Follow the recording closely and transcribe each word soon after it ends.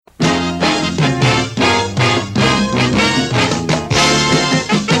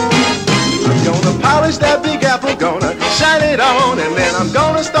and I'm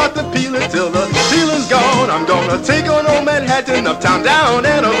gonna start to peel it till the peeling's gone. I'm gonna take on old Manhattan, uptown, down,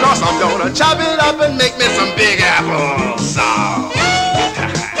 and across. I'm gonna chop it up and make me some Big Apple sauce.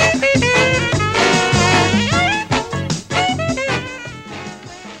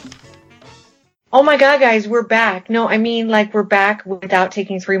 Oh my God, guys, we're back. No, I mean, like, we're back without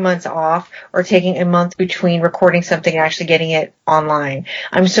taking 3 months off or taking a month between recording something and actually getting it online.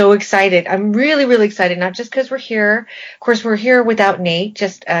 I'm so excited. I'm really, really excited, not just because we're here. Of course, we're here without Nate.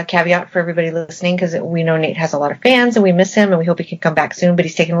 Just a caveat for everybody listening, because we know Nate has a lot of fans and we miss him and we hope he can come back soon, but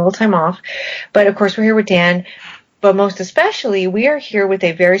he's taking a little time off. But of course, we're here with Dan. But most especially, we are here with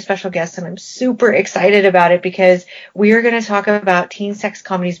a very special guest, and I'm super excited about it because we are going to talk about teen sex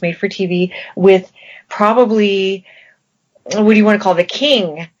comedies made for TV with probably, what do you want to call it, the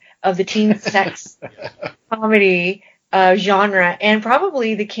king of the teen sex comedy genre, and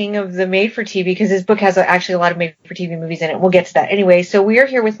probably the king of the made-for-TV, because his book has actually a lot of made-for-TV movies in it. We'll get to that. Anyway, so we are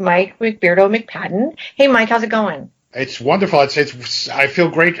here with Mike McPadden. Hey, Mike, how's it going? It's wonderful. I feel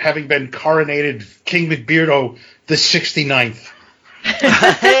great having been coronated King McBeardo the 69th.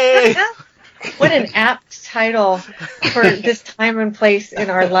 Hey! What an apt title for this time and place in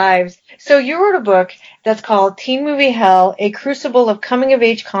our lives. So you wrote a book that's called Teen Movie Hell, a crucible of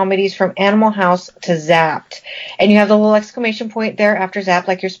coming-of-age comedies from Animal House to Zapped. And you have the little exclamation point there after Zapped,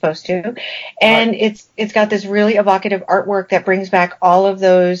 like you're supposed to. And right. It's got this really evocative artwork that brings back all of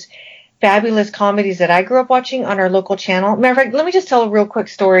those fabulous comedies that I grew up watching on our local channel. Matter of fact, let me just tell a real quick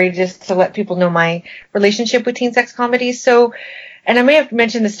story just to let people know my relationship with teen sex comedies. So, and I may have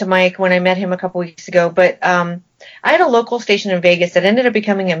mentioned this to Mike when I met him a couple weeks ago, but I had a local station in Vegas that ended up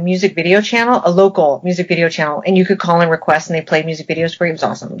becoming a music video channel, a local music video channel, and you could call in requests and they played music videos for you. It was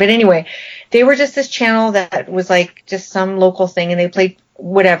awesome. But anyway, they were just this channel that was like just some local thing, and they played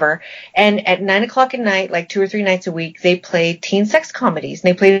whatever. And at 9 o'clock at night, like 2 or 3 nights a week, they played teen sex comedies,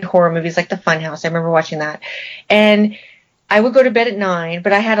 and they played horror movies like The Funhouse. I remember watching that. And I would go to bed at 9,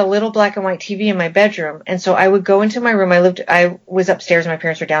 but I had a little black and white TV in my bedroom. And so I would go into my room. I was upstairs, my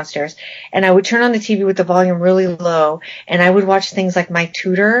parents were downstairs, and I would turn on the TV with the volume really low, and I would watch things like My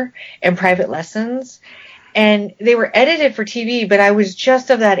Tutor and Private Lessons. And they were edited for TV, but I was just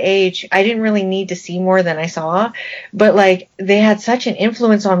of that age. I didn't really need to see more than I saw. But, like, they had such an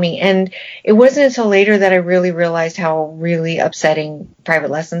influence on me. And it wasn't until later that I really realized how really upsetting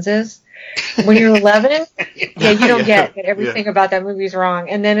Private Lessons is. When you're 11, you don't get that everything about that movie is wrong.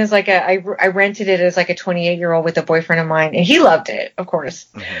 And then as like I rented it as like a 28-year-old with a boyfriend of mine, and he loved it, of course.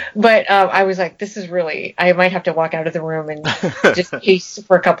 Mm-hmm. But I was like, this is really, I might have to walk out of the room and just pace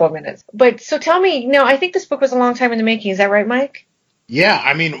for a couple of minutes. But so tell me, I think this book was a long time in the making. Is that right, Mike? Yeah,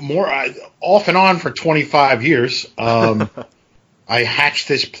 I mean, more off and on for 25 years. I hatched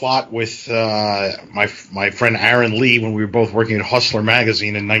this plot with my friend Aaron Lee when we were both working at Hustler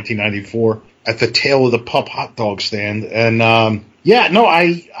magazine in 1994 at the tail of the Pup hot dog stand. And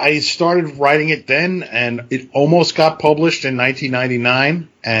I started writing it then, and it almost got published in 1999.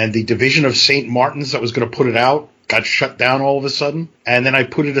 And the division of St. Martin's that was going to put it out got shut down all of a sudden. And then I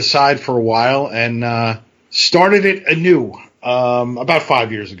put it aside for a while and started it anew about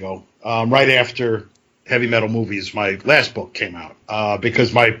 5 years ago, right after Heavy Metal Movies, my last book, came out,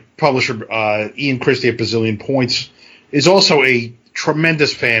 because my publisher, Ian Christie at Bazillion Points, is also a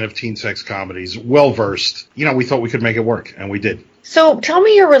tremendous fan of teen sex comedies, well-versed. We thought we could make it work, and we did. So tell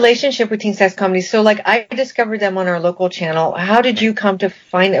me your relationship with teen sex comedies. So, like, I discovered them on our local channel. How did you come to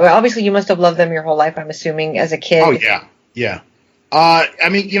find it? Well, obviously, you must have loved them your whole life, I'm assuming, as a kid. Oh, yeah. I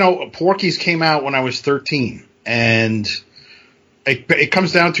mean, Porky's came out when I was 13, and it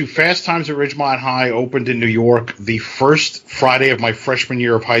comes down to Fast Times at Ridgemont High opened in New York the first Friday of my freshman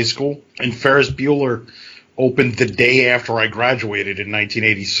year of high school, and Ferris Bueller opened the day after I graduated in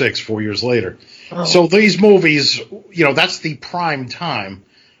 1986, 4 years later. Oh. So these movies, that's the prime time,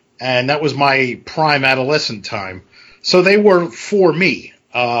 and that was my prime adolescent time. So they were for me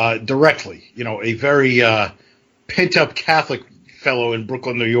directly, a very pent-up Catholic fellow in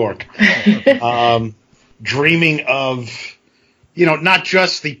Brooklyn, New York, dreaming of not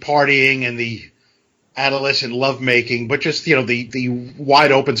just the partying and the adolescent lovemaking, but just, the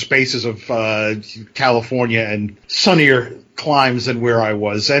wide open spaces of California and sunnier climes than where I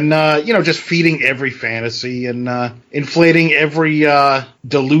was. And, just feeding every fantasy and inflating every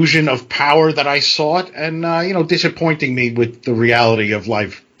delusion of power that I sought and, disappointing me with the reality of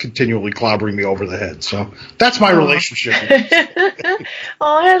life continually clobbering me over the head. So that's my relationship.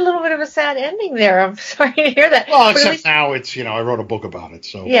 Oh, I had a little bit of a sad ending there. I'm sorry to hear that. Well, except now it's, I wrote a book about it.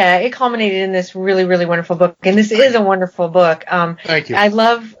 So yeah, it culminated in this really, really wonderful book. And this is a wonderful book. Thank you. I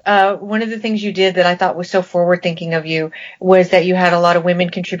love one of the things you did that I thought was so forward-thinking of you was that you had a lot of women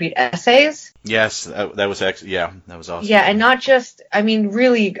contribute essays. Yes, that was excellent. Yeah, that was awesome. Yeah, and not just,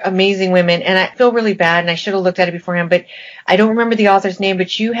 really amazing women. And I feel really bad, and I should have looked at it beforehand, but I don't remember the author's name,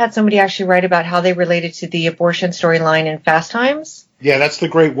 but you had somebody actually write about how they related to the abortion storyline in Fast Times. Yeah, that's the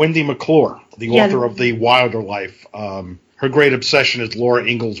great Wendy McClure, the author of The Wilder Life. Her great obsession is Laura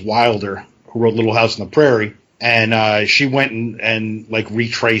Ingalls Wilder, who wrote Little House on the Prairie. And she went and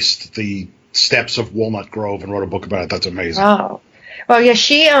retraced the steps of Walnut Grove and wrote a book about it. That's amazing. Wow. Well, yeah,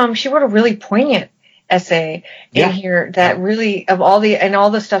 she wrote a really poignant essay in here that really, all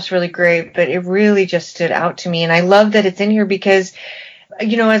the stuff's really great, but it really just stood out to me. And I love that it's in here because,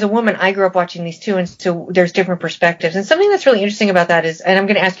 as a woman, I grew up watching these too, and so there's different perspectives. And something that's really interesting about that is, and I'm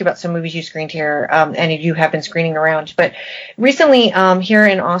going to ask you about some movies you screened here, and you have been screening around, but recently here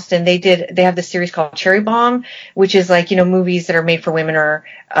in Austin, they have this series called Cherry Bomb, which is movies that are made for women or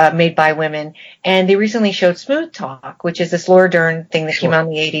made by women. And they recently showed Smooth Talk, which is this Laura Dern thing that came out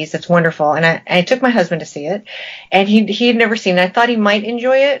in the 80s. That's wonderful. And I took my husband to see it, and he had never seen it. I thought he might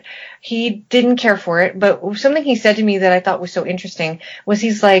enjoy it. He didn't care for it, but something he said to me that I thought was so interesting was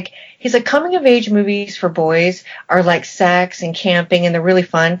he's like coming of age movies for boys are like sex and camping and they're really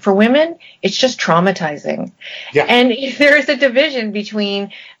fun. For women, it's just traumatizing. Yeah. And there is a division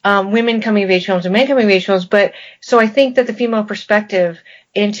between women coming of age films and men coming of age films. But so I think that the female perspective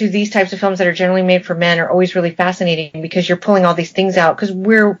into these types of films that are generally made for men are always really fascinating because you're pulling all these things out because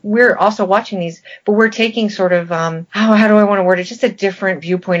we're also watching these, but we're taking sort of how do I want to word it? Just a different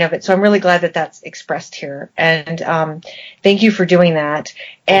viewpoint of it. So I'm really glad that that's expressed here, and thank you for doing that.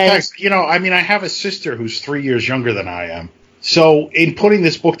 And thanks. I have a sister who's 3 years younger than I am. So in putting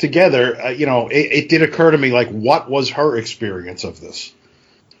this book together, it did occur to me what was her experience of this?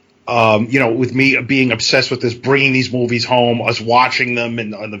 With me being obsessed with this, bringing these movies home, us watching them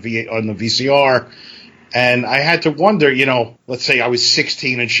on the VCR, and I had to wonder, let's say I was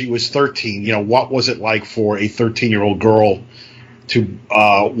 16 and she was 13, what was it like for a 13-year-old girl to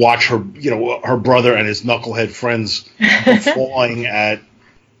watch her, her brother and his knucklehead friends falling at,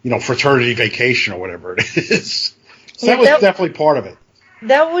 fraternity vacation or whatever it is. So that was definitely part of it.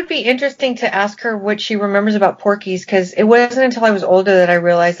 That would be interesting to ask her what she remembers about Porky's, because it wasn't until I was older that I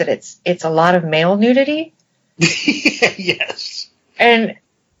realized that it's a lot of male nudity. Yes. And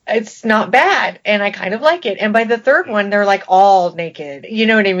it's not bad, and I kind of like it. And by the third one, they're all naked. You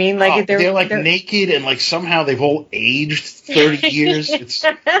know what I mean? They're naked, and somehow they've all aged 30 years. It's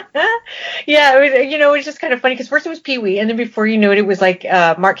yeah, it was just kind of funny because first it was Pee-wee, and then before you knew it, it was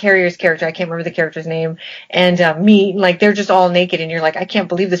Mark Carrier's character. I can't remember the character's name, and me. They're just all naked, and you're I can't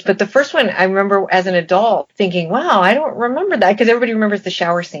believe this. But the first one, I remember as an adult thinking, wow, I don't remember that, because everybody remembers the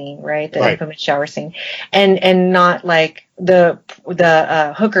shower scene, right? The infamous shower scene, and not the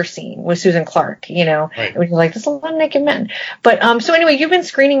hooker scene with Susan Clark, right. Which is there's a lot of naked men. But so anyway, you've been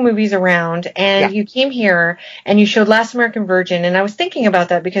screening movies around, and you came here and you showed Last American Virgin, and I was thinking about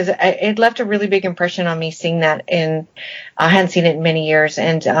that because it left a really big impression on me seeing that I hadn't seen it in many years,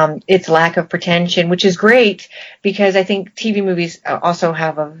 and its lack of pretension, which is great because I think TV movies also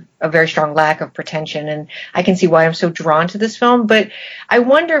have a very strong lack of pretension, and I can see why I'm so drawn to this film. But I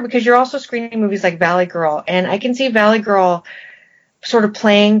wonder, because you're also screening movies like Valley Girl, and I can see Valley Girl sort of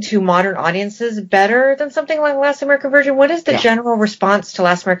playing to modern audiences better than something like Last American Virgin. What has the general response to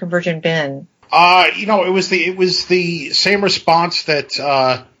Last American Virgin been? It was the same response that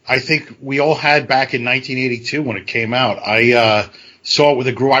I think we all had back in 1982 when it came out. I saw it with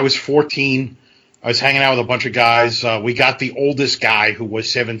a group. I was 14. I was hanging out with a bunch of guys. We got the oldest guy, who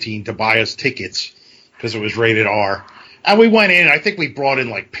was 17, to buy us tickets because it was rated R. And we went in. I think we brought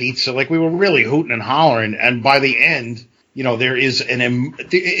in pizza. We were really hooting and hollering. And by the end, there is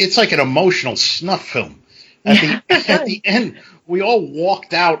it's like an emotional snuff film. At the end, we all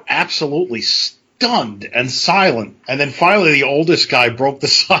walked out absolutely stunned and silent. And then finally, the oldest guy broke the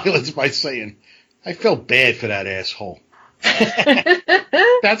silence by saying, "I felt bad for that asshole."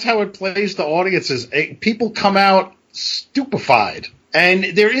 That's how it plays to audiences. People come out stupefied. And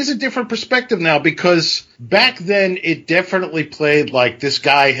there is a different perspective now, because back then it definitely played this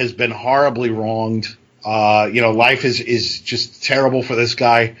guy has been horribly wronged. Life is just terrible for this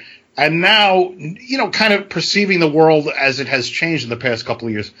guy. And now, kind of perceiving the world as it has changed in the past couple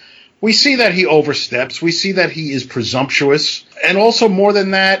of years, we see that he oversteps. We see that he is presumptuous. And also, more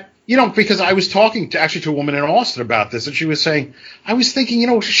than that, Because I was talking to a woman in Austin about this, and she was saying, I was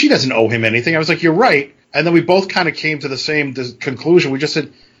thinking, she doesn't owe him anything. I was like, you're right. And then we both kind of came to the same conclusion. We just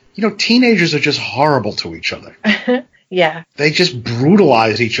said, teenagers are just horrible to each other. Yeah. They just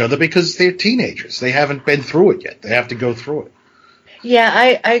brutalize each other because they're teenagers. They haven't been through it yet. They have to go through it.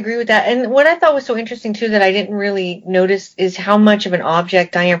 Yeah, I agree with that. And what I thought was so interesting, too, that I didn't really notice is how much of an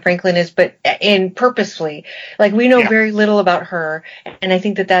object Diane Franklin is, but purposefully. Like, we know very little about her, and I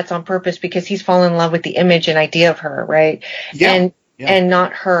think that that's on purpose because he's fallen in love with the image and idea of her, right? Yeah. And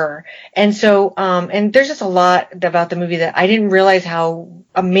not her. And so, and there's just a lot about the movie that I didn't realize how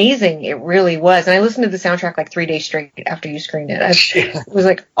amazing it really was. And I listened to the soundtrack like 3 days straight after you screened it. It was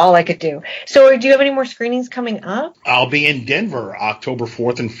like all I could do. So do you have any more screenings coming up? I'll be in Denver October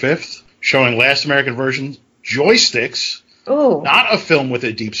 4th and 5th, showing Last American Version, Joysticks. Ooh. Not a film with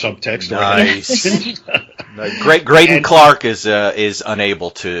a deep subtext. Nice. Graydon Clark is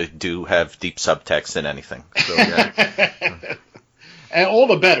unable to have deep subtext in anything. So, yeah. And all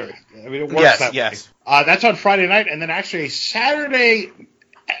the better. I mean, it works that way. That's on Friday night, and then actually a Saturday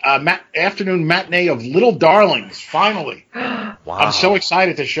afternoon matinee of Little Darlings, finally. Wow. I'm so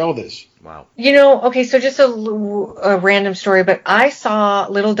excited to show this. Wow. Okay, so just a random story, but I saw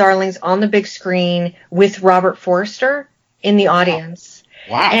Little Darlings on the big screen with Robert Forster in the audience.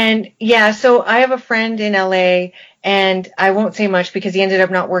 Wow. And yeah, so I have a friend in LA, and I won't say much because he ended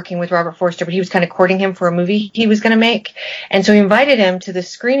up not working with Robert Forster, but he was kind of courting him for a movie he was going to make. And so he invited him to the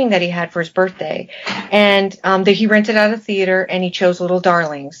screening that he had for his birthday. And he rented out a theater, and he chose Little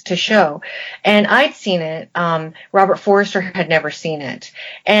Darlings to show. And I'd seen it. Robert Forster had never seen it.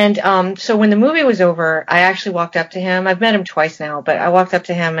 And so when the movie was over, I actually walked up to him. I've met him twice now, but I walked up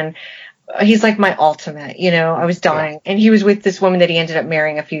to him, and he's like my ultimate, I was dying. And he was with this woman that he ended up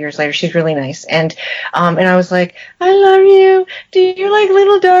marrying a few years later. She's really nice. And I was like, I love you. Do you like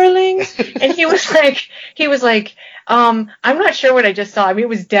Little Darlings? And he was like, I'm not sure what I just saw. I mean, it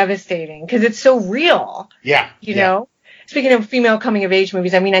was devastating because it's so real. Yeah. You know? Speaking of female coming of age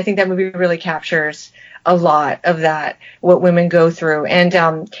movies, I mean, I think that movie really captures a lot of that, what women go through.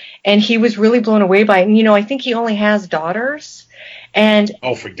 And he was really blown away by it. And, I think he only has daughters. And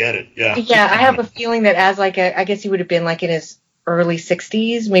forget it. Yeah. Yeah, I have a feeling that as I guess he would have been like in his early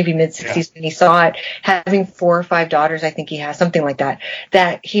 60s, maybe mid 60s when he saw it, having 4 or 5 daughters, I think he has something like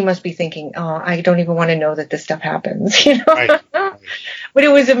that he must be thinking, I don't even want to know that this stuff happens, Right. But it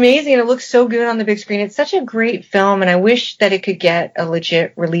was amazing, and it looks so good on the big screen. It's such a great film, and I wish that it could get a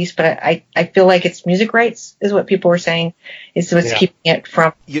legit release, but I feel like its music rights is what people were saying is what's keeping it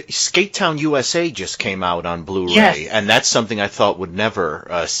from. Skate Town USA just came out on Blu-ray, and that's something I thought would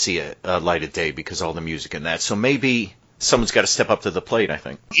never see a light of day because of all the music in that. So maybe someone's got to step up to the plate, I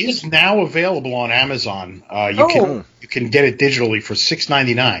think. It is now available on Amazon. You can get it digitally for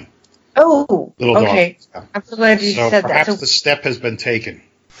 $6.99. Oh, Little okay. Dog. I'm so glad you said that. Perhaps the step has been taken.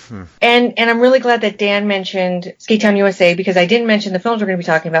 And I'm really glad that Dan mentioned Skate Town USA because I didn't mention the films we're going to be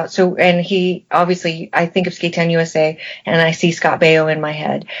talking about. So, and he obviously, I think of Skate Town USA and I see Scott Baio in my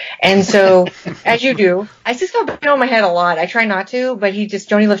head. And so, as you do, I see Scott Baio in my head a lot. I try not to, but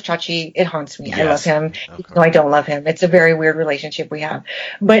Johnny Loves Chachi, it haunts me. Yes. I love him. Even though I don't love him. It's a very weird relationship we have.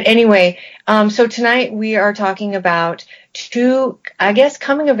 But anyway, so tonight we are talking about 2, I guess,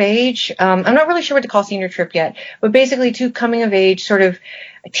 coming of age. I'm not really sure what to call Senior Trip yet, but basically 2 coming of age sort of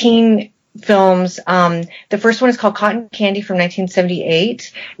teen films. The first one is called Cotton Candy from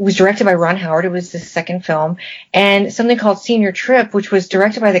 1978. It was directed by Ron Howard. It was the second film. And something called Senior Trip, which was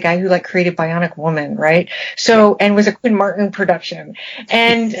directed by the guy who created Bionic Woman, right? So, and was a Quinn Martin production.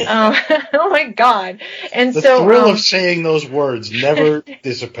 And, oh my God. And the thrill of saying those words never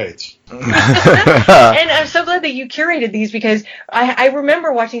dissipates. And I'm so glad that you curated these because I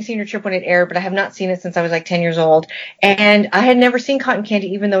remember watching Senior Trip when it aired, but I have not seen it since I was 10 years old. And I had never seen Cotton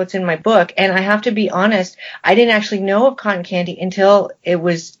Candy, even though it's in my book. And I have to be honest, I didn't actually know of Cotton Candy until it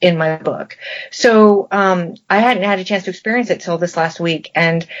was in my book. So I hadn't had a chance to experience it till this last week.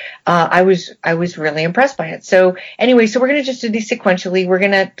 And I was really impressed by it. So anyway, so we're going to just do these sequentially. We're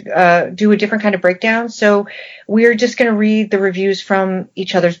going to do a different kind of breakdown. So we're just going to read the reviews from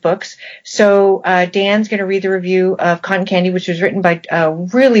each other's books. So Dan's going to read the review of Cotton Candy, which was written by a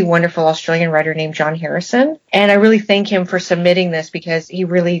really wonderful Australian writer named John Harrison. And I really thank him for submitting this because he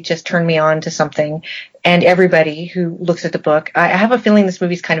really just turned me on to something. And everybody who looks at the book, I have a feeling this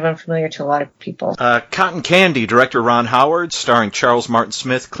movie's kind of unfamiliar to a lot of people. Cotton Candy, director Ron Howard, starring Charles Martin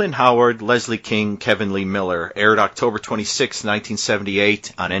Smith, Clint Howard, Leslie King, Kevin Lee Miller. Aired October 26,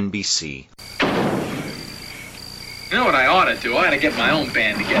 1978 on NBC. You know what I ought to do? I ought to get my own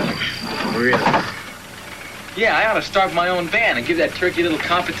band together. Really? Yeah, I ought to start my own band and give that turkey a little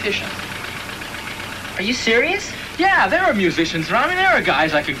competition. Are you serious? Yeah, there are musicians around. I mean, there are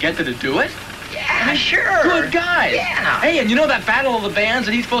guys I could get to do it. Yeah, sure. Good guys. Yeah. Hey, and you know that Battle of the Bands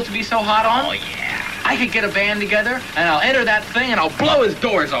that he's supposed to be so hot on? Oh, yeah. I could get a band together, and I'll enter that thing, and I'll blow his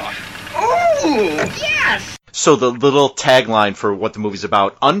doors off. Ooh, yes. So the little tagline for what the movie's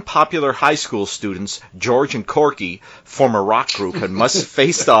about: unpopular high school students George and Corky form a rock group and must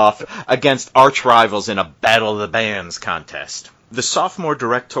face off against arch rivals in a Battle of the Bands contest. The sophomore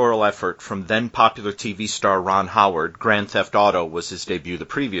directorial effort from then-popular TV star Ron Howard, Grand Theft Auto, was his debut the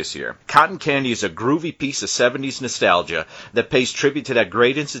previous year. Cotton Candy is a groovy piece of 70s nostalgia that pays tribute to that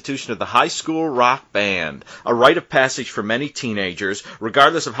great institution of the high school rock band, a rite of passage for many teenagers,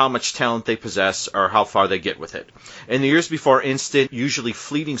 regardless of how much talent they possess or how far they get with it. In the years before instant, usually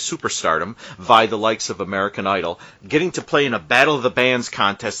fleeting superstardom, via the likes of American Idol, getting to play in a Battle of the Bands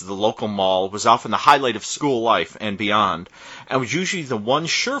contest at the local mall was often the highlight of school life and beyond, and was usually the one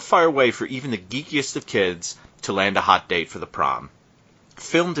surefire way for even the geekiest of kids to land a hot date for the prom.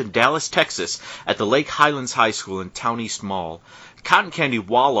 Filmed in Dallas, Texas, at the Lake Highlands High School in Town East Mall, Cotton Candy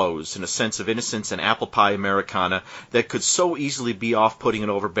wallows in a sense of innocence and apple pie Americana that could so easily be off-putting and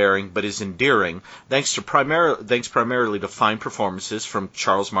overbearing, but is endearing, thanks primarily to fine performances from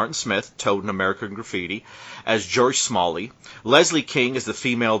Charles Martin Smith, Toad in American Graffiti, as George Smalley, Leslie King as the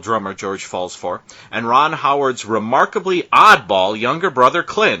female drummer George falls for, and Ron Howard's remarkably oddball younger brother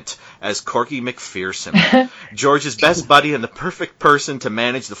Clint as Corky McPherson, George's best buddy and the perfect person to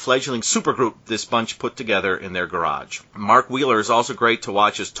manage the fledgling supergroup this bunch put together in their garage. Mark Wheeler is also great to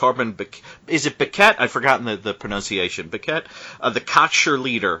watch as Torben is it Biquette? I've forgotten the pronunciation. Biquette? The cocksure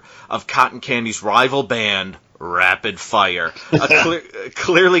leader of Cotton Candy's rival band, Rapid Fire, a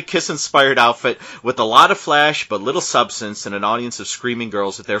clearly Kiss-inspired outfit with a lot of flash but little substance and an audience of screaming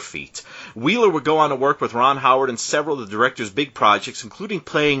girls at their feet. Wheeler would go on to work with Ron Howard in several of the director's big projects, including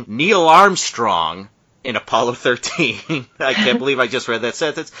playing Neil Armstrong in Apollo 13. I can't believe I just read that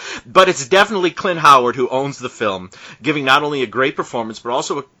sentence. But it's definitely Clint Howard who owns the film, giving not only a great performance, but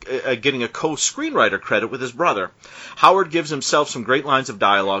also getting a co-screenwriter credit with his brother. Howard gives himself some great lines of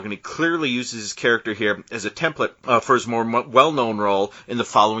dialogue, and he clearly uses his character here as a template for his more well-known role in the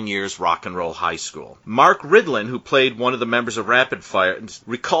following year's Rock and Roll High School. Mark Ridlin, who played one of the members of Rapid Fire,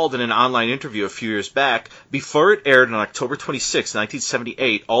 recalled in an online interview a few years back, before it aired on October 26,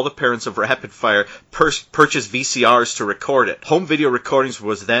 1978, all the parents of Rapid Fire purchased VCRs to record it. Home video recordings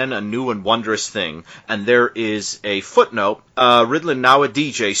was then a new and wondrous thing, and there is a footnote. Ridlin, now a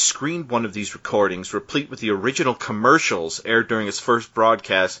DJ, screened one of these recordings, replete with the original commercials aired during his first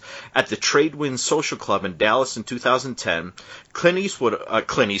broadcast at the Tradewind Social Club in Dallas in 2010. Clint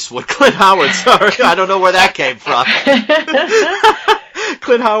Howard, sorry, I don't know where that came from.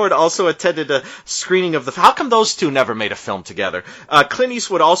 Clint Howard also attended a screening of the... How come those two never made a film together? Clint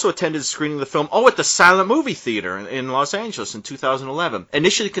Eastwood also attended a screening of the film, at the Silent Movie Theater in Los Angeles in 2011.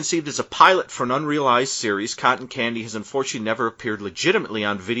 Initially conceived as a pilot for an unrealized series, Cotton Candy has unfortunately never appeared legitimately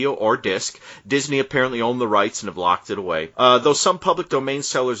on video or disc. Disney apparently owned the rights and have locked it away. Though some public domain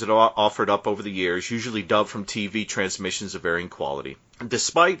sellers had offered up over the years, usually dubbed from TV transmissions of varying quality.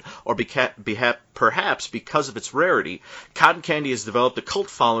 Despite, or perhaps because of its rarity, Cotton Candy has developed a cult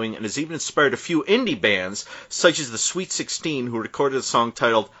following and has even inspired a few indie bands, such as the Sweet 16, who recorded a song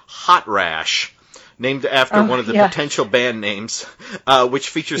titled Hot Rash, named after one of the potential band names, which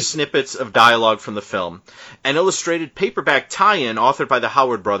features snippets of dialogue from the film. An illustrated paperback tie-in authored by the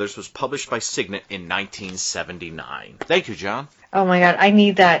Howard brothers was published by Signet in 1979. Thank you, John. Oh my God, I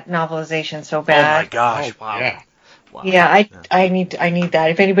need that novelization so bad. Oh my gosh, wow. Yeah. Wow. Yeah, I need that.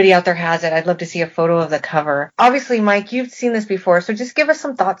 If anybody out there has it, I'd love to see a photo of the cover. Obviously, Mike, you've seen this before, so just give us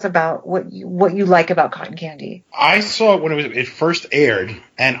some thoughts about what you like about Cotton Candy. I saw it when it first aired,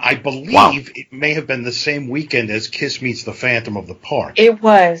 and I believe it may have been the same weekend as Kiss Meets the Phantom of the Park. It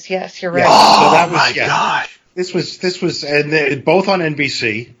was, yes, you're right. Yeah, so that was, my gosh. This was, and both on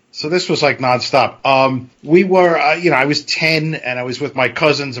NBC. So this was like nonstop. We were, I was 10, and I was with my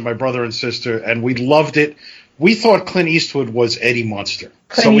cousins and my brother and sister, and we loved it. We thought Clint Eastwood was Eddie Munster.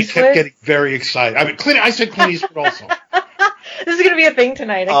 We kept getting very excited. I mean, I said Clint Eastwood also. This is going to be a thing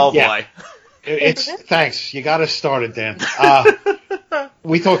tonight. Boy. Thanks. You got us started, Dan.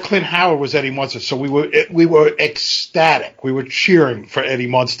 We thought Clint Howard was Eddie Munster, so we were ecstatic. We were cheering for Eddie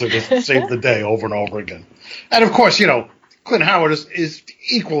Munster to save the day over and over again. And of course, Clint Howard is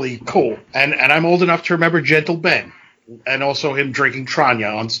equally cool. And I'm old enough to remember Gentle Ben, and also him drinking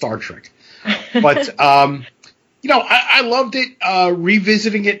Tranya on Star Trek. But I loved it.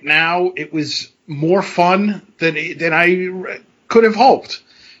 Revisiting it now, it was more fun than I could have hoped.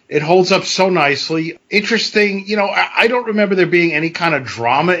 It holds up so nicely. Interesting, I don't remember there being any kind of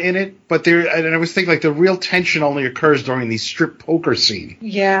drama in it, but and I was thinking like the real tension only occurs during the strip poker scene.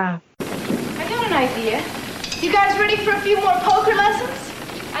 Yeah. I got an idea. You guys ready for a few more poker lessons?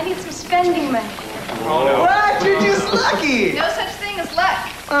 I need some spending money. Oh, no. What? You're just lucky. No such thing as luck.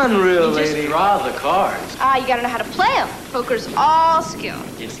 Unreal, You just lady. draw the cards. You gotta know how to play them. Poker's all skill.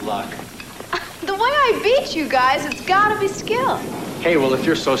 It's luck. The way I beat you guys, it's gotta be skill. Hey, well, if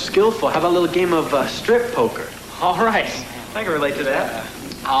you're so skillful, how about a little game of strip poker? All right. I can relate to that.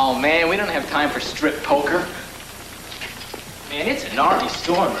 Oh, man, we don't have time for strip poker. Man, it's a gnarly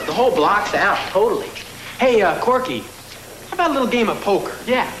storm. The whole block's out, totally. Hey, Corky, how about a little game of poker?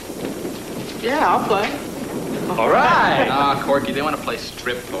 Yeah. Yeah, I'll play. All right. Corky, they want to play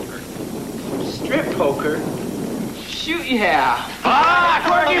strip poker. Strip poker? Shoot, yeah.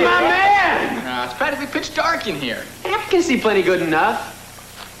 Corky, my man! It's practically pitch dark in here. I can see plenty good enough.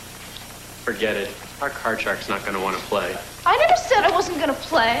 Forget it. Our card shark's not going to want to play. I never said I wasn't gonna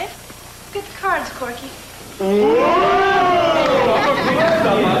play. Get the cards, Corky.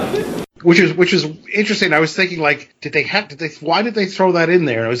 Which is interesting. I was thinking, like, why did they throw that in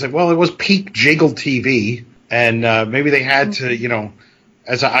there? And I was like, well, it was peak Jiggle TV, and maybe they had to,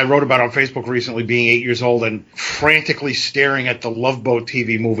 as I wrote about on Facebook recently, being 8 years old and frantically staring at the Love Boat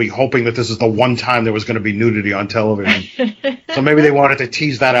TV movie, hoping that this is the one time there was going to be nudity on television. So maybe they wanted to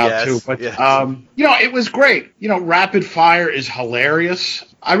tease that out too. But it was great. Rapid Fire is hilarious.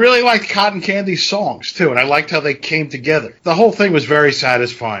 I really liked Cotton Candy's songs too, and I liked how they came together. The whole thing was very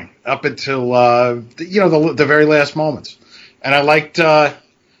satisfying up until the very last moments. And I liked.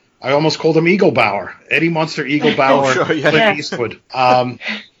 I almost called him Eagle Bauer, Eddie Munster, Eagle Bauer, Clint Eastwood.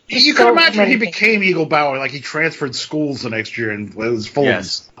 You could imagine he became Eagle Bauer, like he transferred schools the next year and it was full of.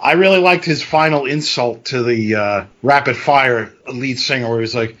 I really liked his final insult to the Rapid Fire lead singer, where he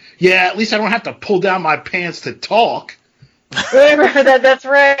was like, "Yeah, at least I don't have to pull down my pants to talk." That's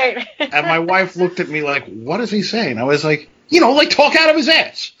right. And my wife looked at me like, "What is he saying?" I was like, like talk out of his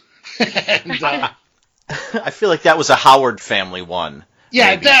ass. And, I feel like that was a Howard family one.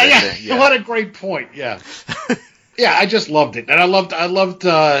 Yeah, what a great point. Yeah, yeah, I just loved it, and I loved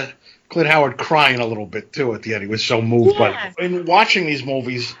Clint Howard crying a little bit too at the end. He was so moved. Yeah. But in watching these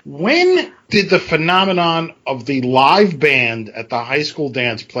movies, when did the phenomenon of the live band at the high school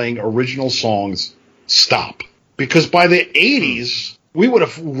dance playing original songs stop? Because by the 80s, we would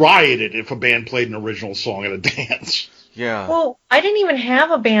have rioted if a band played an original song at a dance. Yeah. Well, I didn't even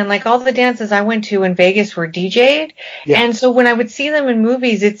have a band. Like, all the dances I went to in Vegas were DJ'd. Yeah. And so when I would see them in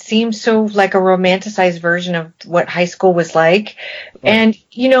movies, it seemed so like a romanticized version of what high school was like. Right. And,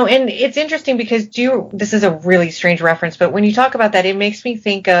 and it's interesting because this is a really strange reference, but when you talk about that, it makes me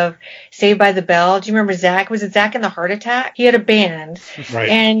think of Saved by the Bell. Do you remember Zach? Was it Zach and the Heart Attack? He had a band. Right.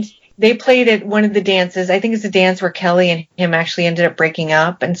 And they played at one of the dances. I think it's a dance where Kelly and him actually ended up breaking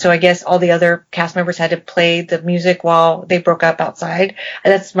up. And so I guess all the other cast members had to play the music while they broke up outside.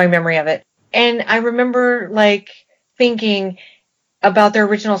 That's my memory of it. And I remember thinking about their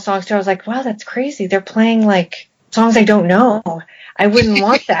original songs too. I was like, wow, that's crazy. They're playing songs I don't know. I wouldn't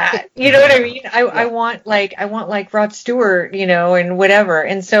want that. You know what I mean? I want Rod Stewart, and whatever.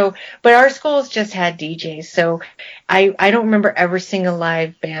 And so, but our schools just had DJs. So I don't remember ever seeing a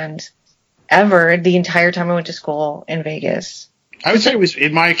live band ever the entire time I went to school in Vegas. I would say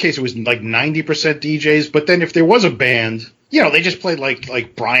in my case, it was like 90% DJs. But then if there was a band, they just played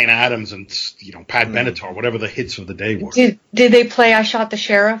like Bryan Adams and, Pat Benatar, whatever the hits of the day were. Did they play I Shot the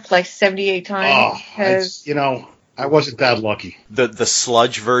Sheriff 78 times? I wasn't that lucky. The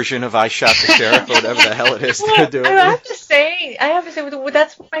sludge version of I Shot the Sheriff, or whatever the hell it is they're doing. I have to say,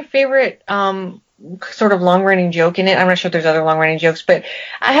 that's my favorite sort of long-running joke in it. I'm not sure if there's other long-running jokes, but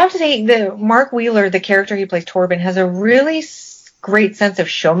I have to say the Mark Wheeler, the character he plays, Torben, has a really great sense of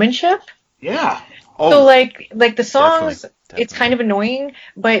showmanship. Yeah. So the songs, definitely. It's kind of annoying,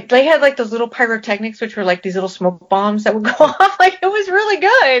 but they had those little pyrotechnics, which were these little smoke bombs that would go off. It was really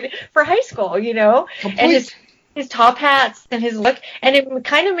good for high school, And his top hats and his look, and it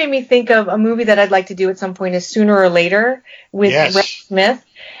kind of made me think of a movie that I'd like to do at some point is Sooner or Later with Rex Smith.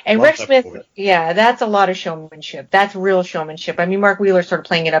 And Love Rex Smith, movie. yeah, that's a lot of showmanship. That's real showmanship. I mean, Mark Wheeler's sort of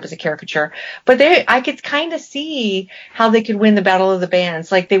playing it up as a caricature, but I could kind of see how they could win the Battle of the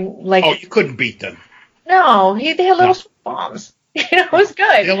Bands. You couldn't beat them. No, they had little bombs. It was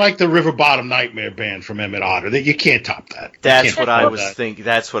good. They're like the River Bottom Nightmare Band from Emmett Otter. You can't top that. That's what I was thinking.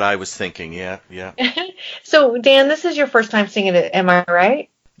 That's what I was thinking. Yeah. So, Dan, this is your first time singing it. Am I right?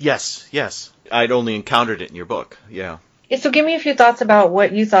 Yes. I'd only encountered it in your book. Yeah. So give me a few thoughts about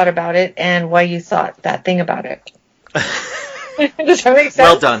what you thought about it and why you thought that thing about it. Does that make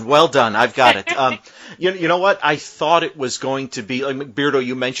sense? Well done. I've got it. You know what? I thought it was going to be, like, Beardo,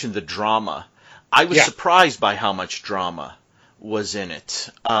 you mentioned the drama. I was surprised by how much drama was in it.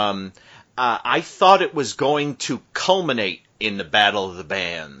 I thought it was going to culminate in the Battle of the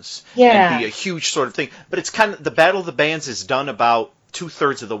Bands and be a huge sort of thing. But it's kind of, the Battle of the Bands is done about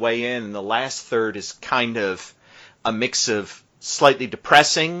 2/3 of the way in, and the last third is kind of a mix of slightly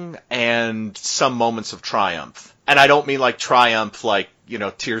depressing and some moments of triumph. And I don't mean like triumph like,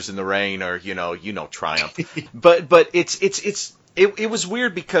 Tears in the Rain or, triumph. but it was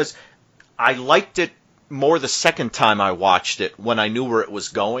weird because I liked it more the second time I watched it when I knew where it was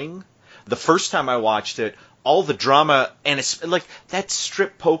going. The first time I watched it, all the drama, and it's like that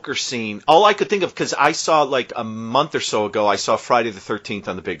strip poker scene, all I could think of, because I saw like a month or so ago, I saw Friday the 13th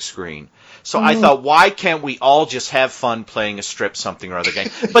on the big screen. So I thought, why can't we all just have fun playing a strip something or other game?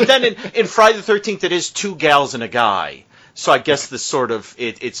 But then in Friday the 13th, it is 2 gals and a guy. So I guess this sort of,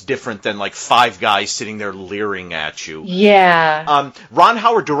 it's different than like 5 guys sitting there leering at you. Yeah. Ron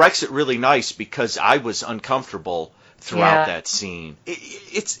Howard directs it really nice because I was uncomfortable throughout that scene.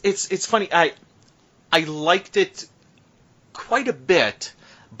 It's funny. I liked it quite a bit,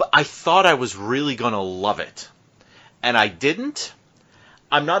 but I thought I was really going to love it. And I didn't.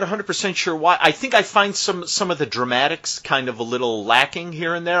 I'm not 100% sure why. I think I find some of the dramatics kind of a little lacking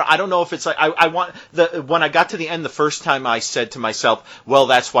here and there. I don't know if it's like when I got to the end the first time, I said to myself, well,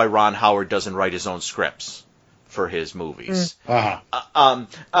 that's why Ron Howard doesn't write his own scripts for his movies.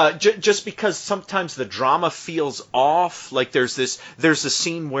 Just because sometimes the drama feels off. Like there's a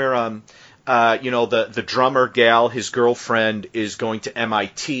scene where the drummer gal, his girlfriend, is going to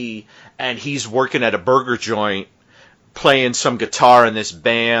MIT, and he's working at a burger joint playing some guitar in this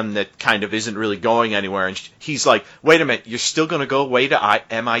band that kind of isn't really going anywhere. And he's like, wait a minute, you're still going to go away to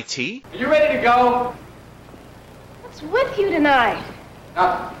MIT? Are you ready to go? What's with you tonight?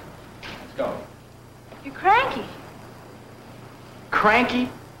 Nothing. Let's go. You're cranky. Cranky?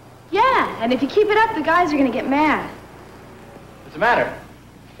 Yeah, and if you keep it up, the guys are going to get mad. What's the matter?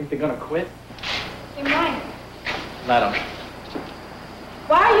 Think they're going to quit? They might. Let them.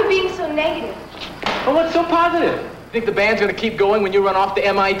 Why are you being so negative? Well, what's so positive? You think the band's going to keep going when you run off to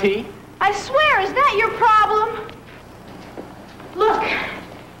MIT? I swear, is that your problem? Look,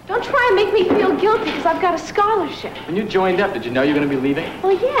 don't try and make me feel guilty because I've got a scholarship. When you joined up, did you know you were going to be leaving?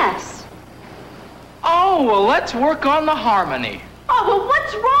 Well, yes. Oh, well, let's work on the harmony. Oh, well,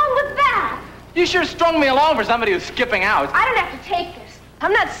 what's wrong with that? You sure strung me along for somebody who's skipping out. I don't have to take this.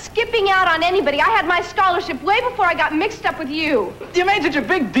 I'm not skipping out on anybody. I had my scholarship way before I got mixed up with you. You made such a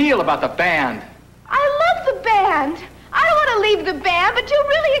big deal about the band. I love the band. I don't want to leave the band, but you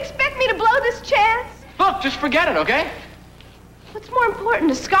really expect me to blow this chance? Look, just forget it, okay? What's more important,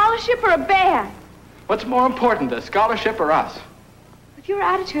 a scholarship or a band? What's more important, a scholarship or us? With your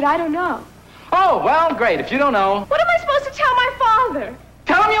attitude, I don't know. Oh, well, great. If you don't know... What am I supposed to tell my father?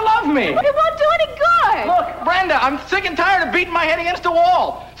 Tell him you love me. But it won't do any good. Look, Brenda, I'm sick and tired of beating my head against a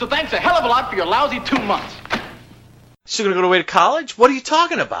wall. So thanks a hell of a lot for your lousy 2 months. So you're going to go away to college? What are you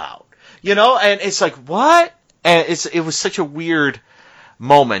talking about? And it's like, what? And it was such a weird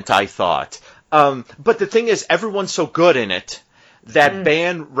moment, I thought. But the thing is, everyone's so good in it. That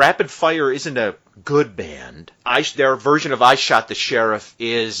band, Rapid Fire, isn't a good band. Their version of I Shot the Sheriff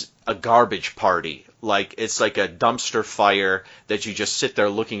is a garbage party. Like, it's like a dumpster fire that you just sit there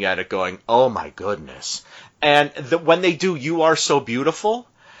looking at it going, oh my goodness. And when they do You Are So Beautiful.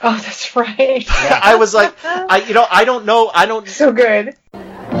 Oh, that's right. I was like, I don't know. So good.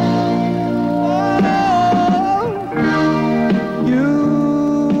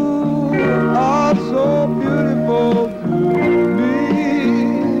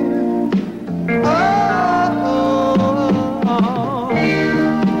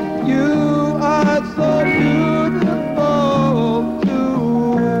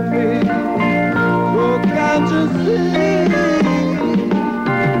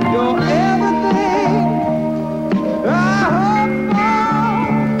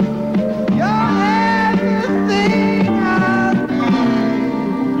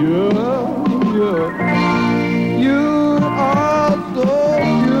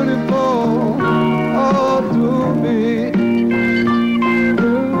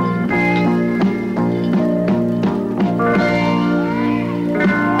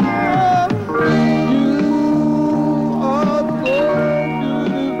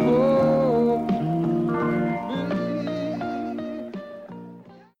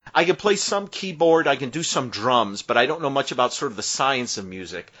 I can play some keyboard, I can do some drums, but I don't know much about sort of the science of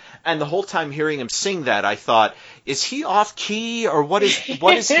music. And the whole time hearing him sing that, I thought, is he off key or what is he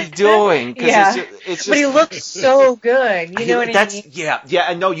doing? 'Cause Yeah. it's just, but he looks so good. You know what I mean? Yeah,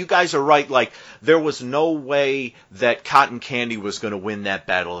 and no, you guys are right. Like, there was no way that Cotton Candy was going to win that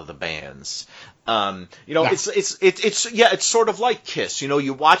Battle of the Bands. It's sort of like Kiss.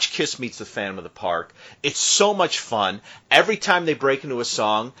 You watch Kiss Meets the Phantom of the Park. It's so much fun. Every time they break into a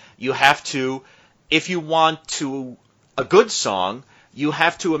song, you have to, if you want to a good song, you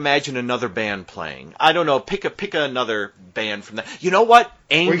have to imagine another band playing. I don't know. Pick another band from that. You know what?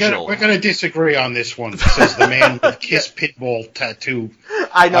 Angel. We're gonna disagree on this one. Says the man with Kiss Pitbull tattoo.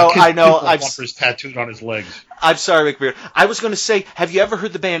 I know. Pitbull bumpers tattooed on his legs. I'm sorry, McBeard. I was going to say, have you ever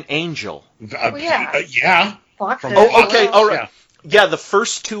heard the band Angel? Yeah. Foxes. Okay. All right. Yeah, the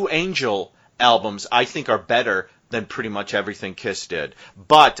first two Angel albums I think are better than pretty much everything Kiss did.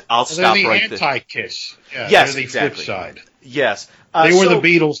 But I'll stop right there. They're the anti-Kiss. Yeah, yes, they're the flip side. Yes. They were the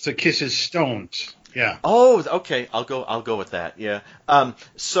Beatles to Kiss's Stones. Yeah. Oh, okay. I'll go with that. Yeah.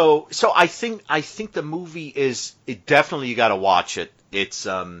 So I think the movie is definitely, you got to watch it. It's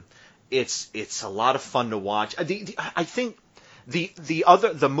a lot of fun to watch. I think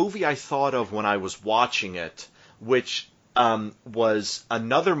the movie I thought of when I was watching it, which was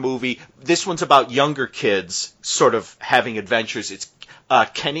another movie. This one's about younger kids sort of having adventures. It's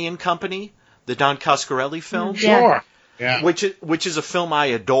Kenny and Company, the Don Coscarelli film. Sure. Yeah. Which is a film I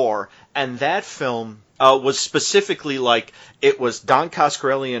adore, and that film was specifically like, it was Don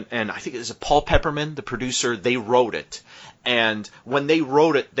Coscarelli and I think it was Paul Pepperman, the producer. They wrote it, and when they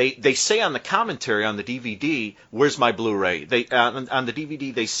wrote it, they say on the commentary on the DVD, "Where's my Blu-ray?" They on the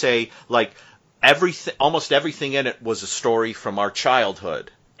DVD they say like almost everything in it was a story from our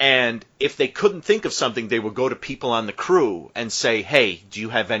childhood. And if they couldn't think of something, they would go to people on the crew and say, "Hey, do you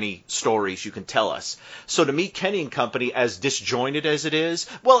have any stories you can tell us?" So to me, Kenny and Company, as disjointed as it is,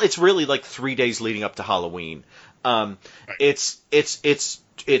 well, it's really like 3 days leading up to Halloween. It's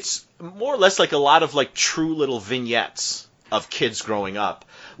more or less like a lot of like true little vignettes of kids growing up.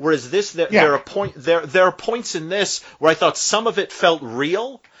 Whereas this, there are points in this where I thought some of it felt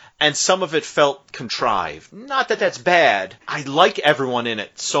real, and some of it felt contrived. Not that that's bad. I like everyone in it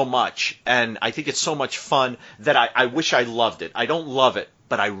so much, and I think it's so much fun that I wish I loved it. I don't love it,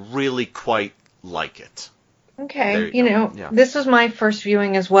 but I really quite like it. Okay, This was my first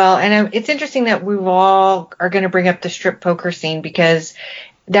viewing as well, and it's interesting that we all are going to bring up the strip poker scene, because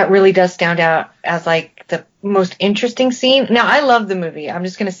that really does stand out as like the most interesting scene. Now, I love the movie. I'm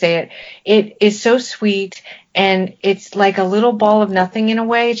just going to say it. It is so sweet, and it's like a little ball of nothing in a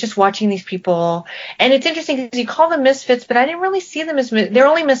way. It's just watching these people. And it's interesting because you call them misfits, but I didn't really see them as they're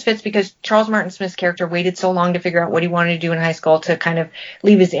only misfits because Charles Martin Smith's character waited so long to figure out what he wanted to do in high school to kind of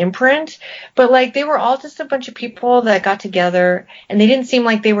leave his imprint. But like, they were all just a bunch of people that got together, and they didn't seem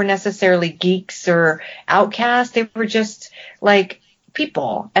like they were necessarily geeks or outcasts. They were just like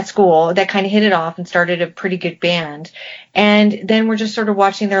people at school that kind of hit it off and started a pretty good band. And then we're just sort of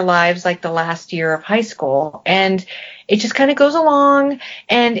watching their lives like the last year of high school. And it just kind of goes along,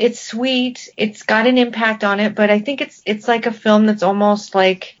 and it's sweet. It's got an impact on it, but I think it's like a film that's almost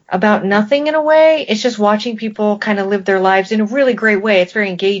like about nothing in a way. It's just watching people kind of live their lives in a really great way. It's very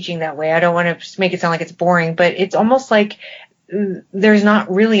engaging that way. I don't want to make it sound like it's boring, but it's almost like there's not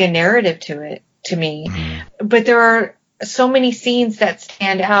really a narrative to it, to me. But there are so many scenes that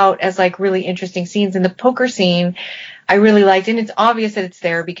stand out as like really interesting scenes. And the poker scene I really liked, and it's obvious that it's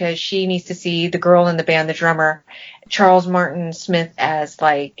there because she needs to see the girl in the band, the drummer, Charles Martin Smith, as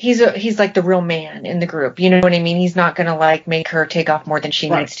like he's like the real man in the group. You know what I mean? He's not gonna like make her take off more than she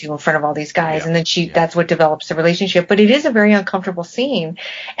needs to in front of all these guys, and then that's what develops the relationship. But it is a very uncomfortable scene,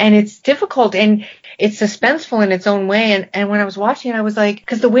 and it's difficult, and it's suspenseful in its own way. And when I was watching it, I was like,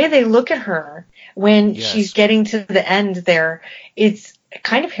 because the way they look at her when she's getting to the end there, it's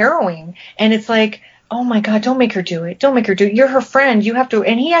kind of harrowing. And it's like, oh my God, don't make her do it. Don't make her do it. You're her friend. You have to.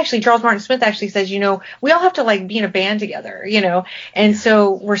 And Charles Martin Smith actually says, we all have to like be in a band together, and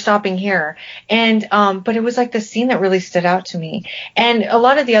so we're stopping here. And, but it was like the scene that really stood out to me. And a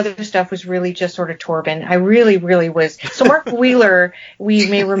lot of the other stuff was really just sort of Torben. I really, really was. So Mark Wheeler, we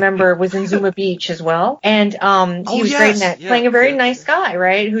may remember, was in Zuma Beach as well. And, he was great in that, playing a very nice guy,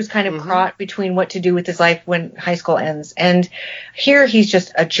 right? Who's kind of caught between what to do with his life when high school ends. And here he's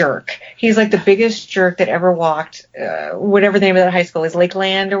just a jerk. He's like the biggest jerk jerk that ever walked, whatever the name of that high school is,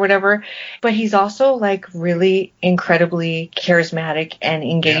 Lakeland or whatever. But he's also like really incredibly charismatic and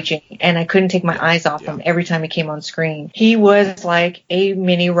engaging. Yeah. And I couldn't take my eyes off him every time he came on screen. He was like a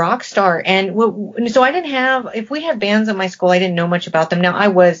mini rock star. And so I didn't have, if we had bands at my school, I didn't know much about them. Now I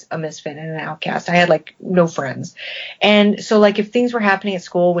was a misfit and an outcast. I had like no friends. And so like if things were happening at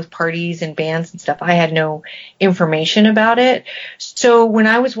school with parties and bands and stuff, I had no information about it. So when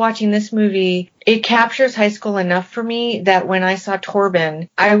I was watching this movie, it captures high school enough for me that when I saw Torben,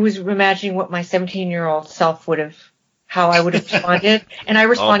 I was imagining what my 17-year-old self would have, how I would have responded. And I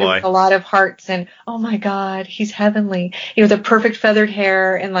responded with a lot of hearts and, oh my God, he's heavenly. You know, the perfect feathered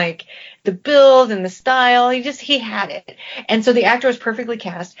hair and like the build and the style. He had it. And so the actor was perfectly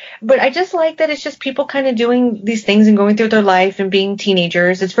cast. But I just like that it's just people kind of doing these things and going through their life and being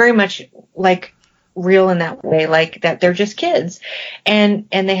teenagers. It's very much like real in that way, like that they're just kids and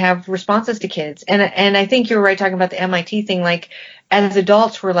they have responses to kids. And I think you're right talking about the MIT thing. Like as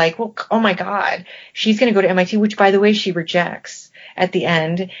adults, we're like, well, oh my God, she's going to go to MIT, which by the way, she rejects at the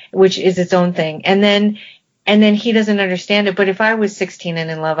end, which is its own thing. And then he doesn't understand it. But if I was 16 and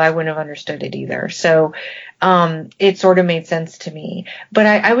in love, I wouldn't have understood it either. So it sort of made sense to me. But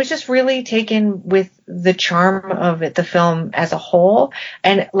I was just really taken with the charm of it, the film as a whole.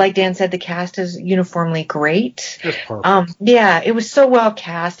 And like Dan said, the cast is uniformly great. Yeah, it was so well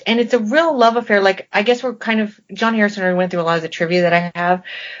cast. And it's a real love affair. Like, I guess we're kind of, John Harrison already went through a lot of the trivia that I have.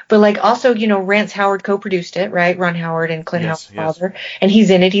 But like also, you know, Rance Howard co-produced it, right? Ron Howard and Clint Howard's father. And he's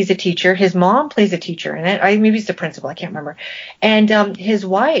in it. He's a teacher. His mom plays a teacher in it. Maybe he's the principal. I can't remember. And his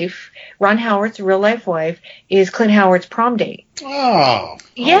wife, Ron Howard's real life wife, is Clint Howard's prom date. Oh.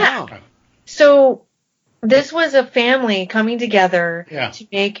 Yeah. Wow. So this was a family coming together to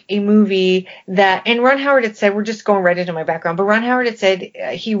make a movie that, and Ron Howard had said, we're just going right into my background, but Ron Howard had said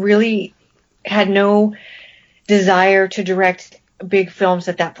he really had no desire to direct big films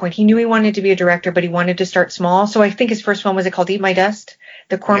at that point. He knew he wanted to be a director, but he wanted to start small. So I think his first film was called Eat My Dust,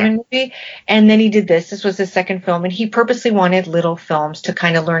 the Corman movie. And then he did this. This was his second film. And he purposely wanted little films to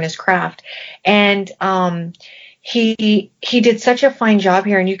kind of learn his craft. And he did such a fine job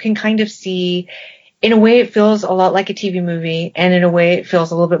here. And you can kind of see, in a way, it feels a lot like a TV movie. And in a way, it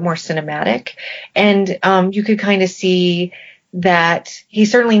feels a little bit more cinematic. And you could kind of see that he's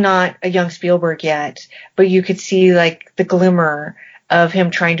certainly not a young Spielberg yet, but you could see like the glimmer of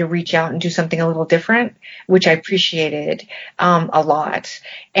him trying to reach out and do something a little different, which I appreciated a lot.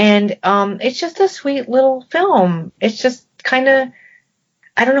 And it's just a sweet little film. It's just kind of,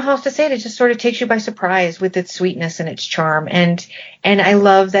 I don't know how else to say it. It just sort of takes you by surprise with its sweetness and its charm. And I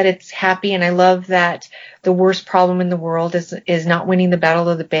love that it's happy, and I love that the worst problem in the world is not winning the battle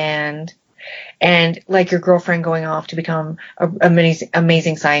of the band, and like your girlfriend going off to become an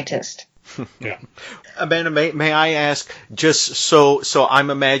amazing scientist. Yeah. Amanda, may I ask, just so I'm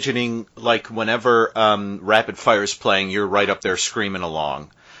imagining, like, whenever Rapid Fire's playing, you're right up there screaming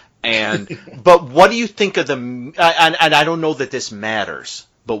along. But what do you think of and I don't know that this matters,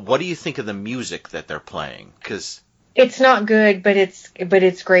 but what do you think of the music that they're playing? Because it's not good, but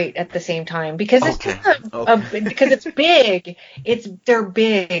it's great at the same time, because it's because it's big. They're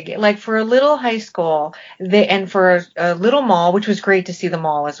big. Like for a little high school, and for a little mall, which was great to see the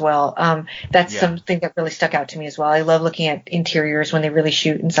mall as well. That's something that really stuck out to me as well. I love looking at interiors when they really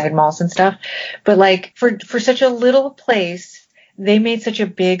shoot inside malls and stuff. But like for such a little place, they made such a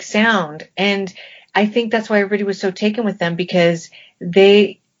big sound, and I think that's why everybody was so taken with them, because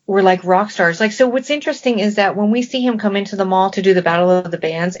they were like rock stars. Like, so what's interesting is that when we see him come into the mall to do the Battle of the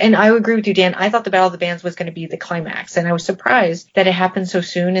Bands, and I agree with you, Dan, I thought the Battle of the Bands was going to be the climax, and I was surprised that it happened so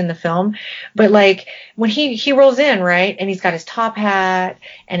soon in the film. But like when he rolls in, right, and he's got his top hat,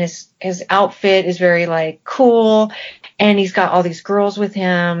 and his outfit is very like cool, and he's got all these girls with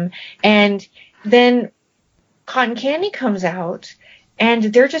him, and then Cotton Candy comes out, and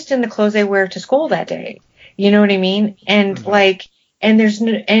they're just in the clothes they wear to school that day. You know what I mean? And like, and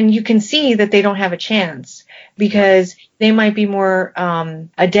and you can see that they don't have a chance, because they might be more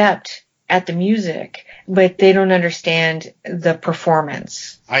adept at the music, but they don't understand the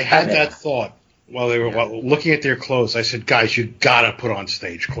performance. I had that thought while they were looking at their clothes. I said, guys, you gotta put on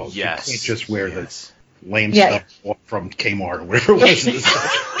stage clothes. Yes. You can't just wear the lame stuff from Kmart or whatever it was.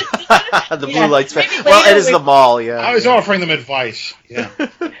 The blue lights. Well, it is the mall, I was offering them advice. Yeah.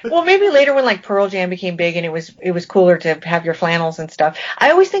 Well, maybe later when like Pearl Jam became big and it was cooler to have your flannels and stuff.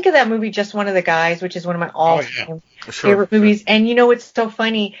 I always think of that movie, Just One of the Guys, which is one of my all-time favorite movies. And you know what's so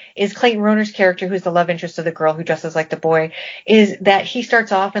funny is Clayton Rohner's character, who's the love interest of the girl who dresses like the boy, is that he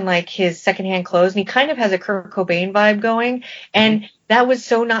starts off in like his secondhand clothes, and he kind of has a Kurt Cobain vibe going. And that was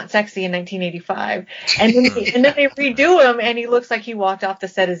so not sexy in 1985. And then they redo him, and he looks like he walked off the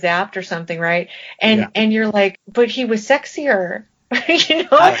set of Zapped or something, right? And you're like, but he was sexier, you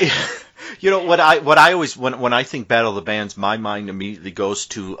know. You know what I always when I think Battle of the Bands, my mind immediately goes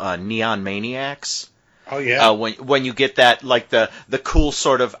to Neon Maniacs. Oh yeah. When you get that, like the cool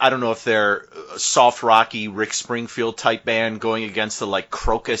sort of, I don't know if they're soft rocky Rick Springfield type band going against the like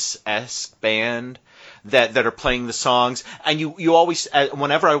Crocus-esque band that are playing the songs, and you always,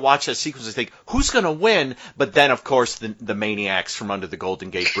 whenever I watch that sequence, I think, who's going to win? But then of course the maniacs from under the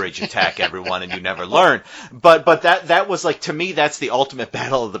Golden Gate Bridge attack everyone, and you never learn. But that was like, to me, that's the ultimate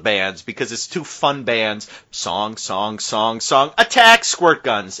Battle of the Bands, because it's two fun bands, song, attack, squirt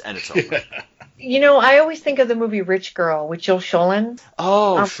guns, and it's over. You know, I always think of the movie Rich Girl with Jill Schoelen.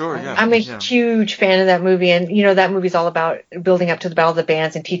 Oh, sure, yeah. I'm a huge fan of that movie, and, you know, that movie's all about building up to the Battle of the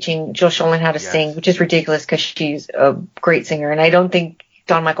Bands and teaching Jill Schoelen how to sing, which is ridiculous because she's a great singer, and I don't think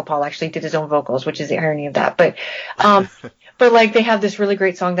Don Michael Paul actually did his own vocals, which is the irony of that. But but like, they have this really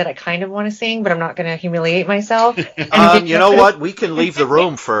great song that I kind of want to sing, but I'm not going to humiliate myself. You know what? We can leave the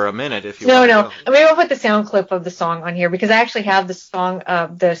room for a minute if you want. No. I mean, I'll put the sound clip of the song on here because I actually have the song,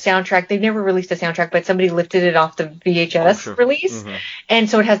 the soundtrack. They've never released a soundtrack, but somebody lifted it off the VHS release. Mm-hmm. And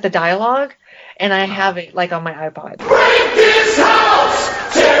so it has the dialogue, and I have it like on my iPod. Break this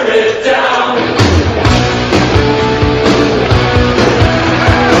house, tear it down.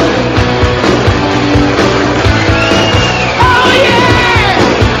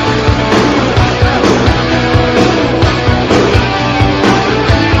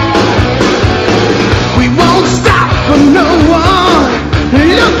 No one,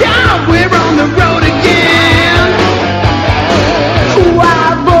 look out, we're on the road again.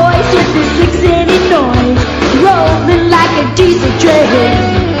 Wild boys with the 680 noise, rolling like a diesel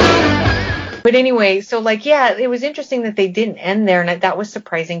train. But anyway, so like, yeah, it was interesting that they didn't end there, and that was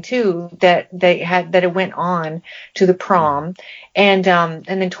surprising too, that it went on to the prom, and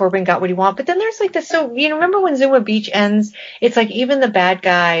then Torben got what he wanted. But then there's like this, so, you know, remember when Zuma Beach ends, it's like even the bad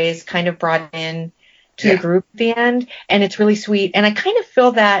guys kind of brought in to the group at the end, and it's really sweet. And I kind of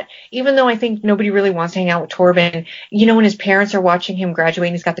feel that, even though I think nobody really wants to hang out with Torben, you know, when his parents are watching him graduate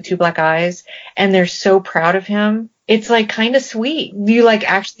and he's got the two black eyes and they're so proud of him, it's like kind of sweet. You like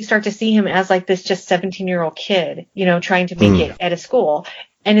actually start to see him as like this just 17-year-old kid, you know, trying to make it at a school.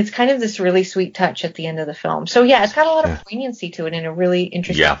 And it's kind of this really sweet touch at the end of the film. So yeah, it's got a lot of poignancy to it in a really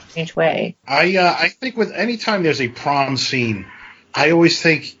interesting, strange way. I think with any time there's a prom scene, I always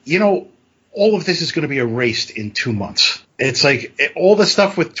think, you know, all of this is going to be erased in 2 months. It's like all the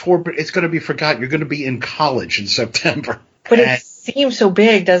stuff with Torben, it's going to be forgotten. You're going to be in college in September. But it seems so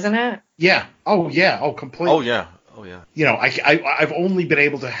big, doesn't it? Yeah. Oh, yeah. Oh, completely. Oh, yeah. You know, I've only been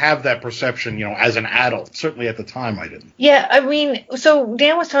able to have that perception, you know, as an adult. Certainly at the time I didn't. Yeah, I mean, so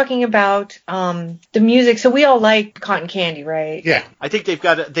Dan was talking about the music. So we all like Cotton Candy, right? Yeah. I think they've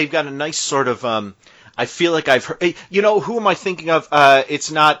got a nice sort of I feel like I've heard, you know, who am I thinking of?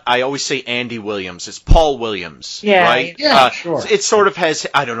 It's not, I always say Andy Williams. It's Paul Williams, right? Yeah, sure. It sort of has,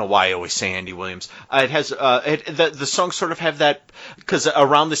 I don't know why I always say Andy Williams. It has, the songs sort of have that, because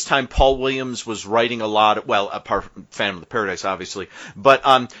around this time Paul Williams was writing a lot, well, apart from Phantom of the Paradise, obviously,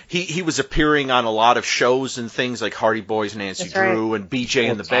 but he was appearing on a lot of shows and things like Hardy Boys, Nancy Drew, and BJ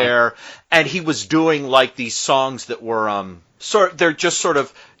and the Bear, and he was doing like these songs that were, they're just sort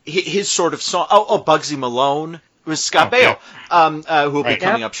of, his sort of song. Oh, Bugsy Malone was Scott Baio, who will be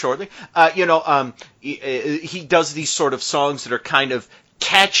coming up shortly. You know, he does these sort of songs that are kind of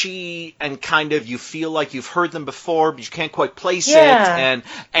catchy and kind of, you feel like you've heard them before, but you can't quite place it. And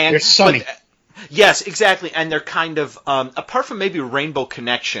they're sunny. Yes, exactly. And they're kind of, apart from maybe Rainbow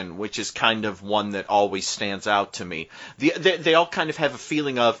Connection, which is kind of one that always stands out to me, they all kind of have a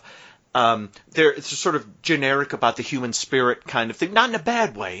feeling of, it's sort of generic about the human spirit kind of thing, not in a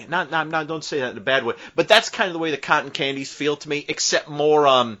bad way. Don't say that in a bad way. But that's kind of the way the Cotton Candies feel to me, except more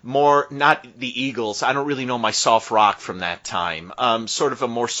not the Eagles. I don't really know my soft rock from that time. Sort of a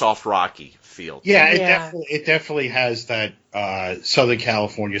more soft rocky feel. Yeah, it definitely has that Southern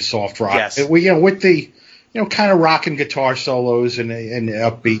California soft rock. Yes. With the kind of rock and guitar solos and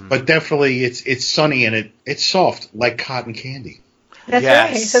upbeat, but definitely it's sunny and it's soft like Cotton Candy.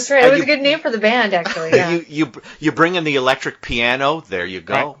 That's right. It was a good name for the band, actually. Yeah. You bring in the electric piano. There you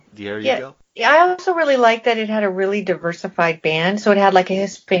go. Right. There you go. Yeah, I also really liked that it had a really diversified band. So it had like a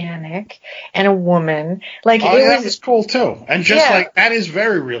Hispanic and a woman. Like that was cool too. And just like that is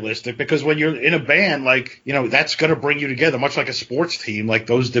very realistic, because when you're in a band, like, you know, that's going to bring you together, much like a sports team. Like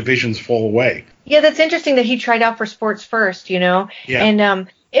those divisions fall away. Yeah, that's interesting that he tried out for sports first, you know. Yeah. And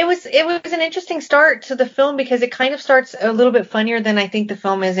It was an interesting start to the film because it kind of starts a little bit funnier than I think the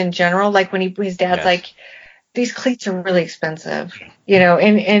film is in general. Like when his dad's like, these cleats are really expensive,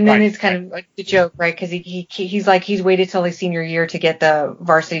 and then it's kind of like the joke, right? Because he's like, he's waited till his senior year to get the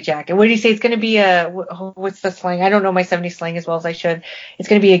varsity jacket. What did he say? It's going to be what's the slang? I don't know my 70s slang as well as I should. It's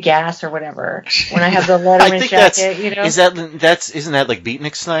going to be a gas or whatever when I have the Letterman jacket, Isn't that like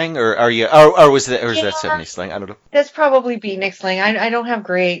beatnik slang or is that 70s slang? I don't know. That's probably beatnik slang. I don't have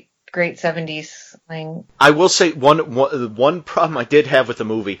great 70s slang. I will say one problem I did have with the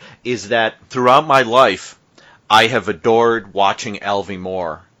movie is that throughout my life, I have adored watching Alvy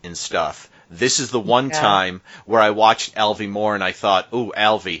Moore in stuff. This is the one time where I watched Alvy Moore and I thought, ooh,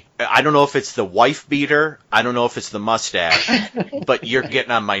 Alvy. I don't know if it's the wife beater. I don't know if it's the mustache, but you're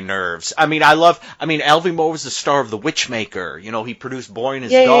getting on my nerves. I mean, Alvy Moore was the star of The Witchmaker. He produced Boy and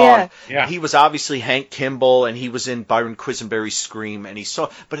His Dog. Yeah. He was obviously Hank Kimball, and he was in Byron Quisenberry's Scream, and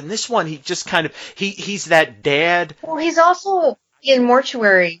but in this one, he just kind of, he's that dad. Well, he's also in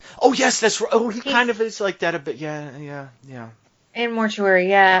Mortuary. Oh, yes, that's right. Oh, he kind of is like that a bit. Yeah. In Mortuary,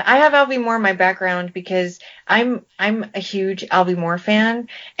 yeah. I have Alvy Moore in my background because I'm a huge Alvy Moore fan.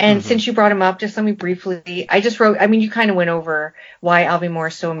 And since you brought him up, just let me briefly, I just wrote, you kind of went over why Alvy Moore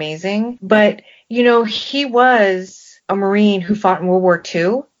is so amazing. But, he was a Marine who fought in World War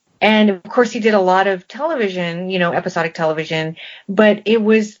II. And, of course, he did a lot of television, episodic television. But it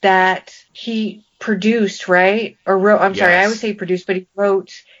was that he produced, right? Or wrote, I'm sorry, I would say he produced, but he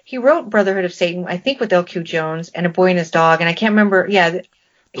wrote Brotherhood of Satan, I think with L.Q. Jones, and A Boy and His Dog, and I can't remember, The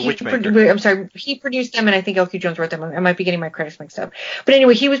Witchmaker. I'm sorry, he produced them, and I think L.Q. Jones wrote them. I might be getting my credits mixed up. But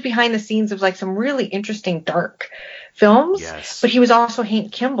anyway, he was behind the scenes of, like, some really interesting, dark films, but he was also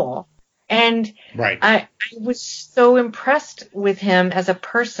Hank Kimball. And I was so impressed with him as a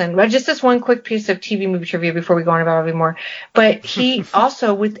person. But just this one quick piece of TV movie trivia before we go on about Alvy Moore. But he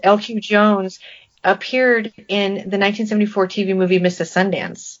also, with L.Q. Jones, appeared in the 1974 TV movie Mrs.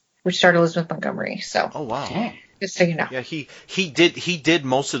 Sundance, which starred Elizabeth Montgomery. So, oh wow, just so you know. Yeah, he did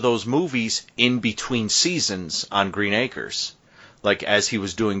most of those movies in between seasons on Green Acres, like as he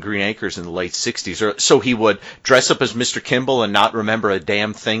was doing Green Acres in the late 60s. So he would dress up as Mr. Kimball and not remember a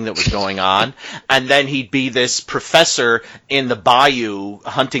damn thing that was going on, and then he'd be this professor in the bayou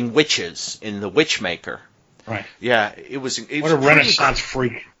hunting witches in The Witchmaker. Right. Yeah, it was what a Renaissance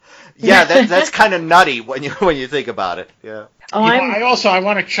freak. Yeah, that's kind of nutty when you think about it. Yeah. Oh, I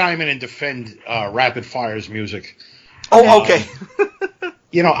want to chime in and defend Rapid Fire's music. Oh, okay.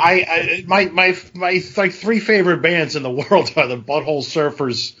 My like three favorite bands in the world are the Butthole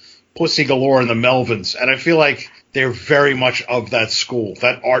Surfers, Pussy Galore, and the Melvins, and I feel like they're very much of that school,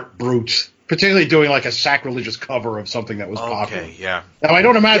 that art brute. Particularly doing like a sacrilegious cover of something that was popular. Okay, yeah. Now I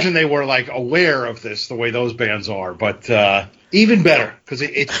don't imagine they were like aware of this the way those bands are, but even better because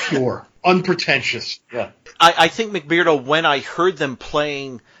it's pure, unpretentious. Yeah. I think McBeardo, when I heard them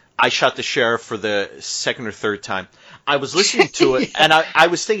playing I Shot the Sheriff for the second or third time, I was listening to it and I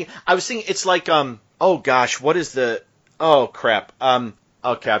was thinking it's like oh gosh, what is the crap.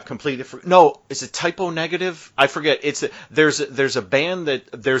 Okay, I've completely no, is it Typo Negative? I forget. There's a band that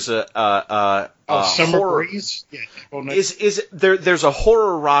there's a Summer horror, Breeze. Yeah, there's a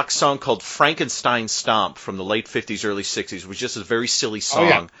horror rock song called Frankenstein Stomp from the late 50s, early 60s, which is just a very silly song. Oh,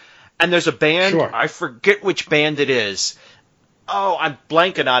 yeah. And there's a band, sure. I forget which band it is. Oh, I'm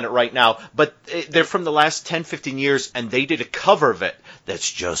blanking on it right now, but they're from the last 10, 15 years, and they did a cover of it that's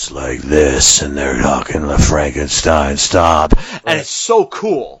just like this, and they're talking the Frankenstein Stomp, and it's so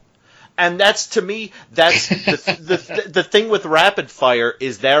cool. And that's, to me, that's the thing with Rapid Fire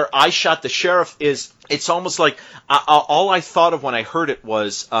is there. I Shot the Sheriff is, it's almost like, all I thought of when I heard it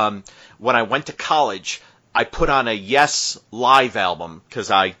was, when I went to college, I put on a Yes live album because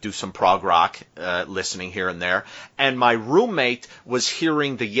I do some prog rock listening here and there, and my roommate was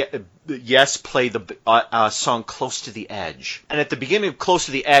hearing the Yes play the song "Close to the Edge," and at the beginning of "Close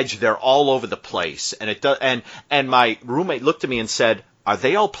to the Edge," they're all over the place, and it does. And my roommate looked at me and said, "Are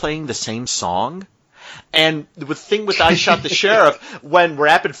they all playing the same song?" And the thing with I Shot the Sheriff, when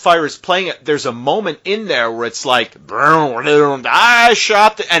Rapid Fire is playing it, there's a moment in there where it's like, I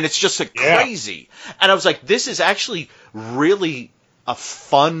shot and it's just crazy. And I was like, this is actually really a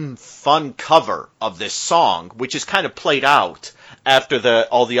fun cover of this song, which is kind of played out after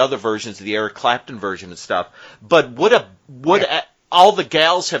all the other versions, the Eric Clapton version and stuff. But all the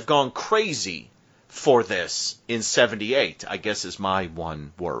gals have gone crazy for this in '78, I guess is my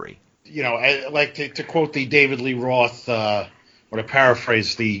one worry. You know, like to quote the David Lee Roth, or to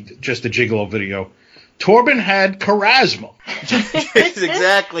paraphrase just the Gigolo video, Torben had charisma.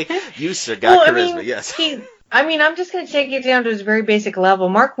 Exactly. You, sir, got charisma, yes. I mean, I'm just going to take it down to his very basic level.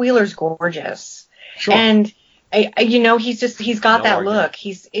 Mark Wheeler's gorgeous. Sure. And, he's got that argument. look.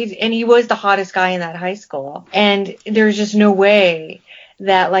 And he was the hottest guy in that high school. And there's just no way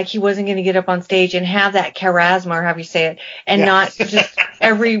that, like, he wasn't going to get up on stage and have that charisma, or however you say it, and not just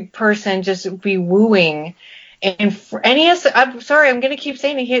every person just be wooing. And I'm sorry, I'm going to keep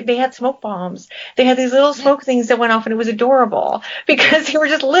saying it. They had smoke bombs. They had these little smoke things that went off, and it was adorable because they were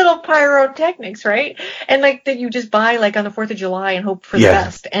just little pyrotechnics, right? And like that you just buy like on the 4th of July and hope for the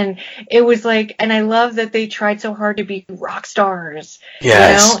best. And it was like, and I love that they tried so hard to be rock stars,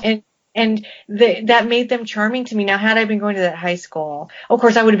 Yes. you know, and that made them charming to me. Now, had I been going to that high school, of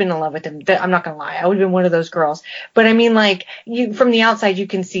course, I would have been in love with them. I'm not going to lie. I would have been one of those girls. But I mean, like, from the outside, you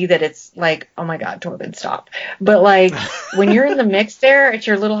can see that it's like, oh my God, Torben, stop. But like, when you're in the mix there at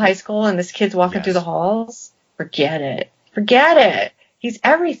your little high school and this kid's walking through the halls, forget it. Forget it. He's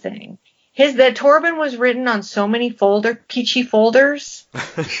everything. That Torben was written on so many peachy folders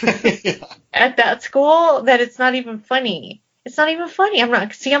at that school that it's not even funny. It's not even funny. I'm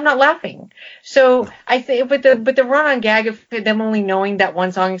not laughing. So I think, but the run on gag of them only knowing that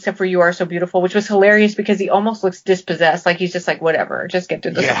one song, except for "You Are So Beautiful," which was hilarious because he almost looks dispossessed, like he's just like whatever, just get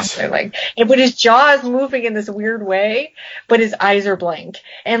to the song. Like, but his jaw is moving in this weird way, but his eyes are blank,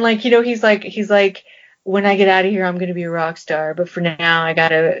 and like he's like. When I get out of here, I'm going to be a rock star. But for now, I got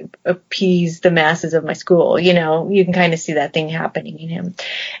to appease the masses of my school. You know, you can kind of see that thing happening in him.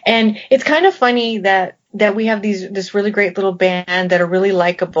 And it's kind of funny that we have this really great little band that are really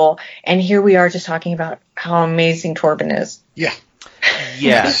likable. And here we are just talking about how amazing Torben is. Yeah.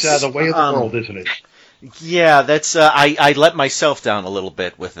 Yes. It's the way of the world, isn't it? Yeah, that's I let myself down a little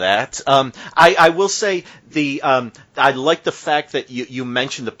bit with that. I will say I like the fact that you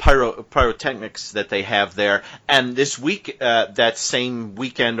mentioned the pyrotechnics that they have there, and this week that same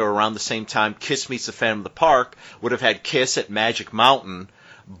weekend or around the same time, Kiss Meets the Phantom of the Park would have had Kiss at Magic Mountain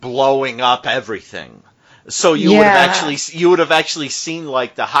blowing up everything. So you would have actually seen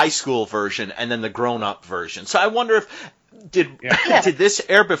like the high school version and then the grown up version. So I wonder if. Did this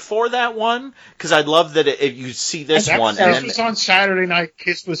air before that one? Because I'd love that if you see this one. Kiss was on Saturday night.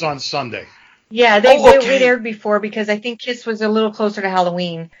 Kiss was on Sunday. Yeah, it aired before because I think Kiss was a little closer to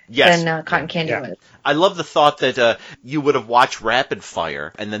Halloween than Cotton Candy was. I love the thought that you would have watched Rapid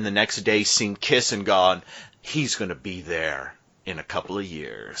Fire and then the next day seen Kiss and gone, he's going to be there in a couple of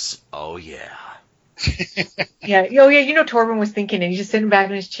years. Oh, yeah. Yeah. Oh, yeah. You know, Torben was thinking, and he's just sitting back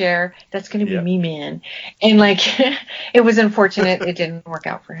in his chair. That's going to be me, man. And like, it was unfortunate it didn't work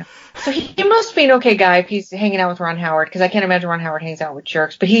out for him. So he must be an okay guy if he's hanging out with Ron Howard, because I can't imagine Ron Howard hangs out with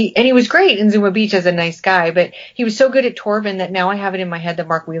jerks. But he was great in Zuma Beach as a nice guy. But he was so good at Torben that now I have it in my head that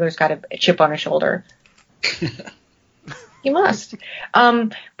Mark Wheeler's got a chip on his shoulder. You must.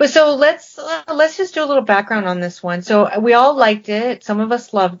 But so let's just do a little background on this one. So we all liked it. Some of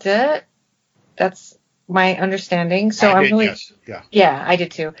us loved it. That's my understanding. So I'm really, yeah, I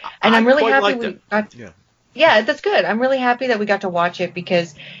did too. And I'm really happy we got. Yeah, that's good. I'm really happy that we got to watch it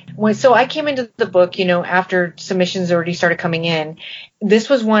because so I came into the book, you know, after submissions already started coming in. This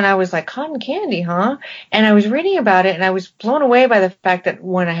was one I was like, Cotton Candy, huh? And I was reading about it and I was blown away by the fact that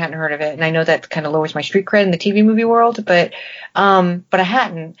one, I hadn't heard of it. And I know that kind of lowers my street cred in the TV movie world, but I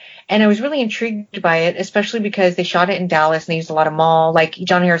hadn't. And I was really intrigued by it, especially because they shot it in Dallas and they used a lot of mall. Like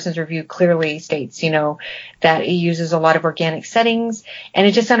John Harrison's review clearly states, you know, that he uses a lot of organic settings, and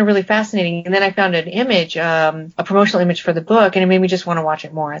it just sounded really fascinating. And then I found an image, a promotional image for the book, and it made me just want to watch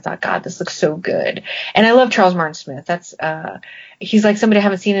it more. I thought, God, this looks so good. And I love Charles Martin Smith. That's, he's like somebody I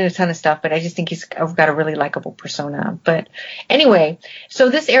haven't seen in a ton of stuff, but I just think he's got a really likable persona. But anyway, so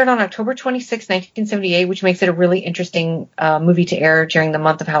this aired on October 26, 1978, which makes it a really interesting movie to air during the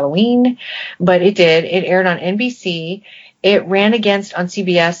month of Halloween. But it did. It aired on NBC. It ran against on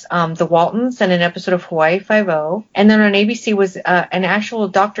CBS The Waltons and an episode of Hawaii Five-0. And then on ABC was an actual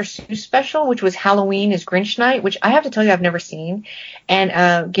Dr. Seuss special, which was Halloween is Grinch Night, which I have to tell you I've never seen, and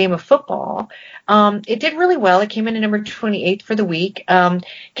a game of football. It did really well. It came in at number 28 for the week.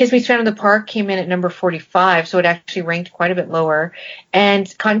 Kiss Meets Phantom of the Park came in at number 45, so it actually ranked quite a bit lower.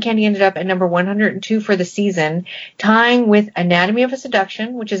 And Cotton Candy ended up at number 102 for the season, tying with Anatomy of a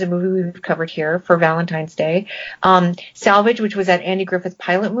Seduction, which is a movie we've covered here for Valentine's Day. Salvage, which was that Andy Griffith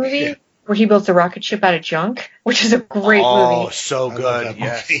pilot movie where he builds a rocket ship out of junk, which is a great movie. Oh, so good.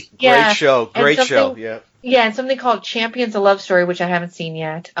 Yes. Yeah. Great show. Yeah. Yeah, and something called Champions: A Love Story, which I haven't seen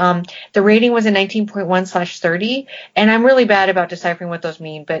yet. The rating was a 19.1/30, and I'm really bad about deciphering what those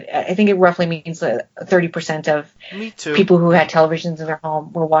mean, but I think it roughly means that 30% of Me too. people who had televisions in their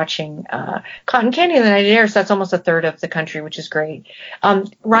home were watching Cotton Candy in the night it aired, so that's almost a third of the country, which is great.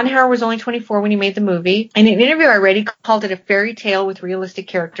 Ron Howard was only 24 when he made the movie. In an interview I read, he called it a fairy tale with realistic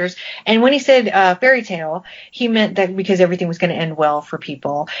characters, and when he said fairy tale, he meant that because everything was going to end well for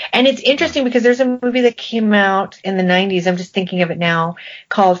people. And it's interesting because there's a movie that came out in the 90s, I'm just thinking of it now,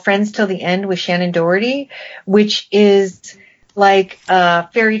 called Friends Till the End with Shannon Doherty, which is like a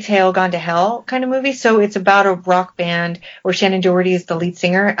fairy tale gone to hell kind of movie. So it's about a rock band where Shannon Doherty is the lead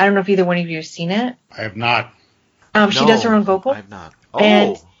singer. I don't know if either one of you have seen it. I have not. She does her own vocal. I have not. Oh.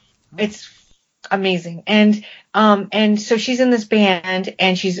 And it's amazing. And so she's in this band,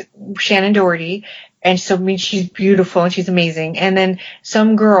 and she's Shannon Doherty, and so I mean she's beautiful and she's amazing. And then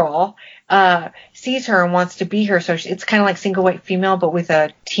some girl sees her and wants to be her, so it's kind of like Single White Female, but with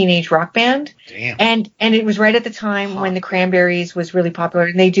a teenage rock band. Damn. And it was right at the time when the Cranberries was really popular,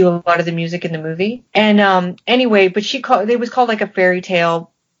 and they do a lot of the music in the movie. And anyway, but it was called like a fairy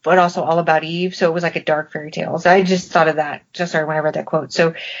tale, but also all about Eve, so it was like a dark fairy tale. So I just thought of that when I read that quote.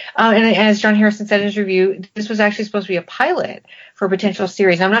 So, and as John Harrison said in his review, this was actually supposed to be a pilot for a potential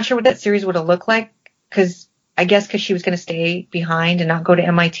series. I'm not sure what that series would have looked like, because she was going to stay behind and not go to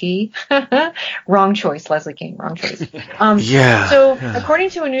MIT. Wrong choice, Leslie King. Wrong choice. So according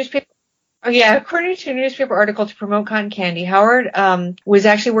to a newspaper article to promote Cotton Candy, Howard was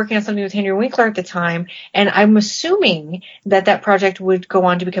actually working on something with Henry Winkler at the time, and I'm assuming that project would go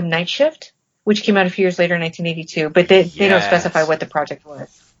on to become Night Shift, which came out a few years later in 1982. But they don't specify what the project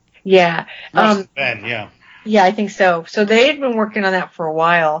was. Yeah. Yeah, I think so. So they had been working on that for a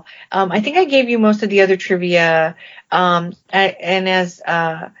while. I think I gave you most of the other trivia. And as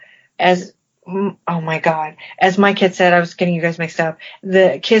oh my God, as Mike had said, I was getting you guys mixed up.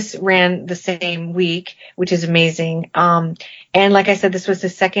 The Kiss ran the same week, which is amazing. And like I said, this was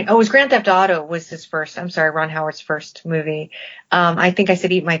his second. Oh, it was Grand Theft Auto was his first. I'm sorry, Ron Howard's first movie. I think I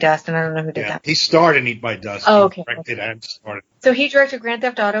said Eat My Dust, and I don't know who did that. He starred in Eat My Dust. Oh, okay. He directed and starred. So he directed Grand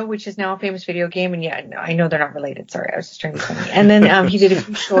Theft Auto, which is now a famous video game, and I know they're not related. Sorry, I was just trying to be funny. And then he did a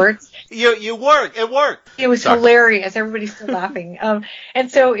few shorts. It worked. It was hilarious. Everybody's still laughing. And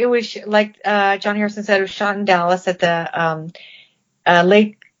so it was like John Harrison said, it was shot in Dallas at the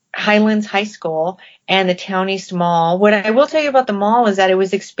Lake Highlands High School and the Town East Mall. What I will tell you about the mall is that it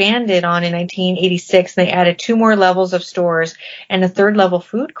was expanded on in 1986. And they added 2 more levels of stores and a 3rd level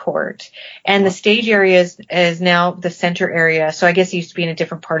food court. And the stage area is now the center area. So I guess it used to be in a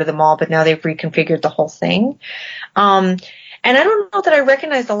different part of the mall, but now they've reconfigured the whole thing. And I don't know that I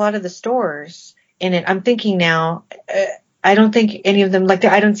recognized a lot of the stores in it. I'm thinking now, I don't think any of them, like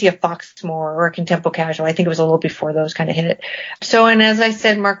I don't see a Foxmore or a Contempo Casual. I think it was a little before those kind of hit it. So, and as I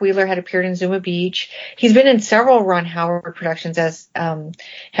said, Mark Wheeler had appeared in Zuma Beach. He's been in several Ron Howard productions, as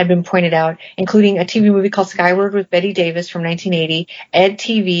had been pointed out, including a TV movie called Skyward with Betty Davis from 1980, Ed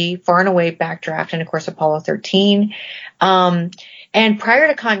TV, Far and Away, Backdraft, and of course Apollo 13. And prior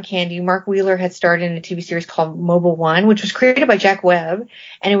to Cotton Candy, Mark Wheeler had starred in a TV series called Mobile One, which was created by Jack Webb,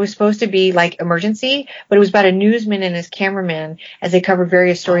 and it was supposed to be like Emergency, but it was about a newsman and his cameraman as they covered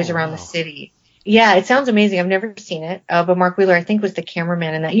various stories around the city. Yeah, it sounds amazing. I've never seen it, but Mark Wheeler, I think, was the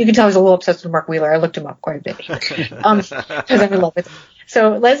cameraman in that. You can tell I was a little obsessed with Mark Wheeler. I looked him up quite a bit because I'm in love with him.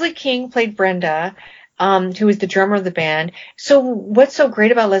 So Leslie King played Brenda, who was the drummer of the band. So what's so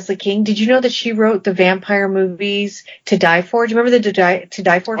great about Leslie King? Did you know that she wrote the vampire movies To Die For? Do you remember the To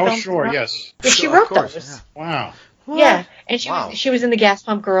Die For film? Oh, sure, yes. Yeah, she wrote those. Yeah. Wow. Yeah, and she was in the Gas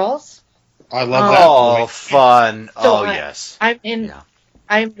Pump Girls. I love that. Oh, fun. So yes. I'm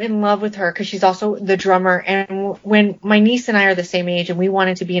in love with her because she's also the drummer. And when my niece and I are the same age, and we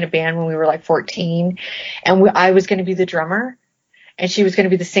wanted to be in a band when we were like 14, and I was going to be the drummer, and she was going to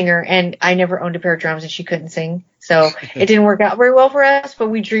be the singer, and I never owned a pair of drums, and she couldn't sing. So it didn't work out very well for us, but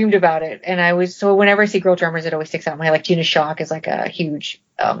we dreamed about it. And so whenever I see girl drummers, it always sticks out in my head. Like Gina Shock is like a huge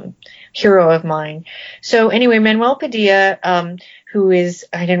hero of mine. So anyway, Manuel Padilla, who is,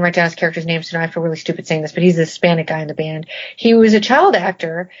 I didn't write down his character's name, so now I feel really stupid saying this, but he's the Hispanic guy in the band. He was a child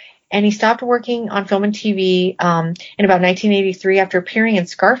actor, and he stopped working on film and TV in about 1983 after appearing in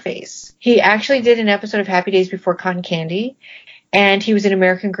Scarface. He actually did an episode of Happy Days Before Cotton Candy. and he was in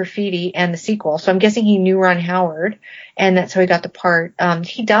American Graffiti and the sequel. So I'm guessing he knew Ron Howard, and that's how he got the part.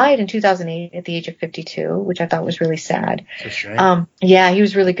 He died in 2008 at the age of 52, which I thought was really sad. It's a shame. Yeah, he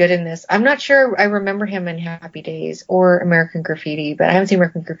was really good in this. I'm not sure I remember him in Happy Days or American Graffiti, but I haven't seen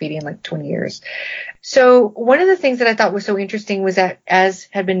American Graffiti in like 20 years. So one of the things that I thought was so interesting was that, as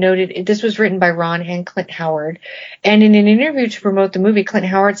had been noted, this was written by Ron and Clint Howard. And in an interview to promote the movie, Clint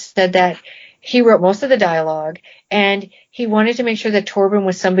Howard said that he wrote most of the dialogue, and he wanted to make sure that Torben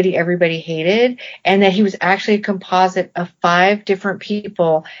was somebody everybody hated, and that he was actually a composite of 5 different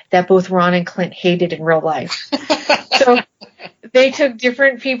people that both Ron and Clint hated in real life. So they took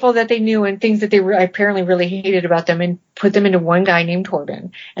different people that they knew and things that they apparently really hated about them and put them into one guy named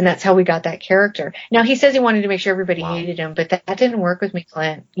Torben, and that's how we got that character. Now, he says he wanted to make sure everybody hated him, but that didn't work with me,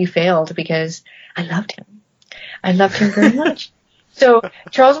 Clint. You failed, because I loved him. I loved him very much. So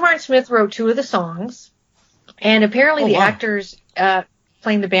Charles Martin Smith wrote 2 of the songs, and apparently the actors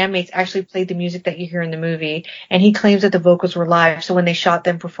playing the bandmates actually played the music that you hear in the movie, and he claims that the vocals were live. So when they shot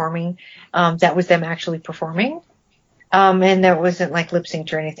them performing, that was them actually performing. And that wasn't like lip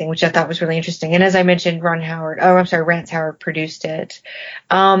synced or anything, which I thought was really interesting. And as I mentioned, Rance Howard produced it.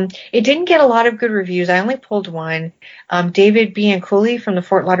 It didn't get a lot of good reviews. I only pulled one. David Bianculli from the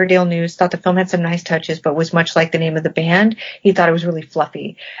Fort Lauderdale News thought the film had some nice touches, but was much like the name of the band. He thought it was really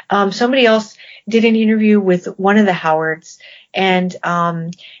fluffy. Somebody else did an interview with one of the Howards, and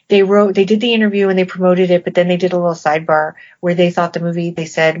they did the interview and they promoted it, but then they did a little sidebar where they thought the movie, they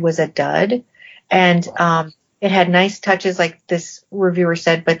said, was a dud. And it had nice touches, like this reviewer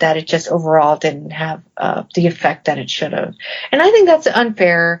said, but that it just overall didn't have the effect that it should have. And I think that's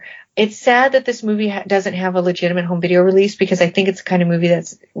unfair. It's sad that this movie doesn't have a legitimate home video release, because I think it's the kind of movie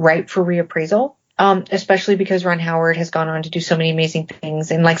that's ripe for reappraisal. Especially because Ron Howard has gone on to do so many amazing things.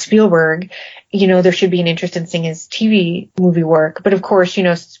 And like Spielberg, there should be an interest in seeing his TV movie work. But of course,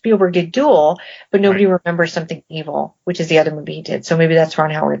 Spielberg did Duel, but nobody remembers Something Evil, which is the other movie he did. So maybe that's Ron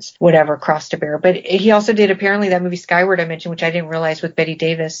Howard's cross to bear. But he also did apparently that movie Skyward I mentioned, which I didn't realize, with Bette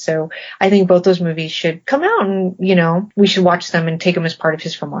Davis. So I think both those movies should come out, and, we should watch them and take them as part of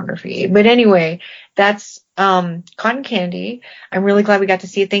his filmography. But anyway, that's Cotton Candy. I'm really glad we got to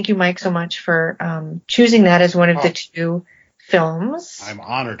see it. Thank you, Mike, so much for choosing that as one of the 2 films. I'm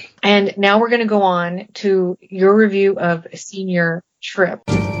honored. And now we're going to go on to your review of Senior Trip.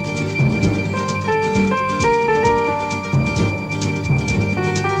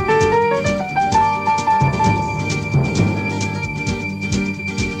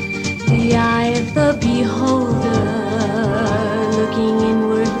 The eye of the beholder, looking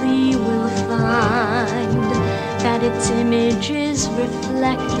inwardly, will find that its image is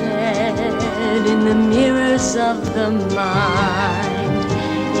reflected in the mirrors of the mind,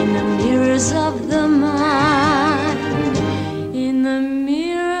 in the mirrors of the mind, in the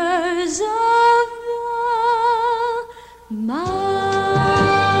mirrors of the mind.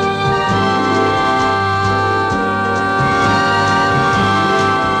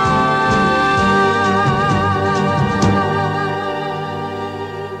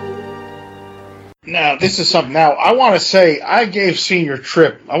 Now, this is something. Now, I want to say I gave Senior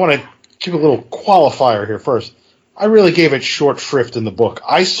Trip, I want to give a little qualifier here first. I really gave it short shrift in the book.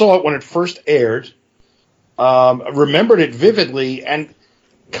 I saw it when it first aired, remembered it vividly, and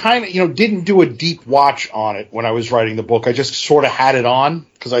kind of, didn't do a deep watch on it when I was writing the book. I just sort of had it on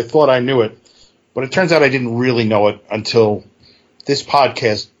because I thought I knew it. But it turns out I didn't really know it until this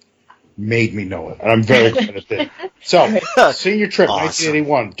podcast made me know it. And I'm very glad it did. So, Senior Trip, awesome.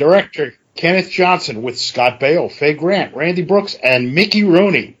 1981. Director Kenneth Johnson with Scott Baio, Faye Grant, Randy Brooks, and Mickey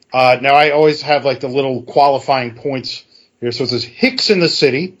Rooney. Now, I always have like the little qualifying points here. So it says Hicks in the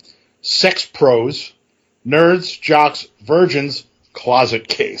City, Sex Pros, Nerds, Jocks, Virgins, Closet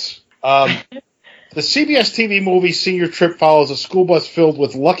Case. The CBS TV movie Senior Trip follows a school bus filled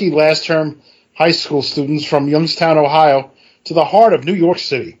with lucky last-term high school students from Youngstown, Ohio, to the heart of New York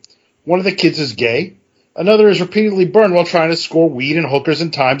City. One of the kids is gay. Another is repeatedly burned while trying to score weed and hookers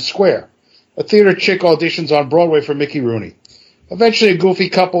in Times Square. A theater chick auditions on Broadway for Mickey Rooney. Eventually, a goofy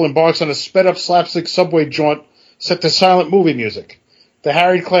couple embarks on a sped-up slapstick subway jaunt set to silent movie music. The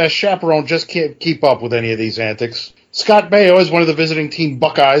harried class chaperone just can't keep up with any of these antics. Scott Baio, as one of the visiting team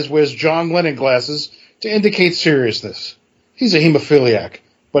Buckeyes, wears John Lennon glasses to indicate seriousness. He's a hemophiliac,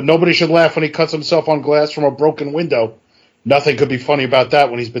 but nobody should laugh when he cuts himself on glass from a broken window. Nothing could be funny about that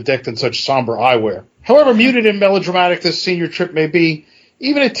when he's bedecked in such somber eyewear. However muted and melodramatic this Senior Trip may be,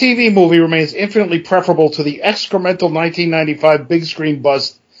 even a TV movie remains infinitely preferable to the excremental 1995 big screen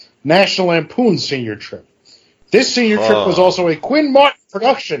bust National Lampoon's Senior Trip. This Senior Trip was also a Quinn Martin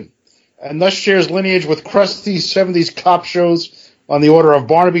production, and thus shares lineage with crusty 70s cop shows on the order of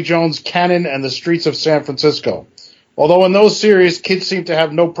Barnaby Jones, Cannon, and the Streets of San Francisco. Although in those series, kids seem to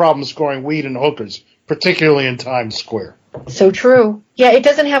have no problem scoring weed and hookers, particularly in Times Square. So true. Yeah, it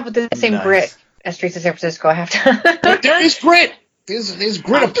doesn't have the same grit as Streets of San Francisco, I have to. There is grit. There's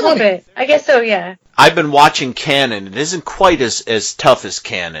grit aplenty. I guess so, yeah. I've been watching Cannon. It isn't quite as tough as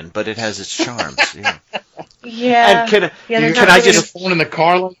Cannon, but it has its charms. Yeah. Yeah. And can I just phone in the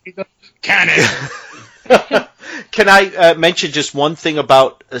car like he does? Cannon. Can I mention just one thing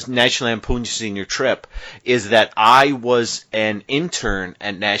about National Lampoon's Senior Trip? Is that I was an intern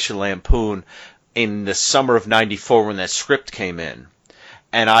at National Lampoon in the summer of '94 when that script came in,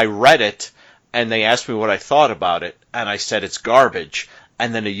 and I read it, and they asked me what I thought about it, and I said it's garbage.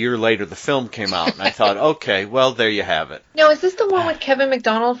 And then a year later, the film came out, and I thought, okay, well, there you have it. No, is this the one with Kevin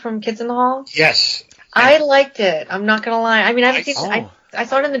McDonald from Kids in the Hall? Yes. I liked it. I'm not going to lie. I mean, I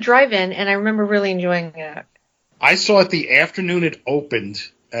saw it in the drive-in, and I remember really enjoying it. I saw it the afternoon it opened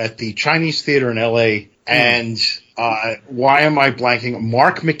at the Chinese Theater in L.A., and why am I blanking?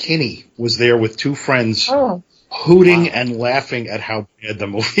 Mark McKinney was there with two friends, hooting and laughing at how bad the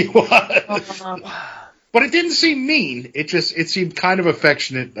movie was. But it didn't seem mean. It seemed kind of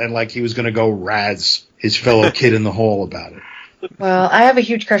affectionate and like he was going to go razz his fellow kid in the hall about it. Well, I have a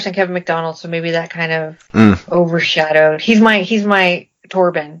huge crush on Kevin McDonald, so maybe that kind of overshadowed. He's my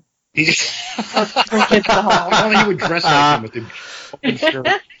Torben. From Kids in the Hall. I thought he would dress like him with the open shirt.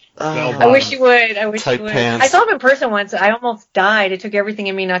 I wish you would. Tight pants. I saw him in person once. I almost died. It took everything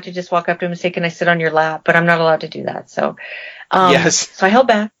in me not to just walk up to him and say, "Can I sit on your lap?" But I'm not allowed to do that. So, yes. So I held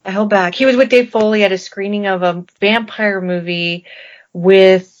back. He was with Dave Foley at a screening of a vampire movie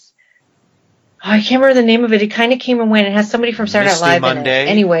with. I can't remember the name of it. It kind of came and went. It has somebody from Saturday Night Live Monday? in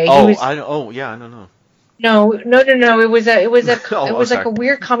it. Anyway, I don't know. No. It was like a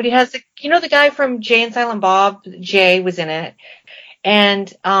weird comedy. It has the guy from Jay and Silent Bob. Jay was in it.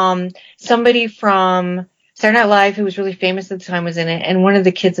 And somebody from Saturday Night Live who was really famous at the time was in it, and one of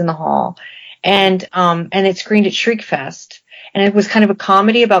the kids in the hall. And it screened at Shriekfest. And it was kind of a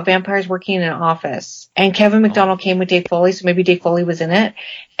comedy about vampires working in an office. And Kevin McDonald came with Dave Foley, so maybe Dave Foley was in it.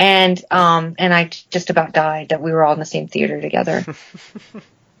 And I just about died that we were all in the same theater together.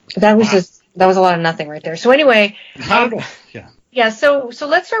 That was a lot of nothing right there. So anyway, yeah. So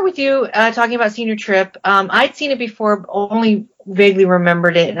let's start with you talking about Senior Trip. I'd seen it before, only vaguely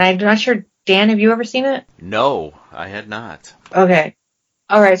remembered it, and I'm not sure. Dan, have you ever seen it? No, I had not. Okay.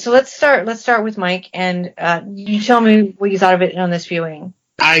 All right. So let's start with Mike, and you tell me what you thought of it on this viewing.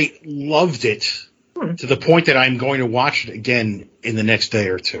 I loved it to the point that I'm going to watch it again in the next day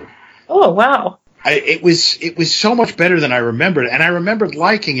or two. Oh wow! It was so much better than I remembered, and I remembered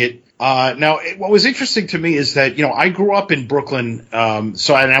liking it. What was interesting to me is that, I grew up in Brooklyn, and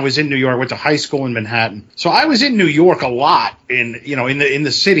I was in New York. I went to high school in Manhattan. So I was in New York a lot, in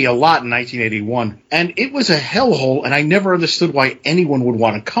the city a lot in 1981. And it was a hellhole, and I never understood why anyone would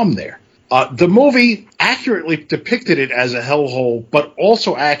want to come there. The movie accurately depicted it as a hellhole, but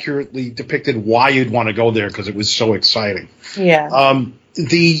also accurately depicted why you'd want to go there because it was so exciting. Yeah.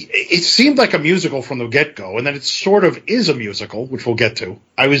 It seemed like a musical from the get-go, and then it sort of is a musical, which we'll get to.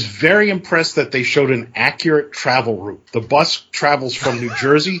 I was very impressed that they showed an accurate travel route. The bus travels from New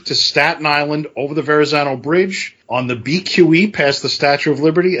Jersey to Staten Island over the Verrazano Bridge, on the BQE past the Statue of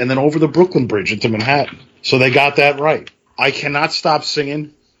Liberty, and then over the Brooklyn Bridge into Manhattan. So they got that right. I cannot stop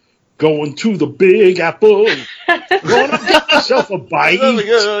singing. Going to the Big Apple. Gonna get myself a bite.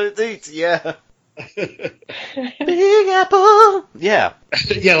 Yeah. Big Apple. Yeah.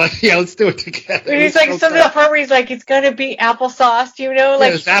 Let's do it together. He's like, some of the part where he's like, it's gonna be applesauce,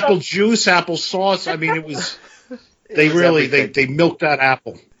 like it's apple juice, apple sauce. I mean, it was. They really they milked that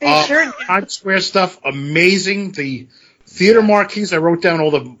apple. They sure did. Times Square stuff, amazing. The theater marquees. I wrote down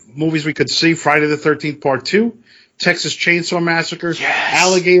all the movies we could see. Friday the 13th Part 2, Texas Chainsaw Massacre,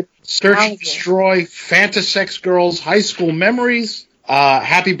 Alligator, Search and Destroy, Fantasex Girls, High School Memories.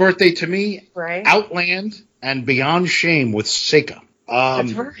 Happy Birthday to Me, right. Outland, and Beyond Shame with Seika.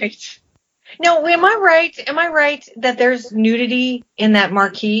 That's right. No, am I right that there's nudity in that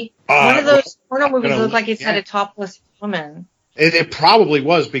marquee? One of those porno movies looked like it had a topless woman. It probably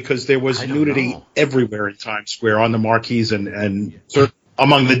was, because there was nudity everywhere in Times Square on the marquees and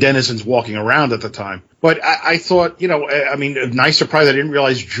among the denizens walking around at the time. But I thought, a nice surprise. I didn't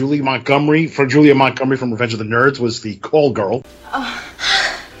realize Julia Montgomery from Revenge of the Nerds was the call girl. Hi,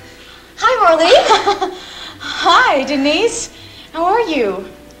 Marlene. Hi, Denise. How are you?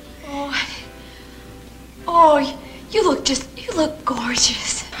 Oh, you look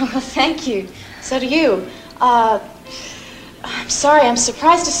gorgeous. Oh, thank you. So do you. I'm sorry. I'm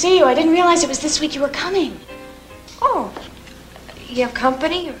surprised to see you. I didn't realize it was this week you were coming. Oh, You have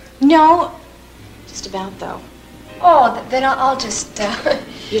company? Or? No. Just about, though. Oh, then I'll just,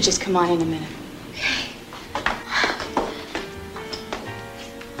 You just come on in a minute.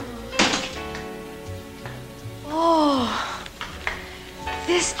 Oh,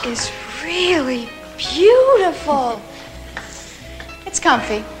 this is really beautiful. It's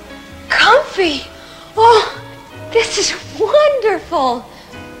comfy. Comfy? Oh, this is wonderful.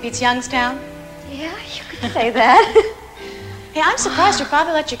 Beats Youngstown? Yeah, you could say that. Hey, I'm surprised your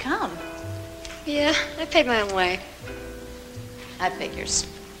father let you come. Yeah, I paid my own way. That figures.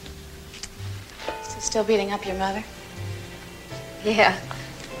 Is he still beating up your mother? Yeah,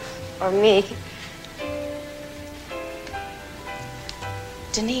 or me.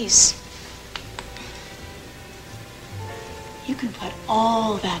 Denise, you can put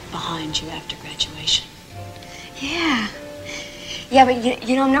all that behind you after graduation. Yeah. Yeah, but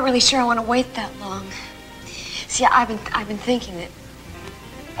you know, I'm not really sure I want to wait that long. See, I've been thinking that.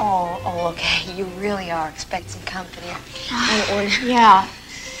 Oh, okay. You really are expecting company. Yeah.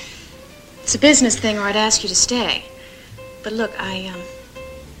 It's a business thing, or I'd ask you to stay. But look, I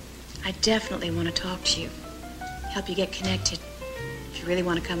definitely want to talk to you. Help you get connected. If you really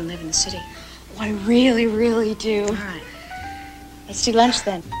want to come and live in the city. Oh, I really, really do. All right. Let's do lunch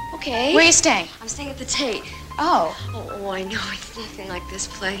then. Okay. Where are you staying? I'm staying at the Tate. Oh. Oh, I know. It's nothing like this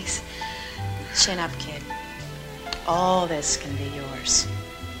place. Chin up, kid. All this can be yours.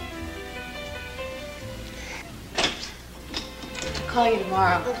 I'll call you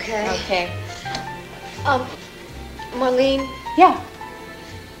tomorrow. Okay. Okay. Marlene? Yeah.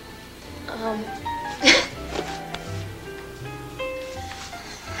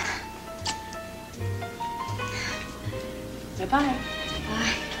 Bye-bye. Bye.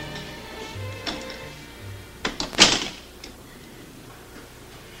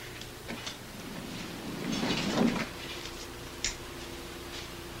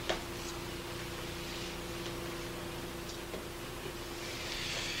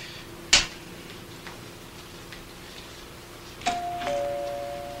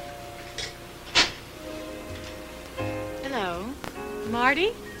 Hello.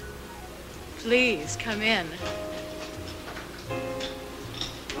 Marty? Please, come in.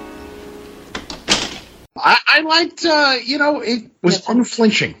 I liked, it was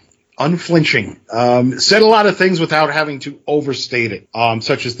unflinching. Said a lot of things without having to overstate it,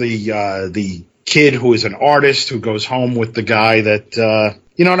 such as the kid who is an artist who goes home with the guy that,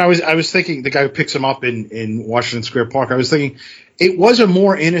 and I was thinking, the guy who picks him up in Washington Square Park, I was thinking, it was a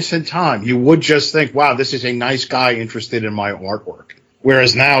more innocent time. You would just think, wow, this is a nice guy interested in my artwork.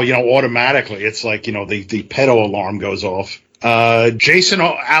 Whereas now, automatically, it's like, the pedo alarm goes off. Jason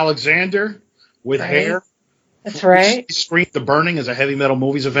Alexander with hair. That's right. He screened The Burning as a heavy metal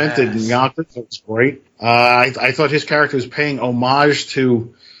movies event in Yonkers. It was great. I thought his character was paying homage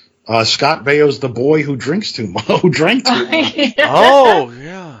to Scott Baio's The Boy Who Drank Too much. Oh,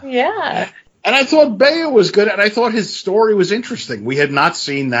 yeah. Yeah. And I thought Baio was good, and I thought his story was interesting. We had not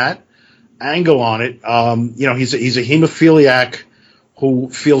seen that angle on it. He's a hemophiliac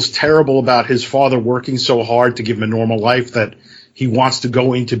who feels terrible about his father working so hard to give him a normal life that he wants to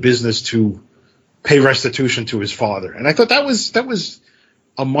go into business to pay restitution to his father. And I thought that was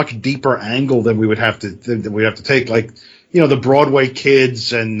a much deeper angle than we would have to take. Like, the Broadway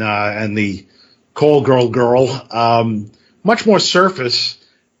kids and the Call Girl, much more surface.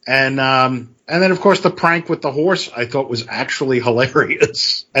 And then, of course, the prank with the horse I thought was actually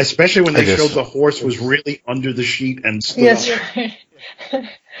hilarious, especially when they showed the horse was really under the sheet and stood up. Right.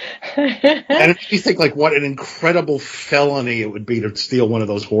 And if you think, like, what an incredible felony it would be to steal one of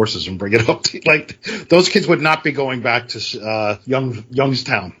those horses and bring it up to, like, those kids would not be going back to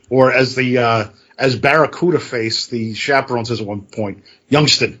Youngstown, or as Barracuda Face, the chaperone says at one point,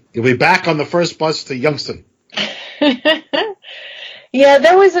 Youngston. You'll be back on the first bus to Youngston. Yeah,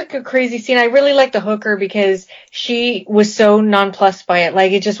 that was like a crazy scene. I really liked the hooker because she was so nonplussed by it.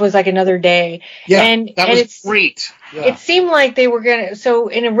 Like, it just was like another day. Yeah, and that was great. Yeah. It seemed like they were so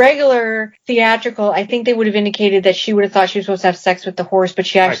in a regular theatrical, I think they would have indicated that she would have thought she was supposed to have sex with the horse, but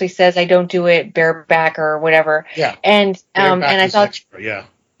she actually says, I don't do it bareback or whatever. Yeah. And I thought, extra, yeah.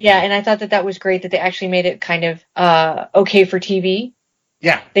 Yeah, and I thought that was great that they actually made it kind of okay for TV.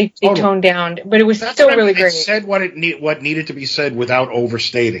 Yeah, they toned down, but it was still really great. It said what needed to be said without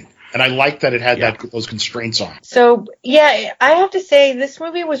overstating, and I like that it had those constraints on. So yeah, I have to say this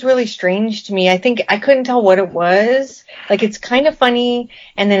movie was really strange to me. I think I couldn't tell what it was. Like, it's kind of funny,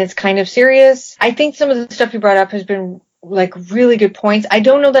 and then it's kind of serious. I think some of the stuff you brought up has been like really good points. I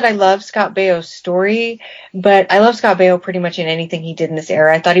don't know that I love Scott Baio's story, but I love Scott Baio pretty much in anything he did in this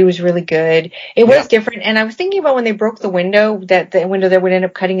era. I thought he was really good. It was different. And I was thinking about when they broke the window that would end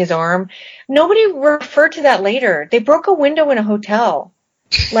up cutting his arm. Nobody referred to that later. They broke a window in a hotel.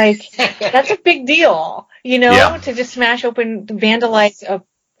 Like, that's a big deal, you know, to just smash open, vandalize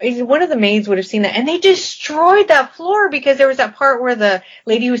one of the maids would have seen that, and they destroyed that floor because there was that part where the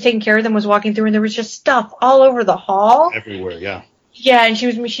lady who was taking care of them was walking through, and there was just stuff all over the hall. Everywhere, yeah. Yeah, and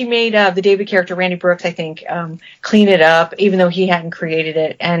she made the David character, Randy Brooks, I think, clean it up, even though he hadn't created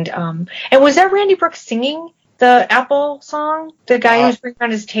it. And was that Randy Brooks singing the Apple song? The guy who was bringing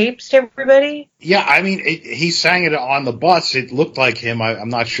around his tapes to everybody? Yeah, I mean, he sang it on the bus. It looked like him. I'm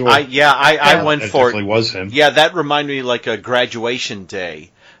not sure. I went for it. Definitely was him. Yeah, that reminded me like a Graduation Day.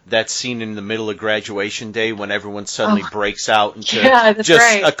 That scene in the middle of Graduation Day when everyone suddenly breaks out into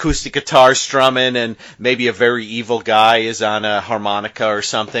just acoustic guitar strumming and maybe a very evil guy is on a harmonica or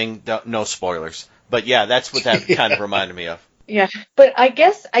something. No spoilers. But yeah, that's what that kind of reminded me of. Yeah, but I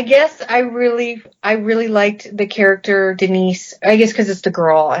guess I really liked the character Denise. I guess because it's the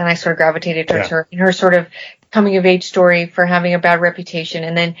girl, and I sort of gravitated towards her and her sort of coming of age story for having a bad reputation,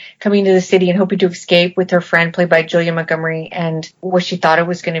 and then coming to the city and hoping to escape with her friend played by Julia Montgomery, and what she thought it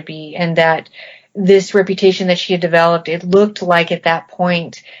was going to be, and that this reputation that she had developed, it looked like at that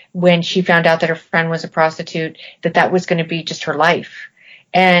point when she found out that her friend was a prostitute, that was going to be just her life.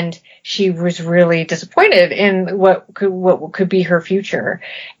 And she was really disappointed in what could be her future.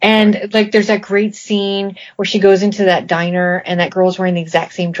 And like, there's that great scene where she goes into that diner and that girl's wearing the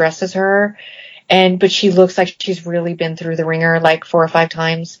exact same dress as her. But she looks like she's really been through the ringer like 4 or 5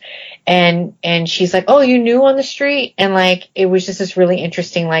 times. And she's like, oh, you knew on the street? And like, it was just this really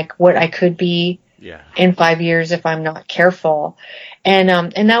interesting, like what I could be in 5 years if I'm not careful. And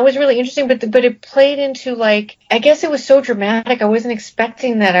that was really interesting, but it played into like, I guess it was so dramatic. I wasn't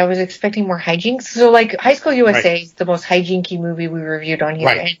expecting that. I was expecting more hijinks. So like High School USA is the most hijinky movie we reviewed on here.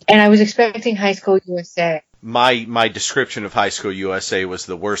 Right. And I was expecting High School USA. My description of High School USA was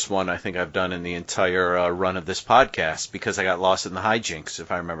the worst one I think I've done in the entire run of this podcast because I got lost in the hijinks,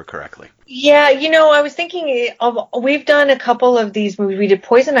 if I remember correctly. Yeah, you know, I was thinking we've done a couple of these movies. We did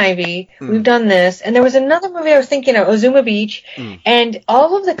Poison Ivy, we've done this, and there was another movie I was thinking of, Ozuma Beach, and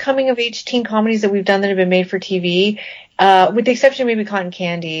all of the coming-of-age teen comedies that we've done that have been made for TV, with the exception of maybe Cotton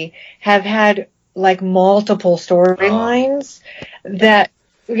Candy, have had, like, multiple storylines that...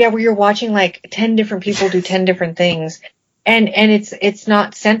 Yeah, where you're watching like 10 different people do 10 different things, and it's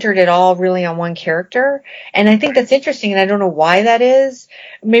not centered at all really on one character. And I think that's interesting, and I don't know why that is.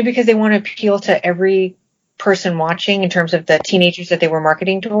 Maybe because they want to appeal to every person watching in terms of the teenagers that they were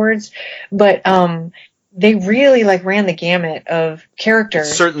marketing towards. But they really like ran the gamut of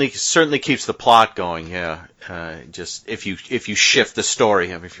characters. It certainly keeps the plot going. Yeah. Just if you shift the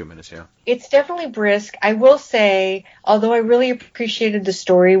story every few minutes, it's definitely brisk. I will say, although I really appreciated the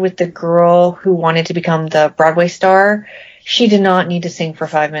story with the girl who wanted to become the Broadway star, she did not need to sing for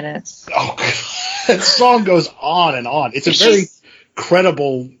 5 minutes. Oh, that song goes on and on. It's a very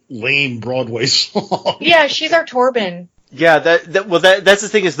credible, lame Broadway song. Yeah, she's our Torben. Yeah, that's the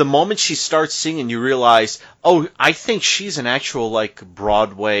thing is the moment she starts singing, you realize, oh, I think she's an actual like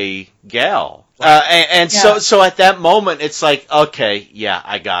Broadway gal. So at that moment, it's like, okay, yeah,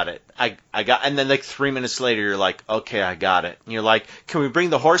 I got it. And then like 3 minutes later, you're like, okay, I got it. And you're like, can we bring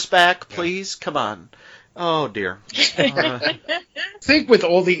the horse back, please? Come on. Oh, dear. I think with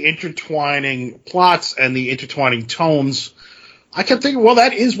all the intertwining plots and the intertwining tones, I kept thinking, well,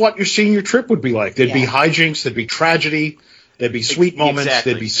 that is what your senior trip would be like. There'd be hijinks, there'd be tragedy, there'd be sweet moments,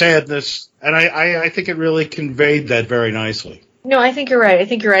 there'd be sadness. And I think it really conveyed that very nicely. No, I think you're right. I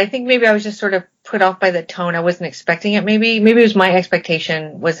think maybe I was just sort of put off by the tone. I wasn't expecting it. Maybe it was my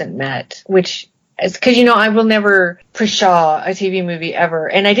expectation wasn't met, which is because, you know, I will never pshaw a TV movie ever.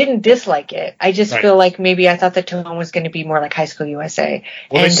 And I didn't dislike it. I just feel like maybe I thought the tone was going to be more like High School USA.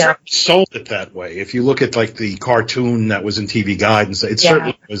 Well, they certainly sold it that way. If you look at like the cartoon that was in TV Guidance, it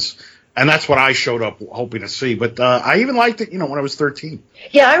certainly was. And that's what I showed up hoping to see. But I even liked it, you know, when I was 13.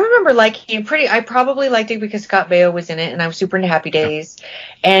 Yeah, I remember liking it I probably liked it because Scott Baio was in it, and I was super into Happy Days.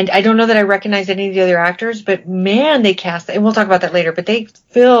 And I don't know that I recognized any of the other actors, but man, they cast it. And we'll talk about that later. But they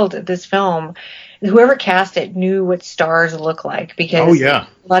filled this film. Whoever cast it knew what stars look like because a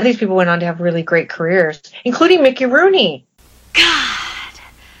lot of these people went on to have really great careers, including Mickey Rooney. God,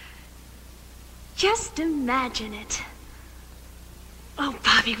 just imagine it. Oh,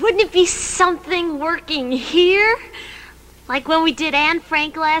 Bobby, wouldn't it be something working here? Like when we did Anne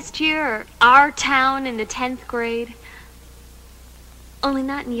Frank last year, or Our Town in the 10th grade. Only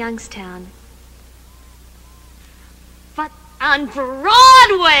not in Youngstown. On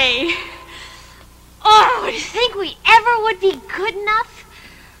Broadway! Oh, do you think we ever would be good enough?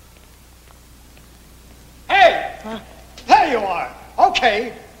 Hey! There you are.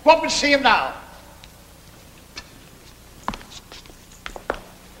 Okay, go up and see him now.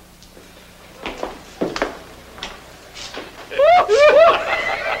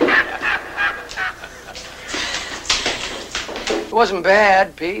 It wasn't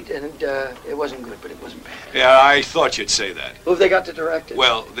bad, Pete, and it wasn't good, but it wasn't bad. Yeah, I thought you'd say that. Who've they got to direct it?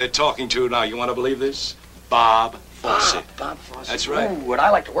 Well, they're talking to now. You want to believe this? Bob Fosse. Bob Fosse. That's right. Ooh, would I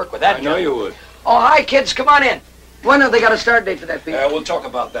like to work with that? I know gentleman. you would. Oh, hi, kids. Come on in. When have they got a start date for that, Pete? We'll talk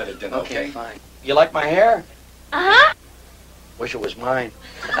about that at dinner, okay? Fine. You like my hair? Uh-huh. Wish it was mine.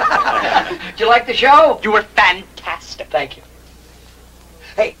 Did you like the show? You were fantastic. Thank you.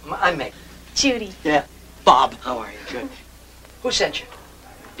 Hey, I'm Meg. Judy. Yeah. Bob. How are you? Good. Who sent you?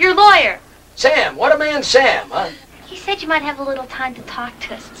 Your lawyer. Sam. What a man, Sam, huh? He said you might have a little time to talk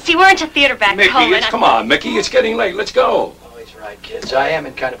to us. See, we're into theater back Mickey, home. and come on, Mickey. It's getting late. Let's go. Oh, he's right, kids. I am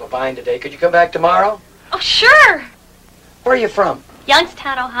in kind of a bind today. Could you come back tomorrow? Oh, sure. Where are you from?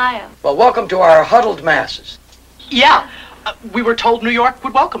 Youngstown, Ohio. Well, welcome to our huddled masses. Yeah. We were told New York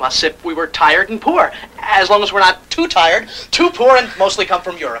would welcome us if we were tired and poor. As long as we're not too tired, too poor, and mostly come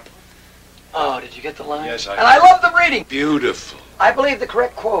from Europe. Oh, did you get the line? Yes, I And I love the reading. Beautiful. I believe the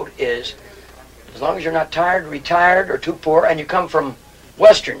correct quote is, as long as you're not tired, retired, or too poor, and you come from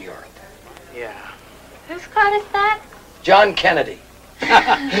Western Europe. Yeah. Whose card is that? John Kennedy.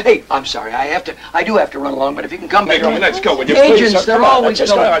 Hey, I'm sorry. I do have to run along, but if you can come back. Mickey, let's go. Will you Agents, please? they're Come on, always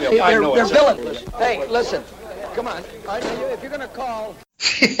let's just go. villains. I know They're it's villains. Hey, listen. Come on. If you're going to call.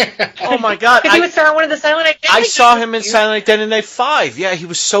 Oh my God! He was on one of the Silent Night. I saw him in Silent Night, Dead and Night 5. Yeah, he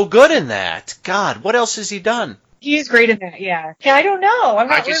was so good in that. God, what else has he done? He's great in that, yeah. Yeah, I don't know. I'm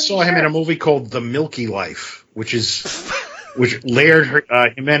not I just really saw him in a movie called The Milky Life, which Laird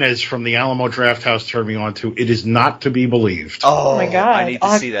Jimenez from the Alamo Drafthouse turned me on to. It is not to be believed. Oh my God. I need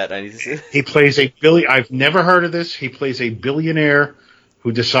to see that. He plays I've never heard of this. He plays a billionaire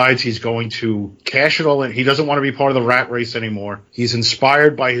who decides he's going to cash it all in. He doesn't want to be part of the rat race anymore. He's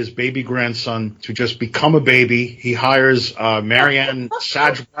inspired by his baby grandson to just become a baby. He hires Marianne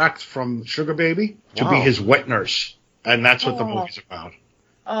Sajbrak from Sugar Baby to be his wet nurse. And that's what the movie's about.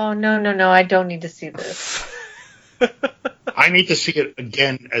 Oh, no. I don't need to see this. I need to see it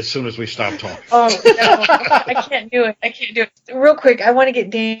again as soon as we stop talking. Oh, no. I can't do it. Real quick, I want to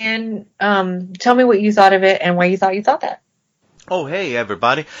get Dan, tell me what you thought of it and why you thought that. Oh, hey,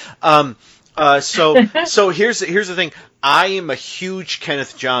 everybody. So here's the thing. I am a huge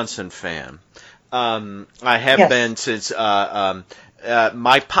Kenneth Johnson fan. I have been since my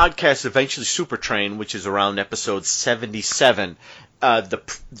podcast, Eventually Supertrain, which is around episode 77.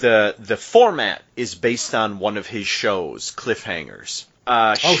 The format is based on one of his shows, Cliffhangers.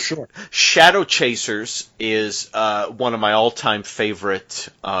 Sure. Shadow Chasers is one of my all-time favorite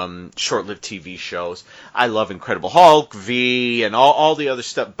short-lived TV shows. I love Incredible Hulk, V, and all the other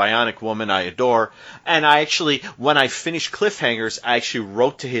stuff. Bionic Woman, I adore. And I actually, when I finished Cliffhangers, I actually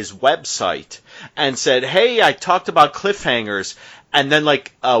wrote to his website and said, hey, I talked about Cliffhangers. And then,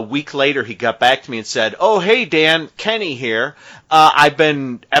 like, a week later, he got back to me and said, oh, hey, Dan, Kenny here. I've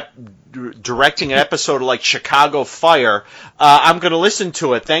been directing an episode of, like, Chicago Fire. I'm going to listen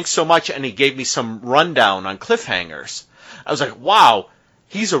to it. Thanks so much. And he gave me some rundown on Cliffhangers. I was like, wow,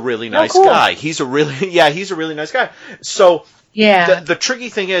 he's a really nice guy. He's a really nice guy. So, the tricky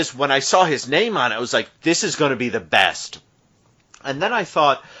thing is, when I saw his name on it, I was like, this is going to be the best. And then I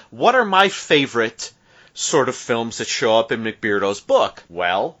thought, what are my favorite sort of films that show up in McBeardo's book?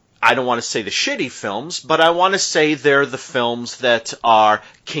 Well, I don't want to say the shitty films, but I want to say they're the films that are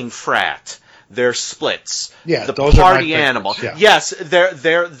King Frat. They're Splits. Yeah, the those Party are my Animal. favorites, Yes,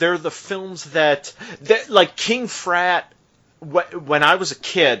 they're the films that like King Frat. When I was a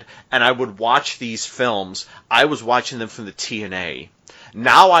kid and I would watch these films, I was watching them from the TNA.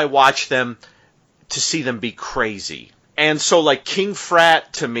 Now I watch them to see them be crazy. And so, like, King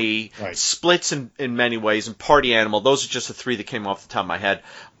Frat, to me, Splits in many ways, and Party Animal, those are just the three that came off the top of my head,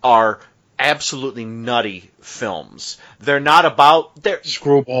 are absolutely nutty films. They're not about...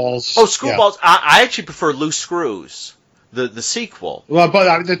 Screwballs. Oh, Screwballs. Yeah. I actually prefer Loose Screws, the sequel. Well,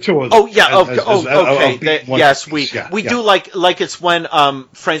 but the two of them. Oh, yeah, okay. Yes, we do like it's when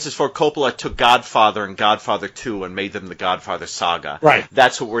Francis Ford Coppola took Godfather and Godfather 2 and made them the Godfather saga. Right.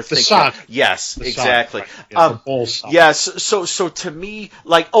 That's what we're thinking. Saga. Yes, exactly. Saga, right. Yes, so to me,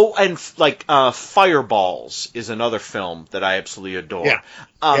 like, Fireballs is another film that I absolutely adore. Yeah.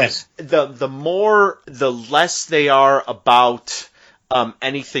 Yes. The less they are about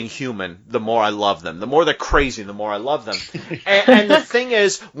anything human, the more I love them. The more they're crazy, the more I love them. And the thing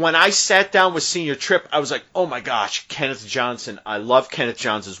is, when I sat down with Senior Trip, I was like, oh my gosh, Kenneth Johnson. I love Kenneth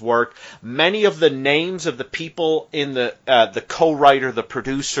Johnson's work. Many of the names of the people in the co-writer, the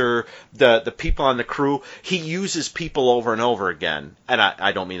producer, the people on the crew, he uses people over and over again. And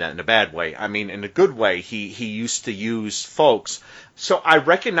I don't mean that in a bad way. I mean in a good way. He used to use folks. So I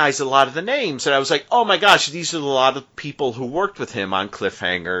recognized a lot of the names, and I was like, oh my gosh, these are a lot of people who worked with him on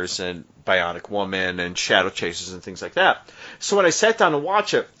Cliffhangers and Bionic Woman and Shadow Chasers and things like that. So when I sat down to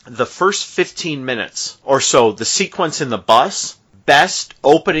watch it, the first 15 minutes or so, the sequence in the bus, best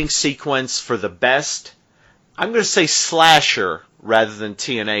opening sequence for the best, I'm going to say slasher rather than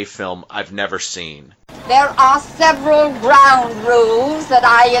TNA film I've never seen. There are several ground rules that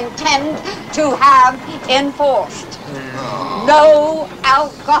I intend to have enforced. No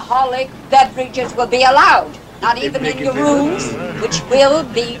alcoholic beverages will be allowed, not even in your rooms, which will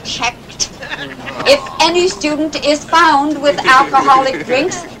be checked. If any student is found with alcoholic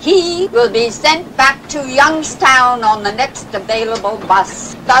drinks, he will be sent back to Youngstown on the next available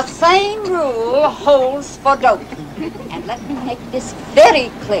bus. The same rule holds for dope. And let me make this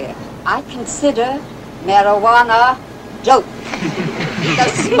very clear. I consider marijuana dope. The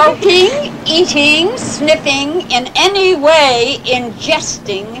smoking, eating, sniffing, in any way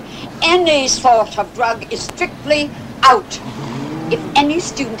ingesting any sort of drug is strictly out. If any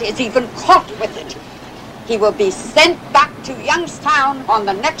student is even caught with it, he will be sent back to Youngstown on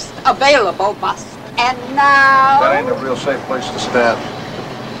the next available bus. And now... That ain't a real safe place to stand.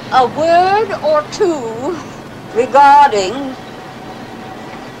 A word or two regarding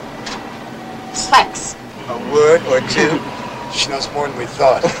sex. A word or two? She knows more than we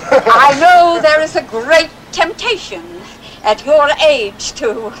thought. I know there is a great temptation at your age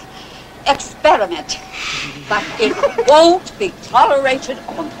to experiment, but it won't be tolerated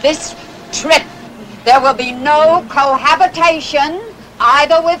on this trip. There will be no cohabitation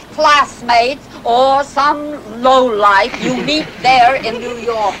either with classmates or some lowlife you meet there in New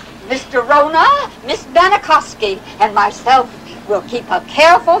York. Mr. Rona, Miss Banikoski, and myself will keep a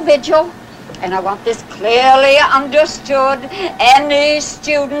careful vigil. And I want this clearly understood. Any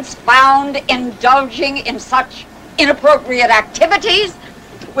students found indulging in such inappropriate activities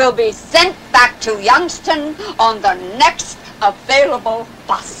will be sent back to Youngstown on the next available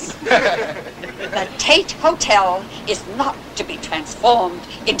bus. The Tate Hotel is not to be transformed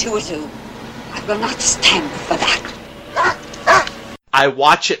into a zoo. I will not stand for that. I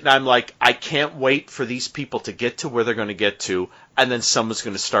watch it and I'm like, I can't wait for these people to get to where they're going to get to, and then someone's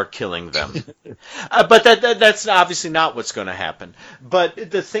going to start killing them. But that's obviously not what's going to happen.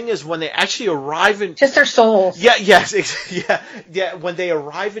 But the thing is, when they actually arrive in... Just their souls. Yeah. When they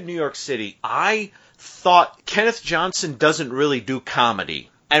arrive in New York City, I thought Kenneth Johnson doesn't really do comedy.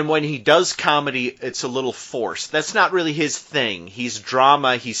 And when he does comedy, it's a little forced. That's not really his thing. He's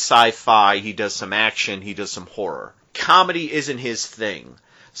drama, he's sci-fi, he does some action, he does some horror. Comedy isn't his thing.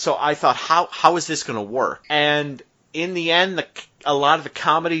 So I thought, how is this going to work? And in the end, a lot of the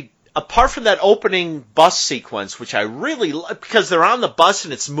comedy, apart from that opening bus sequence, which I really love, because they're on the bus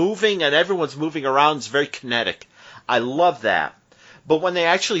and it's moving and everyone's moving around, it's very kinetic. I love that. But when they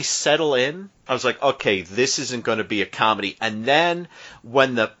actually settle in, I was like, okay, this isn't going to be a comedy. And then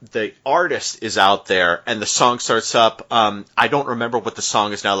when the artist is out there and the song starts up, I don't remember what the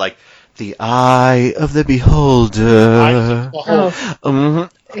song is now, like, the eye of the beholder.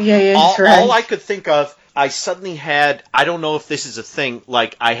 Yeah, all, right. All I could think of, I suddenly had, I don't know if this is a thing,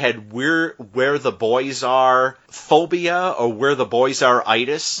 like I had where the boys are phobia or where the boys are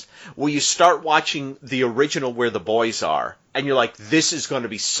itis, where you start watching the original Where the Boys Are, and you're like, this is going to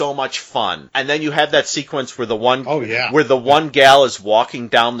be so much fun. And then you have that sequence where the one gal is walking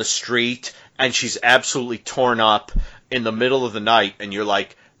down the street and she's absolutely torn up in the middle of the night, and you're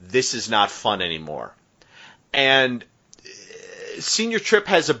like, this is not fun anymore. And Senior Trip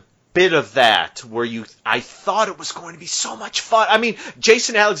has a bit of that, where I thought it was going to be so much fun. I mean,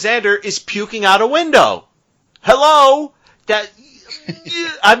 Jason Alexander is puking out a window. Hello?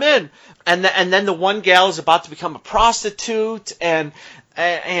 I'm in. And then the one gal is about to become a prostitute, and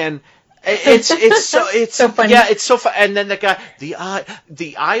it's so funny. Yeah, it's so fun. And then the guy,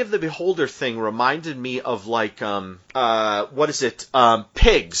 the eye of the beholder thing reminded me of like what is it?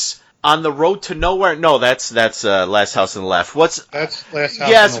 Pigs on the Road to Nowhere. No, that's Last House on the Left. That's Last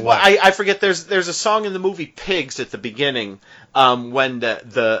House on the Left. I forget. There's a song in the movie Pigs at the beginning when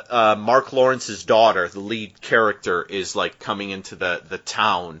the Mark Lawrence's daughter, the lead character, is like coming into the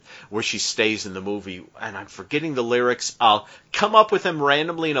town where she stays in the movie, and I'm forgetting the lyrics. I'll come up with them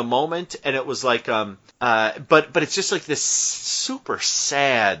randomly in a moment, and it was like but it's just like this super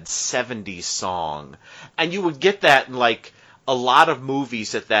sad 70s song, and you would get that in like a lot of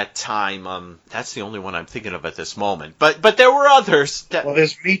movies at that time. That's the only one I'm thinking of at this moment. But there were others. Well,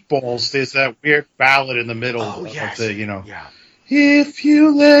 there's Meatballs. There's that weird ballad in the middle of the, If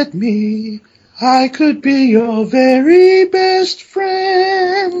you let me, I could be your very best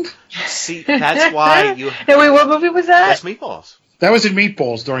friend. See, that's why you... Hey, wait, what movie was that? That's Meatballs. That was in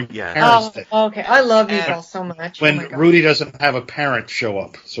Meatballs during Parents' Day. Okay. I love Meatballs so much. When Rudy doesn't have a parent show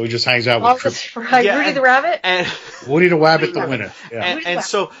up, so he just hangs out with that's right. Yeah, Rudy the Rabbit? And Woody the Wabbit, the winner. Yeah. And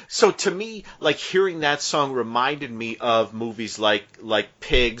so to me, like, hearing that song reminded me of movies like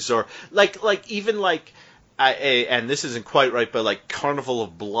Pigs, or like even like, and this isn't quite right, but like Carnival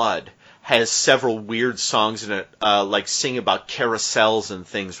of Blood has several weird songs in it, like sing about carousels and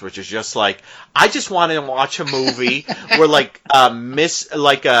things, which is just like, I just want to watch a movie where like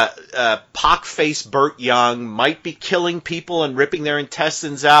pock-faced Burt Young might be killing people and ripping their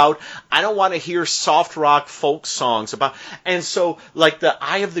intestines out. I don't want to hear soft rock folk songs about, and so like the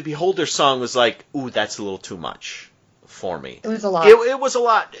Eye of the Beholder song was like, ooh, that's a little too much for me. It was a lot. It was a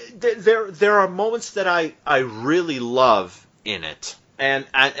lot. There are moments that I really love in it. And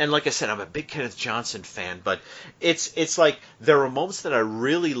like I said, I'm a big Kenneth Johnson fan, but it's like there are moments that I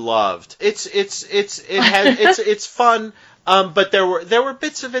really loved. It's fun, but there were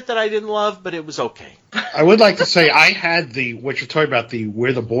bits of it that I didn't love, but it was okay. I would like to say I had what you're talking about, the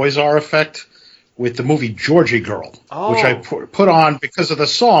Where the Boys Are effect with the movie Georgie Girl, which I put on because of the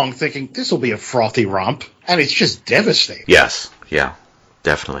song, thinking this will be a frothy romp, and it's just devastating. Yes, yeah,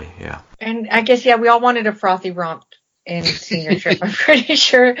 definitely, yeah. And I guess we all wanted a frothy romp in senior trip. I'm pretty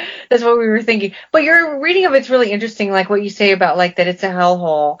sure that's what we were thinking. But your reading of it's really interesting, like what you say about like that it's a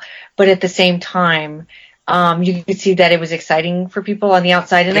hellhole, but at the same time, you could see that it was exciting for people on the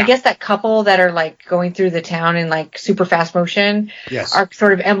outside. And I guess that couple that are like going through the town in like super fast motion are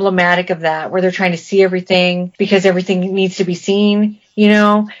sort of emblematic of that, where they're trying to see everything because everything needs to be seen,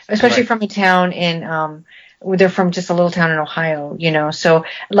 especially from a town in they're from just a little town in Ohio, so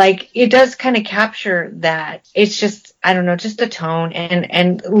like it does kind of capture that. It's just, I don't know, just the tone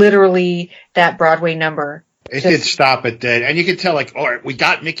and literally that Broadway number. It did stop it dead. And you could tell, like, all right, we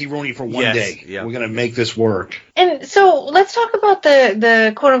got Mickey Rooney for one day. Yeah. We're going to make this work. And so let's talk about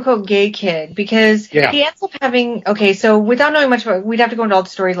the quote-unquote gay kid, because he ends up having, so without knowing much about, we'd have to go into all the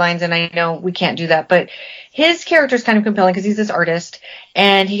storylines, and I know we can't do that, but his character is kind of compelling because he's this artist,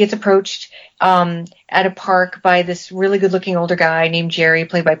 and he gets approached at a park by this really good-looking older guy named Jerry,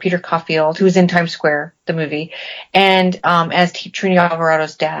 played by Peter Caulfield, who was in Times Square, the movie, and as Trini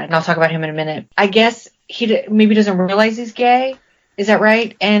Alvarado's dad, and I'll talk about him in a minute. I guess he maybe doesn't realize he's gay. Is that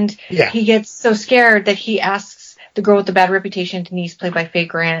right? And he gets so scared that he asks the girl with the bad reputation, Denise, played by Faye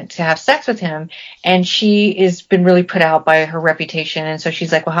Grant, to have sex with him. And she has been really put out by her reputation. And so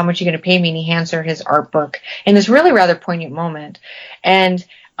she's like, well, how much are you going to pay me? And he hands her his art book in this really rather poignant moment. And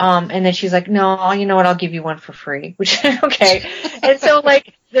then she's like, no, you know what? I'll give you one for free, which okay. And so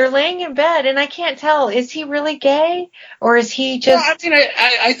like, they're laying in bed, and I can't tell, is he really gay, or is he just... Well, I mean,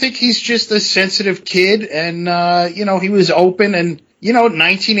 I think he's just a sensitive kid, and, he was open, and,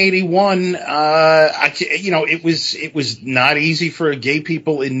 1981, it was not easy for gay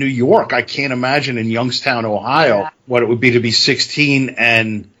people in New York. I can't imagine in Youngstown, Ohio, what it would be to be 16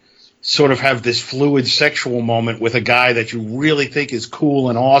 and sort of have this fluid sexual moment with a guy that you really think is cool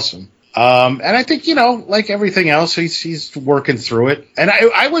and awesome. And I think, like everything else, he's working through it. And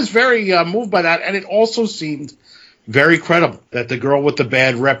I was very moved by that. And it also seemed very credible that the girl with the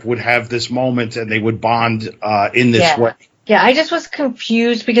bad rep would have this moment and they would bond in this way. Yeah, I just was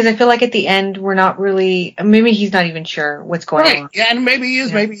confused because I feel like at the end we're not really, maybe he's not even sure what's going on. Yeah, and maybe he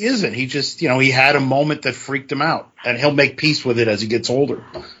is, maybe he isn't. He just, he had a moment that freaked him out. And he'll make peace with it as he gets older.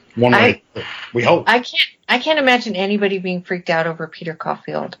 One way, we hope. I can't imagine anybody being freaked out over Peter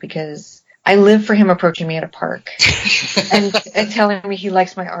Caulfield, because I live for him approaching me at a park and telling me he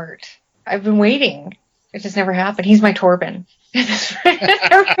likes my art. I've been waiting. It just never happened. He's my Torben.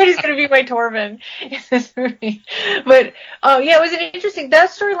 Everybody's going to be my Torben in this movie. But it was an interesting. That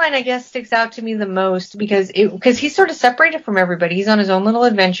storyline, I guess, sticks out to me the most because he's sort of separated from everybody. He's on his own little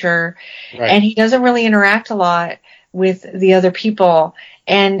adventure, and he doesn't really interact a lot with the other people.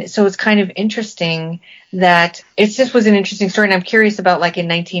 And so it's kind of interesting that it just was an interesting story. And I'm curious about, like, in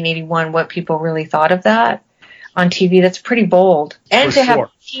 1981, what people really thought of that on TV. That's pretty bold. And to have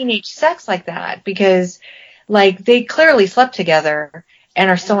teenage sex like that, because like, they clearly slept together and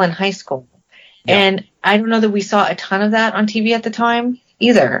are still in high school. Yeah. And I don't know that we saw a ton of that on TV at the time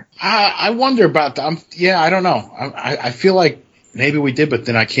either. I wonder about that. I don't know. I feel like maybe we did, but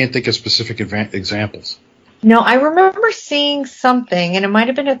then I can't think of specific examples. No, I remember seeing something, and it might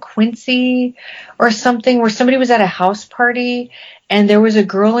have been a Quincy or something, where somebody was at a house party, and there was a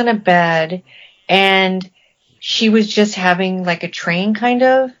girl in a bed, and she was just having, like, a train, kind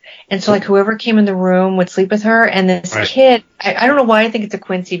of. And so, like, whoever came in the room would sleep with her. And this kid, I don't know why I think it's a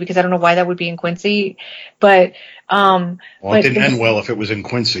Quincy, because I don't know why that would be in Quincy. But, well, it didn't end well if it was in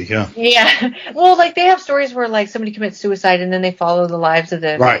Quincy, yeah. Yeah. Well, like, they have stories where, like, somebody commits suicide and then they follow the lives of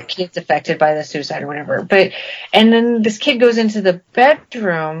the kids affected by the suicide or whatever. And then this kid goes into the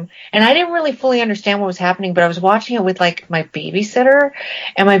bedroom, and I didn't really fully understand what was happening, but I was watching it with, like, my babysitter,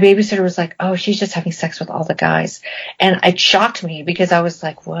 and my babysitter was like, oh, she's just having sex with all the guys. And it shocked me, because I was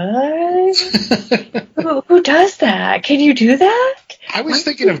like, what? Who does that? Can you do that? I was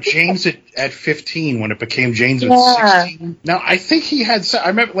thinking of James at 15 when it became James at 16. Now, I think he had. I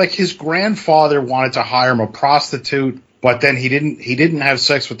remember, like, his grandfather wanted to hire him a prostitute, but then he didn't have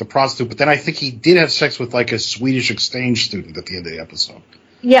sex with the prostitute. But then I think he did have sex with, like, a Swedish exchange student at the end of the episode.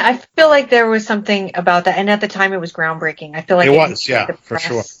 Yeah, I feel like there was something about that, and at the time it was groundbreaking. I feel like it was, for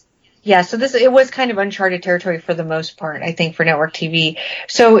sure. Yeah, so it was kind of uncharted territory for the most part, I think, for network TV.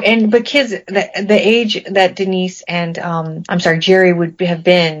 So, but kids, the age that Denise and, Jerry would have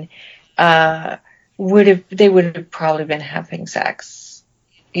been, they would have probably been having sex,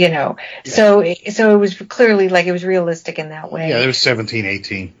 you know. Yeah. So it was clearly, like, it was realistic in that way. Yeah, they were 17,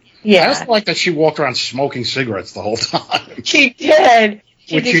 18. Yeah. I also like that she walked around smoking cigarettes the whole time. She did.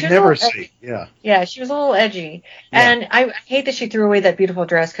 Which you'd never see, yeah. Yeah, she was a little edgy. Yeah. And I hate that she threw away that beautiful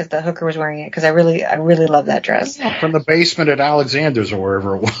dress because the hooker was wearing it, because I really love that dress. From the basement at Alexander's or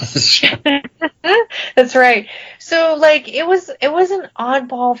wherever it was. That's right. So, like, it was an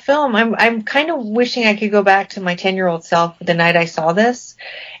oddball film. I'm kind of wishing I could go back to my 10-year-old self the night I saw this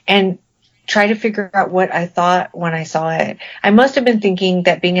and try to figure out what I thought when I saw it. I must have been thinking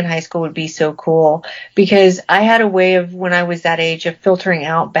that being in high school would be so cool, because I had a way of, when I was that age, of filtering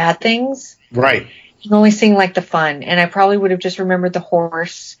out bad things. Right. And only seeing, like, the fun. And I probably would have just remembered the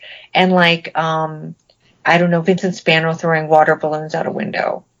horse and, like, I don't know, Vincent Spano throwing water balloons out a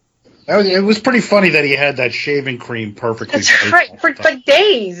window. It was pretty funny that he had that shaving cream perfectly. That's right, for like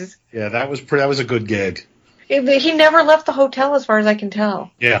days. Yeah, that was a good gag. He never left the hotel, as far as I can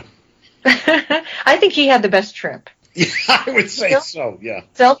tell. Yeah. I think he had the best trip. Yeah, I would say so, yeah.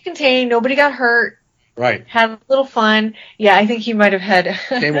 Self-contained, nobody got hurt. Right. Had a little fun. Yeah, I think he might have had...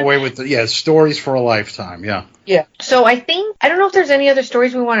 Came away with, stories for a lifetime, yeah. Yeah. So I don't know if there's any other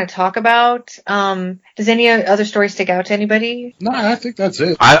stories we want to talk about. Does any other story stick out to anybody? No, I think that's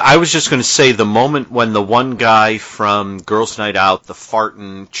it. I was just going to say, the moment when the one guy from Girls Night Out, the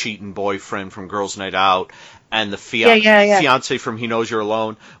farting, cheating boyfriend from Girls Night Out, and the fiance from He Knows You're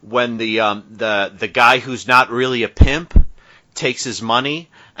Alone, when the guy who's not really a pimp takes his money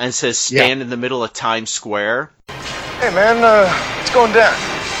and says, stand in the middle of Times Square. Hey, man, what's going down?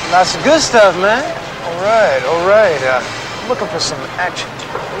 Lots of good stuff, man. All right. I'm looking for some action.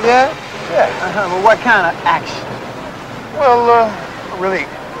 Yeah? Yeah. Well, what kind of action? Well, a really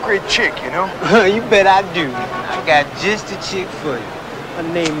great chick, you know? You bet I do. I got just a chick for you. Her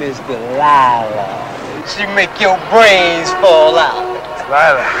name is Delilah. She make your brains fall out.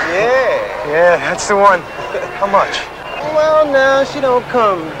 Delilah? Yeah. Yeah, that's the one. How much? Well, now, she don't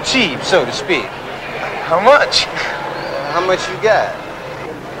come cheap, so to speak. How much? How much you got?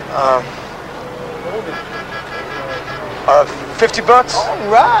 $50?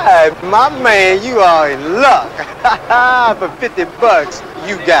 All right, my man, you are in luck. For $50,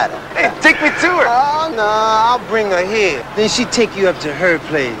 you got it. Hey, take me to her. Oh, no, I'll bring her here. Then she take you up to her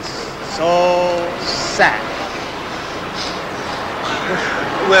place. So sad.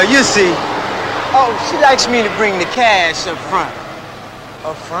 Well, you see. Oh, she likes me to bring the cash up front.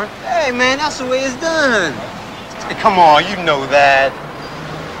 Up front? Hey, man, that's the way it's done. Hey, come on, you know that.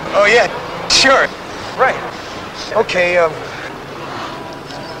 Oh, yeah, sure. Right. Okay,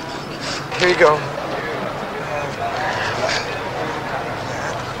 here you go.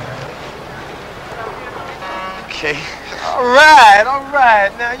 Okay. All right.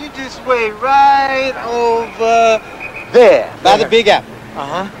 Now, you just wait right over there, by the Big Apple.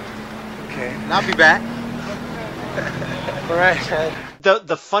 Okay. And I'll be back. All right.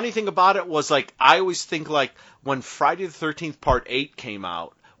 The funny thing about it was, like, I always think, like, when Friday the 13th Part 8 came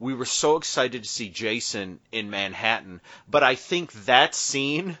out, we were so excited to see Jason in Manhattan. But I think that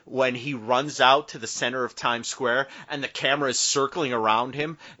scene when he runs out to the center of Times Square and the camera is circling around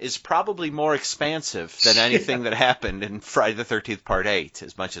him is probably more expansive than anything that happened in Friday the 13th Part 8,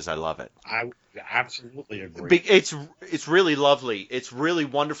 as much as I love it. I absolutely agree. It's really lovely. It's really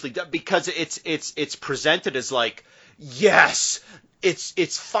wonderfully done because it's presented as like, yes,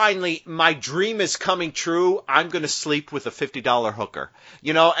 it's finally, my dream is coming true. I'm going to sleep with a $50 hooker,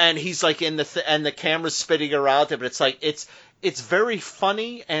 and he's like and the camera's spinning around him, but it's like, it's very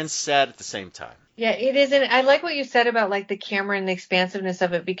funny and sad at the same time. Yeah, it is. And I like what you said about like the camera and the expansiveness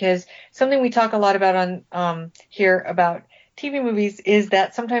of it, because something we talk a lot about on here about TV movies is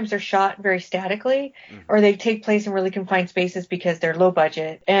that sometimes they're shot very statically, or they take place in really confined spaces because they're low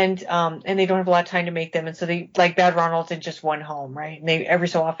budget and they don't have a lot of time to make them. And so they, like Bad Ronald's in just one home, right? And they, every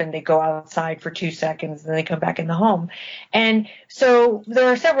so often they go outside for 2 seconds and then they come back in the home. And so there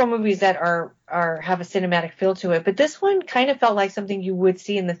are several movies that have a cinematic feel to it, but this one kind of felt like something you would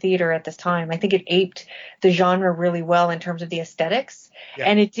see in the theater at this time. I think it aped the genre really well in terms of the aesthetics,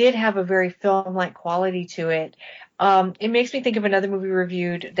 and it did have a very film-like quality to it. It makes me think of another movie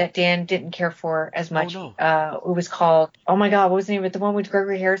reviewed that Dan didn't care for as much. Oh, no. It was called, oh my God, what was the name of it? The one with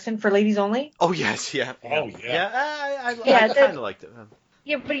Gregory Harrison, For Ladies Only? Oh, yes, yeah. Oh, yeah. I kind of liked it.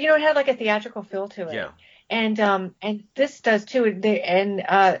 Yeah, but it had like a theatrical feel to it. Yeah. And this does too. Like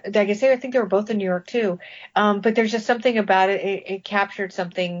I say, I think they were both in New York too. But there's just something about it. It captured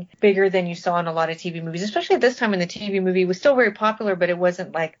something bigger than you saw in a lot of TV movies, especially at this time when the TV movie was still very popular, but it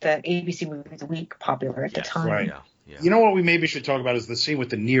wasn't like the ABC movie of the week popular at the time. Right. Yeah. You know what we maybe should talk about is the scene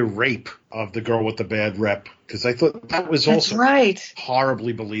with the near rape of the girl with the bad rep, because I thought that was also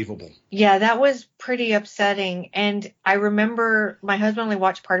horribly believable. Yeah, that was pretty upsetting. And I remember my husband only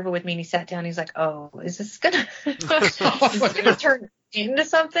watched part of it with me, and he sat down. He's like, "Oh, is this gonna turn into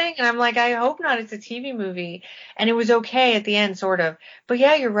something?" And I'm like, "I hope not. It's a TV movie." And it was okay at the end, sort of. But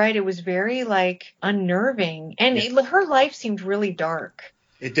yeah, you're right. It was very like unnerving, and her life seemed really dark.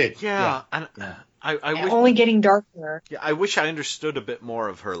 It did. Yeah. I wish, only getting darker. Yeah, I wish I understood a bit more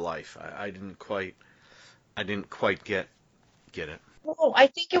of her life. I didn't quite get it. Well, I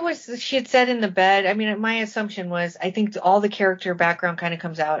think it was, she had said in the bed. I mean, my assumption was, I think all the character background kind of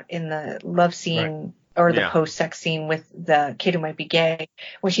comes out in the love scene or the post-sex scene with the kid who might be gay,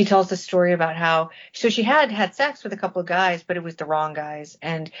 when she tells the story about how, so she had sex with a couple of guys, but it was the wrong guys,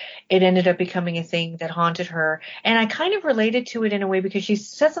 and it ended up becoming a thing that haunted her. And I kind of related to it in a way, because she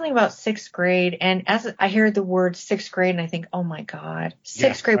said something about 6th grade, and as I hear the word 6th grade, and I think, oh my God,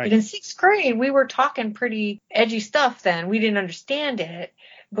 6th grade. Right. But in 6th grade, we were talking pretty edgy stuff then. We didn't understand it,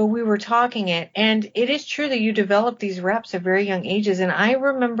 but we were talking it. And it is true that you develop these reps at very young ages. And I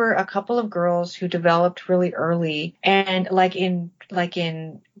remember a couple of girls who developed really early, and like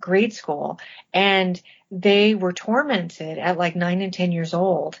in grade school, and they were tormented at like 9 and 10 years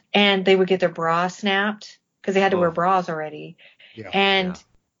old, and they would get their bra snapped because they had to wear bras already. And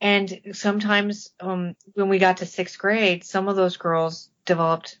sometimes when we got to 6th grade, some of those girls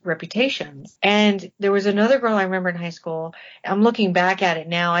developed reputations. And there was another girl I remember in high school. I'm looking back at it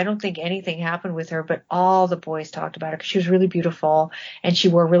now. I don't think anything happened with her, but all the boys talked about her because she was really beautiful and she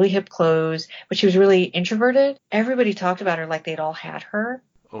wore really hip clothes, but she was really introverted. Everybody talked about her like they'd all had her.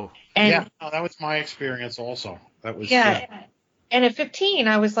 Oh, and that was my experience also. That was And at 15,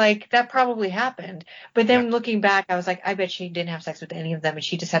 I was like, that probably happened. But then looking back, I was like, I bet she didn't have sex with any of them, and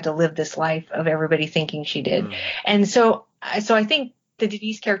she just had to live this life of everybody thinking she did. And so I think the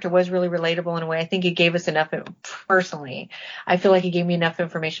Denise character was really relatable in a way. I think it gave us enough, personally, I feel like it gave me enough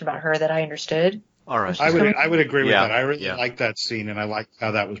information about her that I understood. All right. I would agree with that. I really liked that scene, and I liked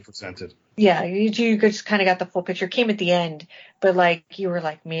how that was presented. Yeah, you just kind of got the full picture. It came at the end, but like you were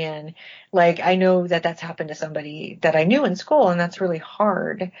like, man, like I know that that's happened to somebody that I knew in school, and that's really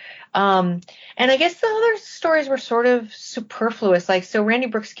hard. And I guess the other stories were sort of superfluous. Like, so Randy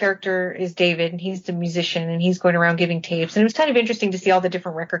Brooks' character is David, and he's the musician, and he's going around giving tapes. And it was kind of interesting to see all the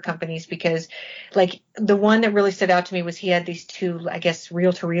different record companies, because like the one that really stood out to me was he had these 2, I guess,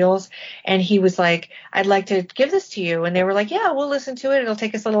 reel-to-reels, and he was like, I'd like to give this to you. And they were like, yeah, we'll listen to it. It'll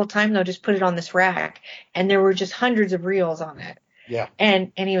take us a little time though. Just put it on this rack. And there were just hundreds of reels on it. Yeah.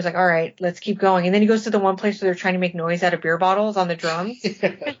 And he was like, all right, let's keep going. And then he goes to the one place where they're trying to make noise out of beer bottles on the drums,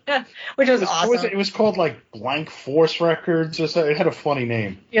 which was awesome. It was called like Blank Force Records or something. It had a funny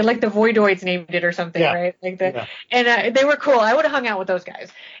name. Yeah, like the Voidoids named it or something, right? Like that. Yeah. And they were cool. I would have hung out with those guys.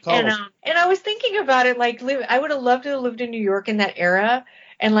 Totally. And I was thinking about it, like I would have loved to have lived in New York in that era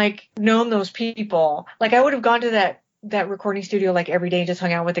and like known those people. Like I would have gone to that that recording studio like every day and just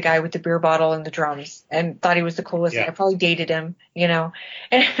hung out with the guy with the beer bottle and the drums and thought he was the coolest. Yeah. I probably dated him, and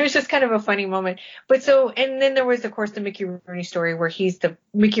it was just kind of a funny moment. But and then there was, of course, the Mickey Rooney story where he's the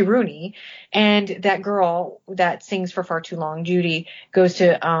Mickey Rooney, and that girl that sings for far too long, Judy, goes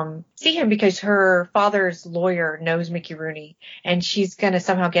to see him because her father's lawyer knows Mickey Rooney, and she's going to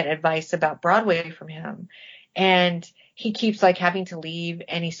somehow get advice about Broadway from him. And he keeps like having to leave,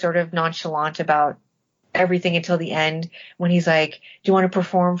 and he's sort of nonchalant about everything until the end when he's like, do you want to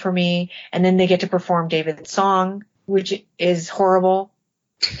perform for me? And then they get to perform David's song, which is horrible.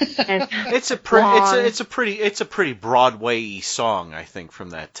 And it's a pretty Broadway song, I think, from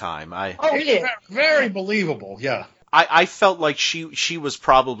that time. It is very believable. Yeah. I felt like she was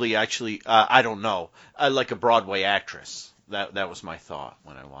probably actually I don't know, like a Broadway actress. That was my thought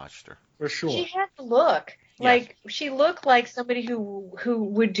when I watched her. For sure. She had the look. Like, she looked like somebody who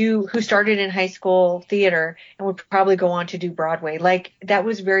started in high school theater and would probably go on to do Broadway. Like, that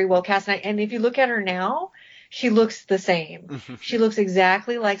was very well cast. And if you look at her now, she looks the same. She looks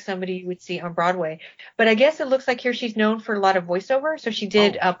exactly like somebody you would see on Broadway. But I guess it looks like here she's known for a lot of voiceover. So she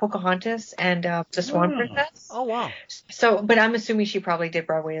did Pocahontas and The Swan Princess. Oh, wow. So, but I'm assuming she probably did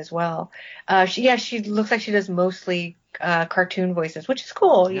Broadway as well. She looks like she does mostly cartoon voices, which is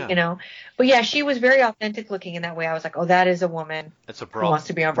cool, But yeah, she was very authentic looking in that way. I was like, oh, that is a woman who wants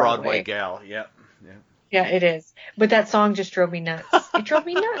to be on Broadway. gal. Yeah. Yeah, it is. But that song just drove me nuts. It drove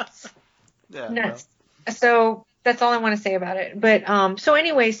me nuts. Nuts. Well. So that's all I want to say about it. But so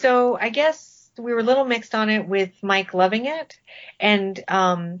anyway, so I guess we were a little mixed on it with Mike loving it and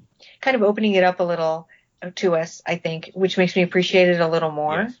kind of opening it up a little to us, I think, which makes me appreciate it a little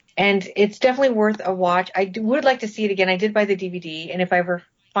more. Yes. And it's definitely worth a watch. I would like to see it again. I did buy the DVD, and if I ever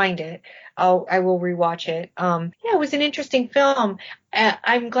find it, I will rewatch it. It was an interesting film.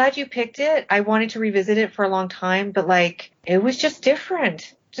 I'm glad you picked it. I wanted to revisit it for a long time, but like, it was just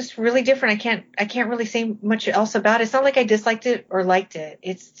different. Just really different. I can't really say much else about it. It's not like I disliked it or liked it.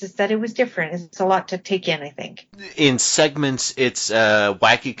 It's just that it was different. It's a lot to take in, I think. In segments, it's a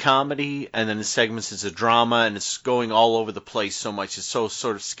wacky comedy, and then in segments, it's a drama, and it's going all over the place so much. It's so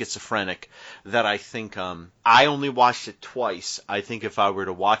sort of schizophrenic that I think I only watched it twice. I think if I were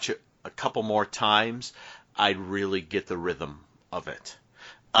to watch it a couple more times, I'd really get the rhythm of it.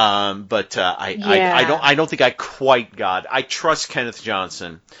 I don't think I quite got. I trust Kenneth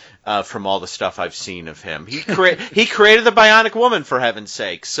Johnson from all the stuff I've seen of him. He created the Bionic Woman, for heaven's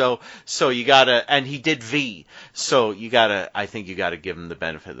sake. So you gotta, and he did V. So I think you gotta give him the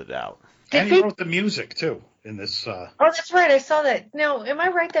benefit of the doubt. And he wrote the music too in this. Oh, that's right. I saw that. Now, am I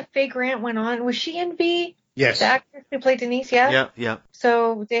right that Faye Grant went on? Was she in V? Yes. The actress who played Denise, yeah? Yeah.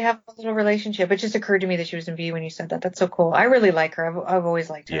 So they have a little relationship. It just occurred to me that she was in V when you said that. That's so cool. I really like her. I've always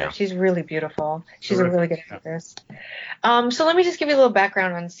liked her. Yeah. She's really beautiful. She's a really good actress. So let me just give you a little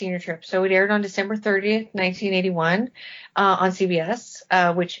background on Senior Trip. So it aired on December 30th, 1981 on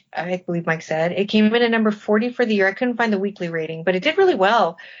CBS, which I believe Mike said. It came in at number 40 for the year. I couldn't find the weekly rating, but it did really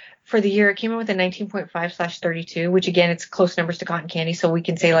well. For the year, it came in with a 19.5/32, which again, it's close numbers to Cotton Candy, so we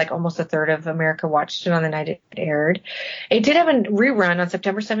can say like almost a third of America watched it on the night it aired. It did have a rerun on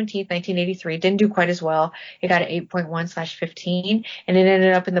September 17th, 1983. It didn't do quite as well. It got an 8.1/15, and it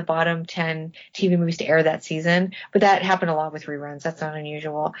ended up in the bottom 10 TV movies to air that season. But that happened a lot with reruns. That's not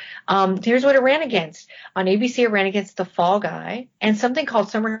unusual. Here's what it ran against. On ABC, it ran against The Fall Guy and something called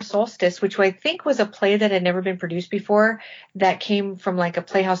Summer Solstice, which I think was a play that had never been produced before that came from like a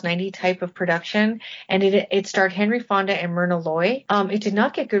Playhouse 90 type of production, and it starred Henry Fonda and Myrna Loy. It did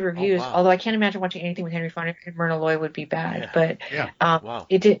not get good reviews, although I can't imagine watching anything with Henry Fonda and Myrna Loy would be bad. But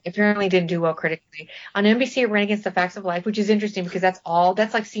it apparently didn't do well critically. On NBC, it ran against The Facts of Life, which is interesting because that's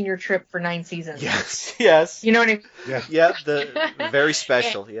like Senior Trip for 9 seasons. Yes. You know what I mean? Yeah. The very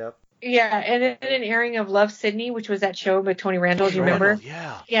special. Yep. Yeah, and then an airing of Love, Sydney, which was that show by Tony Randall. Do you remember?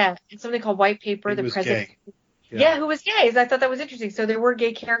 Yeah, and something called White Paper. The president. Gay. Yeah, who was gay. I thought that was interesting. So there were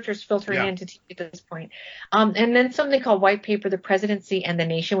gay characters filtering into TV at this point. And then something called White Paper, The Presidency and the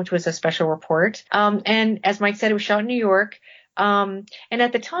Nation, which was a special report. And as Mike said, it was shot in New York. And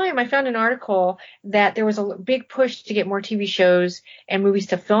at the time, I found an article that there was a big push to get more TV shows and movies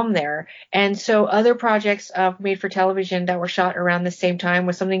to film there. And so other projects made for television that were shot around the same time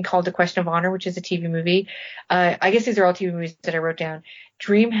was something called The Question of Honor, which is a TV movie. I guess these are all TV movies that I wrote down.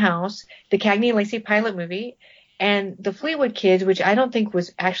 Dream House, the Cagney and Lacey pilot movie, and The Fleetwood Kids, which I don't think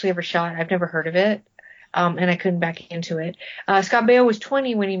was actually ever shot. I've never heard of it. And I couldn't back into it. Scott Baio was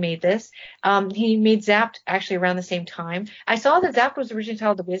 20 when he made this. He made Zapped actually around the same time. I saw that Zapped was originally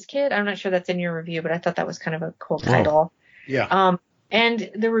titled The Whiz Kid. I'm not sure that's in your review, but I thought that was kind of a cool title. Yeah.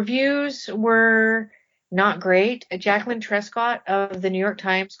 And the reviews were not great. Jacqueline Trescott of the New York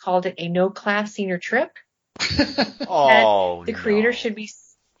Times called it a no-class senior trip. Oh, the creator should be,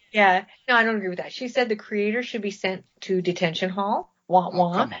 yeah, no, I don't agree with that. She said the creator should be sent to detention hall. Wah,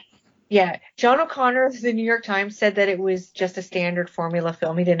 wah. Come on. Yeah, John O'Connor of the New York Times said that it was just a standard formula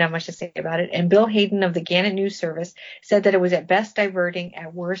film. He didn't have much to say about it. And Bill Hayden of the Gannett News Service said that it was at best diverting,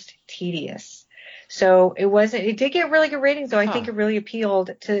 at worst tedious. So it did get really good ratings, though. I think it really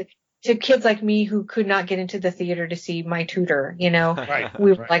appealed to kids like me who could not get into the theater to see My Tutor, you know.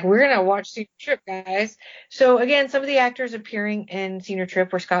 We were like, we're going to watch Senior Trip, guys. So, again, some of the actors appearing in Senior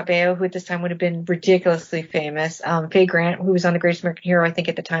Trip were Scott Baio, who at this time would have been ridiculously famous. Faye Grant, who was on The Greatest American Hero, I think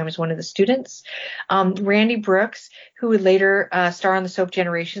at the time was one of the students. Randy Brooks, who would later star on the soap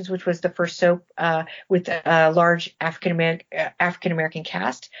Generations, which was the first soap with a large African-American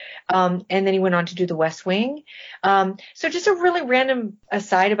cast. And then he went on to do The West Wing. So just a really random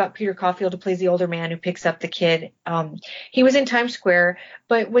aside about Peter Caulfield, who plays the older man who picks up the kid. He was in Times Square,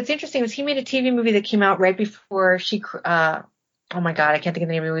 but what's interesting was he made a TV movie that came out right before oh my God, I can't think of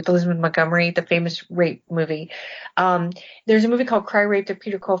the name of it, with Elizabeth Montgomery, the famous rape movie. There's a movie called Cry Rape that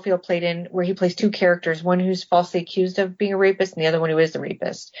Peter Caulfield played in, where he plays two characters, one who's falsely accused of being a rapist and the other one who is the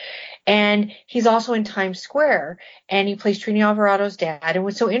rapist. And he's also in Times Square, and he plays Trini Alvarado's dad. And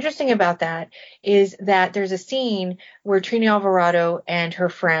what's so interesting about that is that there's a scene where Trini Alvarado and her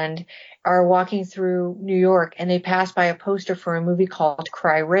friend are walking through New York, and they pass by a poster for a movie called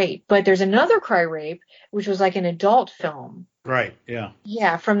Cry Rape. But there's another Cry Rape, which was like an adult film. Right, yeah.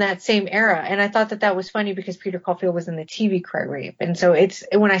 Yeah, from that same era. And I thought that was funny because Peter Caulfield was in the TV Cry Rape. And so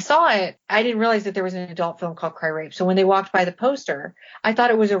when I saw it, I didn't realize that there was an adult film called Cry Rape. So when they walked by the poster, I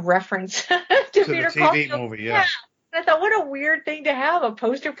thought it was a reference to Peter the TV Caulfield. movie, yeah. And I thought, what a weird thing to have, a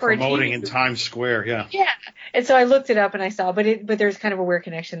poster for promoting a TV in movie. Times Square, yeah. Yeah. And so I looked it up and I saw, but there's kind of a weird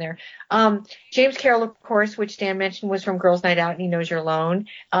connection there. James Carroll, of course, which Dan mentioned, was from Girls Night Out and He Knows You're Alone,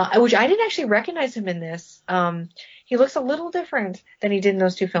 which I didn't actually recognize him in this. He looks a little different than he did in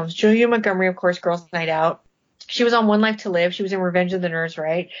those two films. Julia Montgomery, of course, Girls Night Out. She was on One Life to Live. She was in Revenge of the Nerds,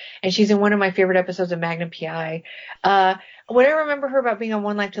 right? And she's in one of my favorite episodes of Magnum P.I. What I remember her about being on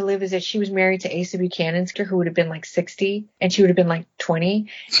One Life to Live is that she was married to Asa Buchanan, who would have been like 60, and she would have been like 20.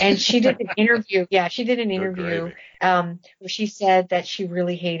 And she did an interview. Yeah, she did an interview where she said that she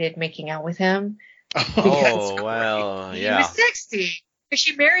really hated making out with him. Oh, well, yeah. He was 60. But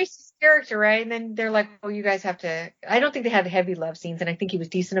she marries his character, right? And then they're like, oh, you guys have to. I don't think they had heavy love scenes, and I think he was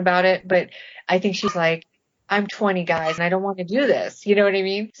decent about it. But I think she's like, I'm 20, guys, and I don't want to do this. You know what I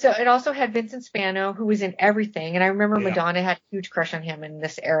mean? So it also had Vincent Spano, who was in everything. And I remember Madonna had a huge crush on him in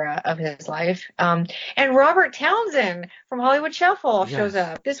this era of his life. And Robert Townsend from Hollywood Shuffle shows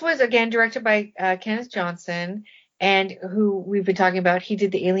up. This was, again, directed by Kenneth Johnson, and who we've been talking about. He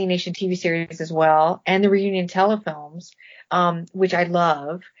did the Alienation TV series as well, and the Reunion telefilms, which I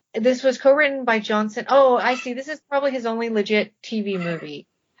love. This was co-written by Johnson. Oh, I see. This is probably his only legit TV movie.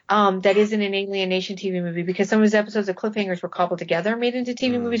 That isn't an Alienation TV movie, because some of his episodes of Cliffhangers were cobbled together, made into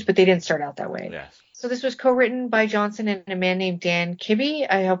TV movies, but they didn't start out that way. Yes. So this was co-written by Johnson and a man named Dan Kibbe.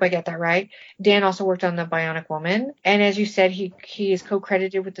 I hope I get that right. Dan also worked on The Bionic Woman. And as you said, he is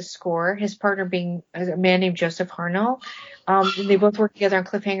co-credited with the score, his partner being a man named Joseph Harnell. They both worked together on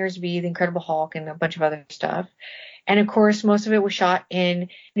Cliffhangers V, The Incredible Hulk, and a bunch of other stuff. And, of course, most of it was shot in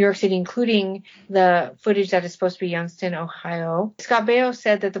New York City, including the footage that is supposed to be Youngstown, Ohio. Scott Baio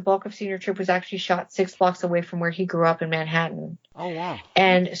said that the bulk of Senior Trip was actually shot 6 blocks away from where he grew up in Manhattan. Oh, wow.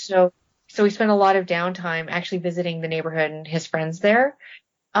 And so he spent a lot of downtime actually visiting the neighborhood and his friends there.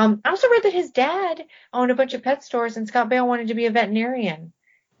 I also read that his dad owned a bunch of pet stores, and Scott Baio wanted to be a veterinarian.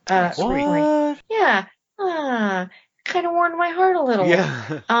 What? Yeah. Kind of warmed my heart a little.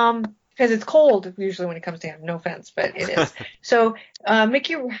 Yeah. Because it's cold usually when it comes down. No offense, but it is. So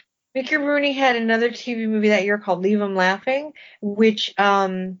Mickey Rooney had another TV movie that year called Leave 'Em Laughing, which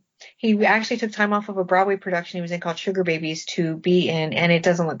he actually took time off of a Broadway production he was in called Sugar Babies to be in, and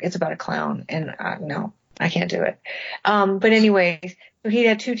it's about a clown, and no, I can't do it. But anyway, so he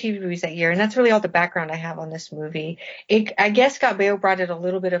had 2 TV movies that year, and that's really all the background I have on this movie. I guess Scott Baio brought it a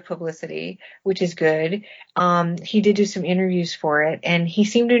little bit of publicity, which is good. He did do some interviews for it, and he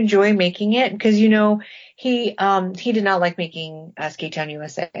seemed to enjoy making it because, he did not like making Skate Town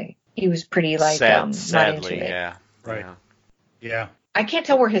USA. He was pretty sadly, not into it. Yeah. Right. Yeah. I can't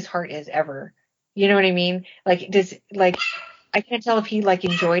tell where his heart is ever. You know what I mean? I can't tell if he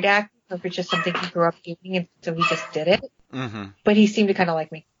enjoyed acting or if it's just something he grew up doing and so he just did it. Mm-hmm. But he seemed to kind of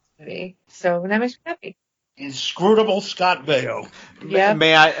like making this movie. So that makes me happy. Inscrutable Scott Baio. Yeah.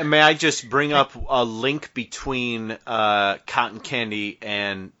 May I just bring up a link between Cotton Candy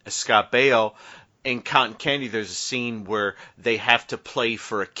and Scott Baio? in Cotton Candy, there's a scene where they have to play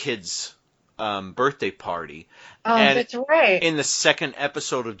for a kid's birthday party. Oh, and that's right. In the second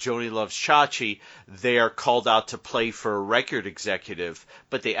episode of Joni Loves Chachi, they are called out to play for a record executive,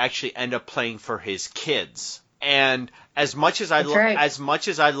 but they actually end up playing for his kids. And as much as I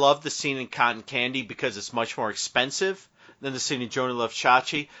love the scene in Cotton Candy because it's much more expensive than the scene in Joni Loves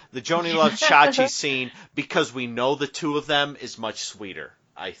Chachi, the Joni Loves Chachi scene, because we know the two of them, is much sweeter,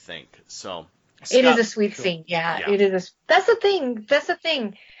 I think. So it is a sweet scene. Yeah, it is. That's the thing.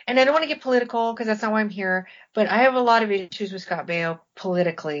 And I don't want to get political because that's not why I'm here. But I have a lot of issues with Scott Baio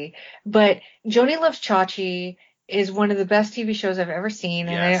politically. But Joni Loves Chachi is one of the best TV shows I've ever seen.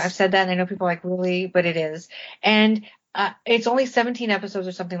 And I've said that, and I know people are like, really? But it is. And it's only 17 episodes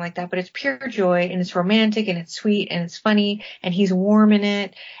or something like that, but it's pure joy, and it's romantic, and it's sweet, and it's funny, and he's warm in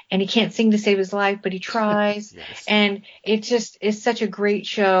it, and he can't sing to save his life, but he tries. Yes. And it just is such a great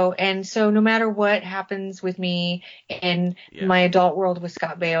show. And so no matter what happens with me in my adult world with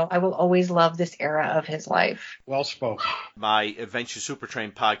Scott Baio, I will always love this era of his life. Well spoken. My Adventure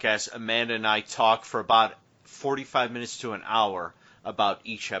Supertrain podcast, Amanda and I talk for about 45 minutes to an hour about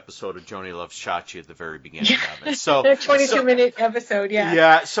each episode of Joni Loves Chachi at the very beginning of it. So 22-minute episode, yeah.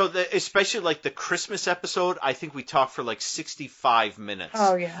 Yeah, so especially like the Christmas episode, I think we talked for like 65 minutes.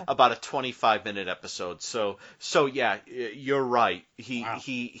 Oh yeah. About a 25-minute episode. So yeah, you're right. It's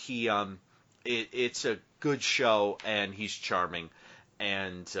a good show, and he's charming.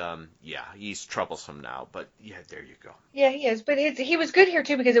 And, he's troublesome now, but yeah, there you go. Yeah, he is. But he was good here,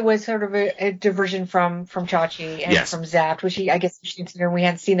 too, because it was sort of a diversion from Chachi and from Zapped, which I guess we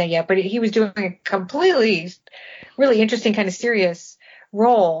hadn't seen that yet. But he was doing a completely, really interesting kind of serious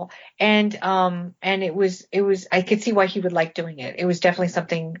role. And it was, I could see why he would like doing it. It was definitely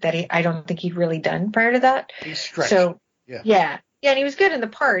something that I don't think he'd really done prior to that. He's stretched. So, yeah, and he was good in the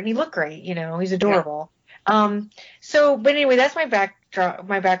part, and he looked great, he's adorable. Yeah. But anyway, that's my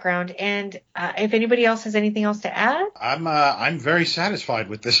background, and if anybody else has anything else to add, I'm very satisfied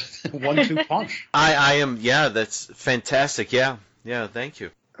with this 1-2 punch. I am. Yeah, that's fantastic. Yeah, thank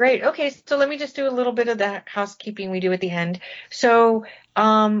you. Great. Okay, so let me just do a little bit of that housekeeping we do at the end. So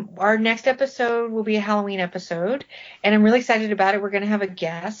our next episode will be a Halloween episode, and I'm really excited about it. We're going to have a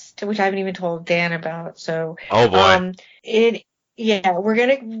guest, which I haven't even told Dan about. So oh boy,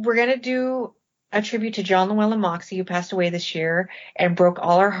 we're gonna do a tribute to John Llewellyn Moxey, who passed away this year and broke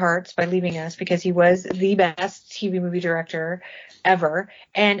all our hearts by leaving us because he was the best TV movie director ever.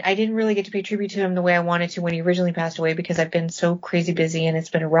 And I didn't really get to pay tribute to him the way I wanted to when he originally passed away because I've been so crazy busy and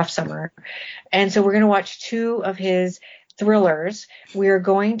it's been a rough summer. And so we're going to watch 2 of his thrillers. We are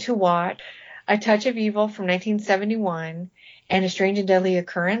going to watch A Touch of Evil from 1971 and A Strange and Deadly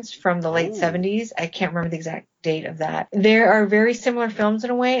Occurrence from the late 70s. I can't remember the exact date of that. There are very similar films in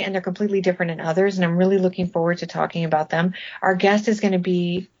a way, and they're completely different in others, and I'm really looking forward to talking about them. Our guest is going to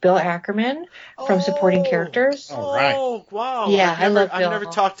be Bill Ackerman from Supporting Characters. All right. Oh, wow. Yeah, I love Bill. I've never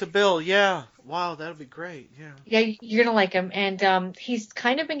talked to Bill. Yeah. Wow, that would be great. Yeah. Yeah, you're going to like him. And he's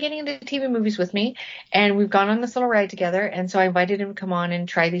kind of been getting into TV movies with me, and we've gone on this little ride together, and so I invited him to come on and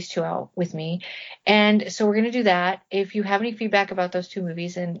try these 2 out with me. And so we're going to do that. If you have any feedback about those 2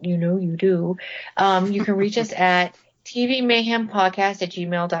 movies, and you do, you can reach us at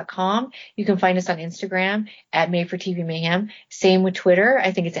tvmayhempodcast@gmail.com. You can find us on Instagram at Made for TV Mayhem. Same with Twitter.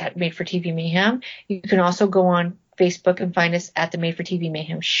 I think it's at Made for TV Mayhem. You can also go on Facebook and find us at the Made for TV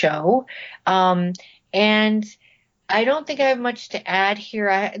Mayhem show. And I don't think I have much to add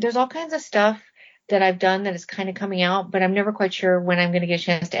here. There's all kinds of stuff that I've done that is kind of coming out, but I'm never quite sure when I'm going to get a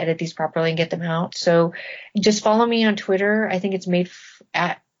chance to edit these properly and get them out. So just follow me on Twitter. I think it's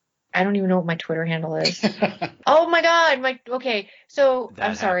I don't even know what my Twitter handle is. Oh my God. Okay. So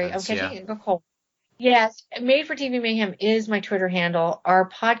I'm sorry. I'm catching a cold. Yes. Made for TV Mayhem is my Twitter handle. Our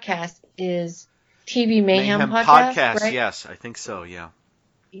podcast is TV Mayhem Podcast, right? Yes, I think so. Yeah.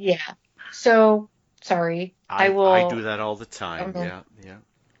 Yeah. So sorry. I do that all the time. Yeah.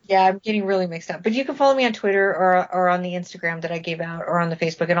 Yeah, I'm getting really mixed up. But you can follow me on Twitter or on the Instagram that I gave out or on the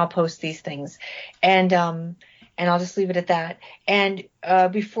Facebook, and I'll post these things. And I'll just leave it at that. And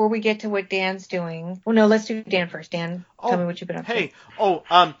before we get to what Dan's doing, well, no, let's do Dan first. Dan, tell me what you've been up to.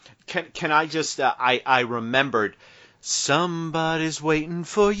 Can I just? I remembered somebody's waiting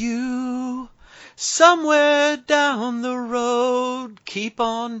for you. Somewhere down the road, keep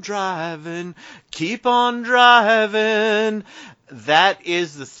on driving. That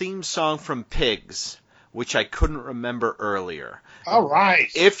is the theme song from Pigs, which I couldn't remember earlier. All right.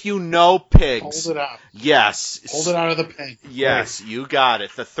 If you know Pigs. Hold it out. Yes. Hold it out of the pig. Yes, you got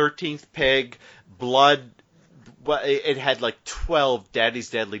it. The 13th pig, blood well, it had like 12 Daddy's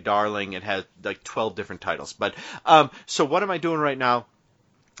Deadly Darling. It had like 12 different titles. But so what am I doing right now?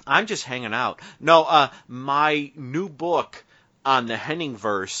 I'm just hanging out. No, my new book on the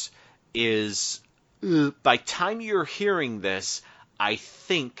Henningverse is, by time you're hearing this, I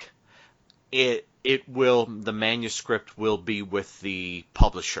think the manuscript will be with the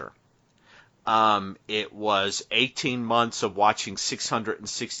publisher. It was 18 months of watching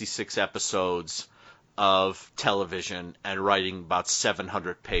 666 episodes of television and writing about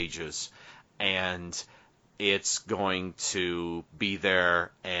 700 pages, and it's going to be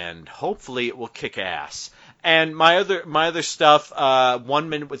there, and hopefully it will kick ass. And my other stuff, 1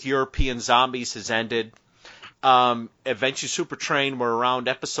 Minute with European Zombies has ended. Adventure Super Train, we're around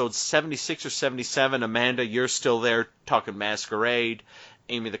episode 76 or 77. Amanda, you're still there talking Masquerade.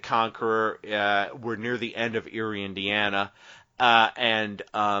 Amy the Conqueror, we're near the end of Erie, Indiana. And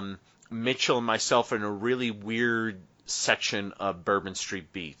Mitchell and myself are in a really weird section of Bourbon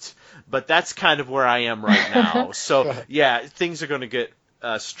Street Beat. But that's kind of where I am right now. So, yeah, things are going to get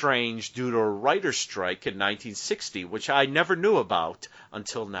strange due to a writer's strike in 1960, which I never knew about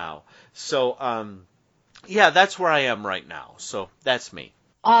until now. So, yeah, that's where I am right now. So that's me.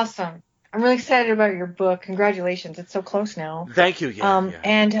 Awesome. I'm really excited about your book. Congratulations. It's so close now. Thank you. Yeah.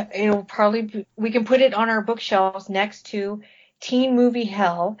 And it'll probably we can put it on our bookshelves next to Teen Movie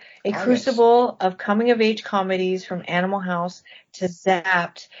Hell, a crucible of coming-of-age comedies from Animal House to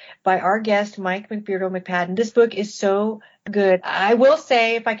Zapped by our guest, Mike McPadden. This book is so good. I will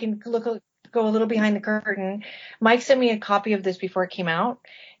say, if I can go a little behind the curtain, Mike sent me a copy of this before it came out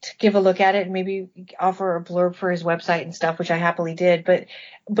to give a look at it and maybe offer a blurb for his website and stuff, which I happily did.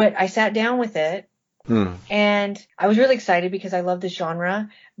 But I sat down with it and I was really excited because I love this genre,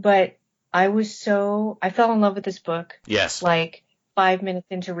 but I fell in love with this book. Yes. Like 5 minutes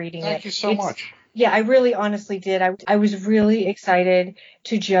into reading it. Thank you so much. Yeah, I really honestly did. I was really excited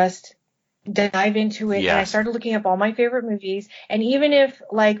to just dive into it. Yes. And I started looking up all my favorite movies. And even if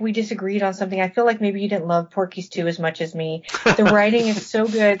like we disagreed on something, I feel like maybe you didn't love Porky's 2 as much as me. The writing is so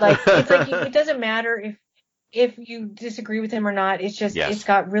good. Like it's like it doesn't matter if you disagree with him or not. It's just It's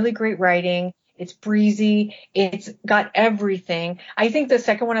got really great writing. It's breezy. It's got everything. I think the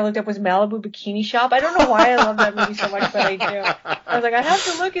second one I looked up was Malibu Bikini Shop. I don't know why I love that movie so much, but I do. I was like, I have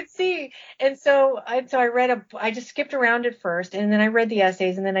to look and see. And so I just skipped around at first, and then I read the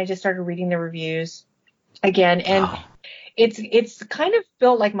essays, and then I just started reading the reviews again. And it's kind of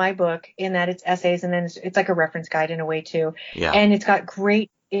built like my book in that it's essays, and then it's like a reference guide in a way too. Yeah. And it's got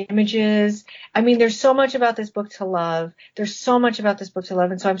great images. I mean, there's so much about this book to love. And so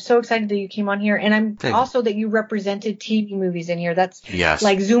I'm so excited that you came on here. And I'm also that you represented TV movies in here. That's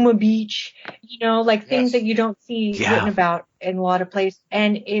like Zuma Beach, like things that you don't see written about in a lot of places.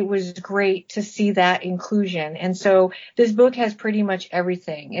 And it was great to see that inclusion. And so this book has pretty much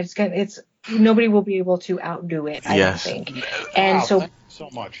everything. It's nobody will be able to outdo it, I don't think. And thank you so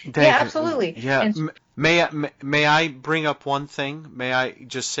much. Yeah, absolutely. Yeah. And May I bring up one thing? May I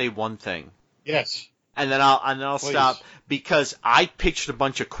just say one thing? Yes. And then I'll stop, because I pitched a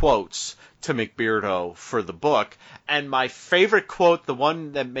bunch of quotes to McBeardo for the book, and my favorite quote, the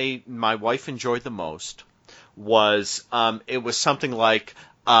one that made my wife enjoy the most, was it was something like,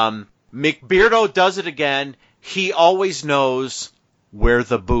 McBeardo does it again. He always knows where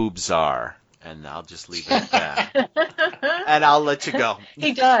the boobs are. And I'll just leave it at that. And I'll let you go.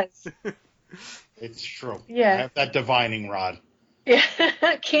 He does. It's true. Yeah. I have that divining rod. Yeah.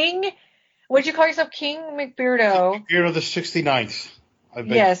 King, what'd you call yourself? King McBeardo. McBeardo the 69th. I've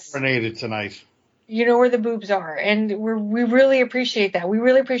been coronated tonight. You know where the boobs are. And we really appreciate that. We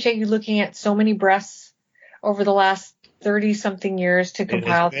really appreciate you looking at so many breasts over the last 30-something years to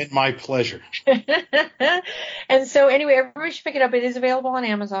compile. It has been my pleasure. And so anyway, everybody should pick it up. It is available on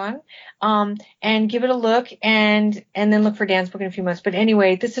Amazon. And give it a look and then look for Dan's book in a few months. But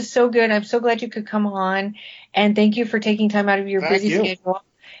anyway, this is so good. I'm so glad you could come on, and thank you for taking time out of your busy schedule.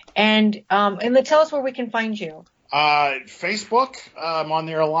 And tell us where we can find you. Facebook, I'm on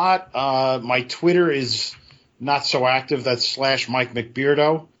there a lot. My Twitter is not so active. That's /Mike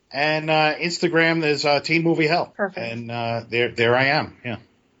McBeardo. And Instagram is Teen Movie Hell. Perfect. And there I am. Yeah.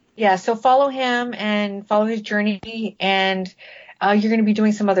 Yeah. So follow him and follow his journey. And you're going to be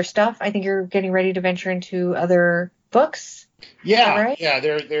doing some other stuff. I think you're getting ready to venture into other books. Yeah. Right? Yeah.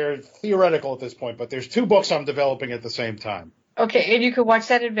 They're theoretical at this point, but there's 2 books I'm developing at the same time. Okay. And you can watch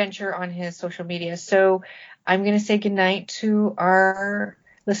that adventure on his social media. So I'm going to say goodnight to our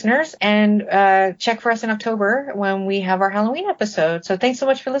listeners, and check for us in October when we have our Halloween episode. So thanks so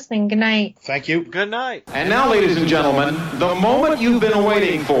much for listening. Good night. Thank you. Good night. And now, ladies and gentlemen, the moment you've been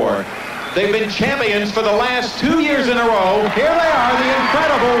waiting for. They've been champions for the last 2 years in a row. Here they are, the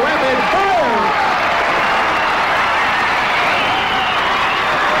incredible Rapid Bulls.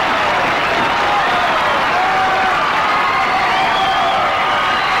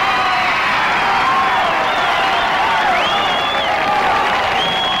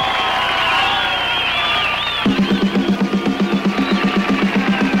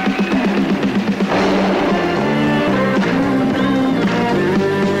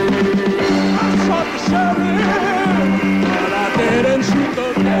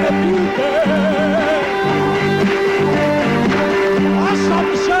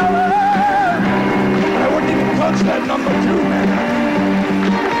 That number 2 man.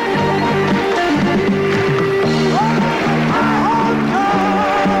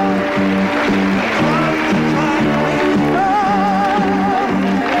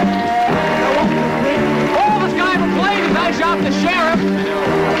 Oh, this guy McPadden, I shot the sheriff.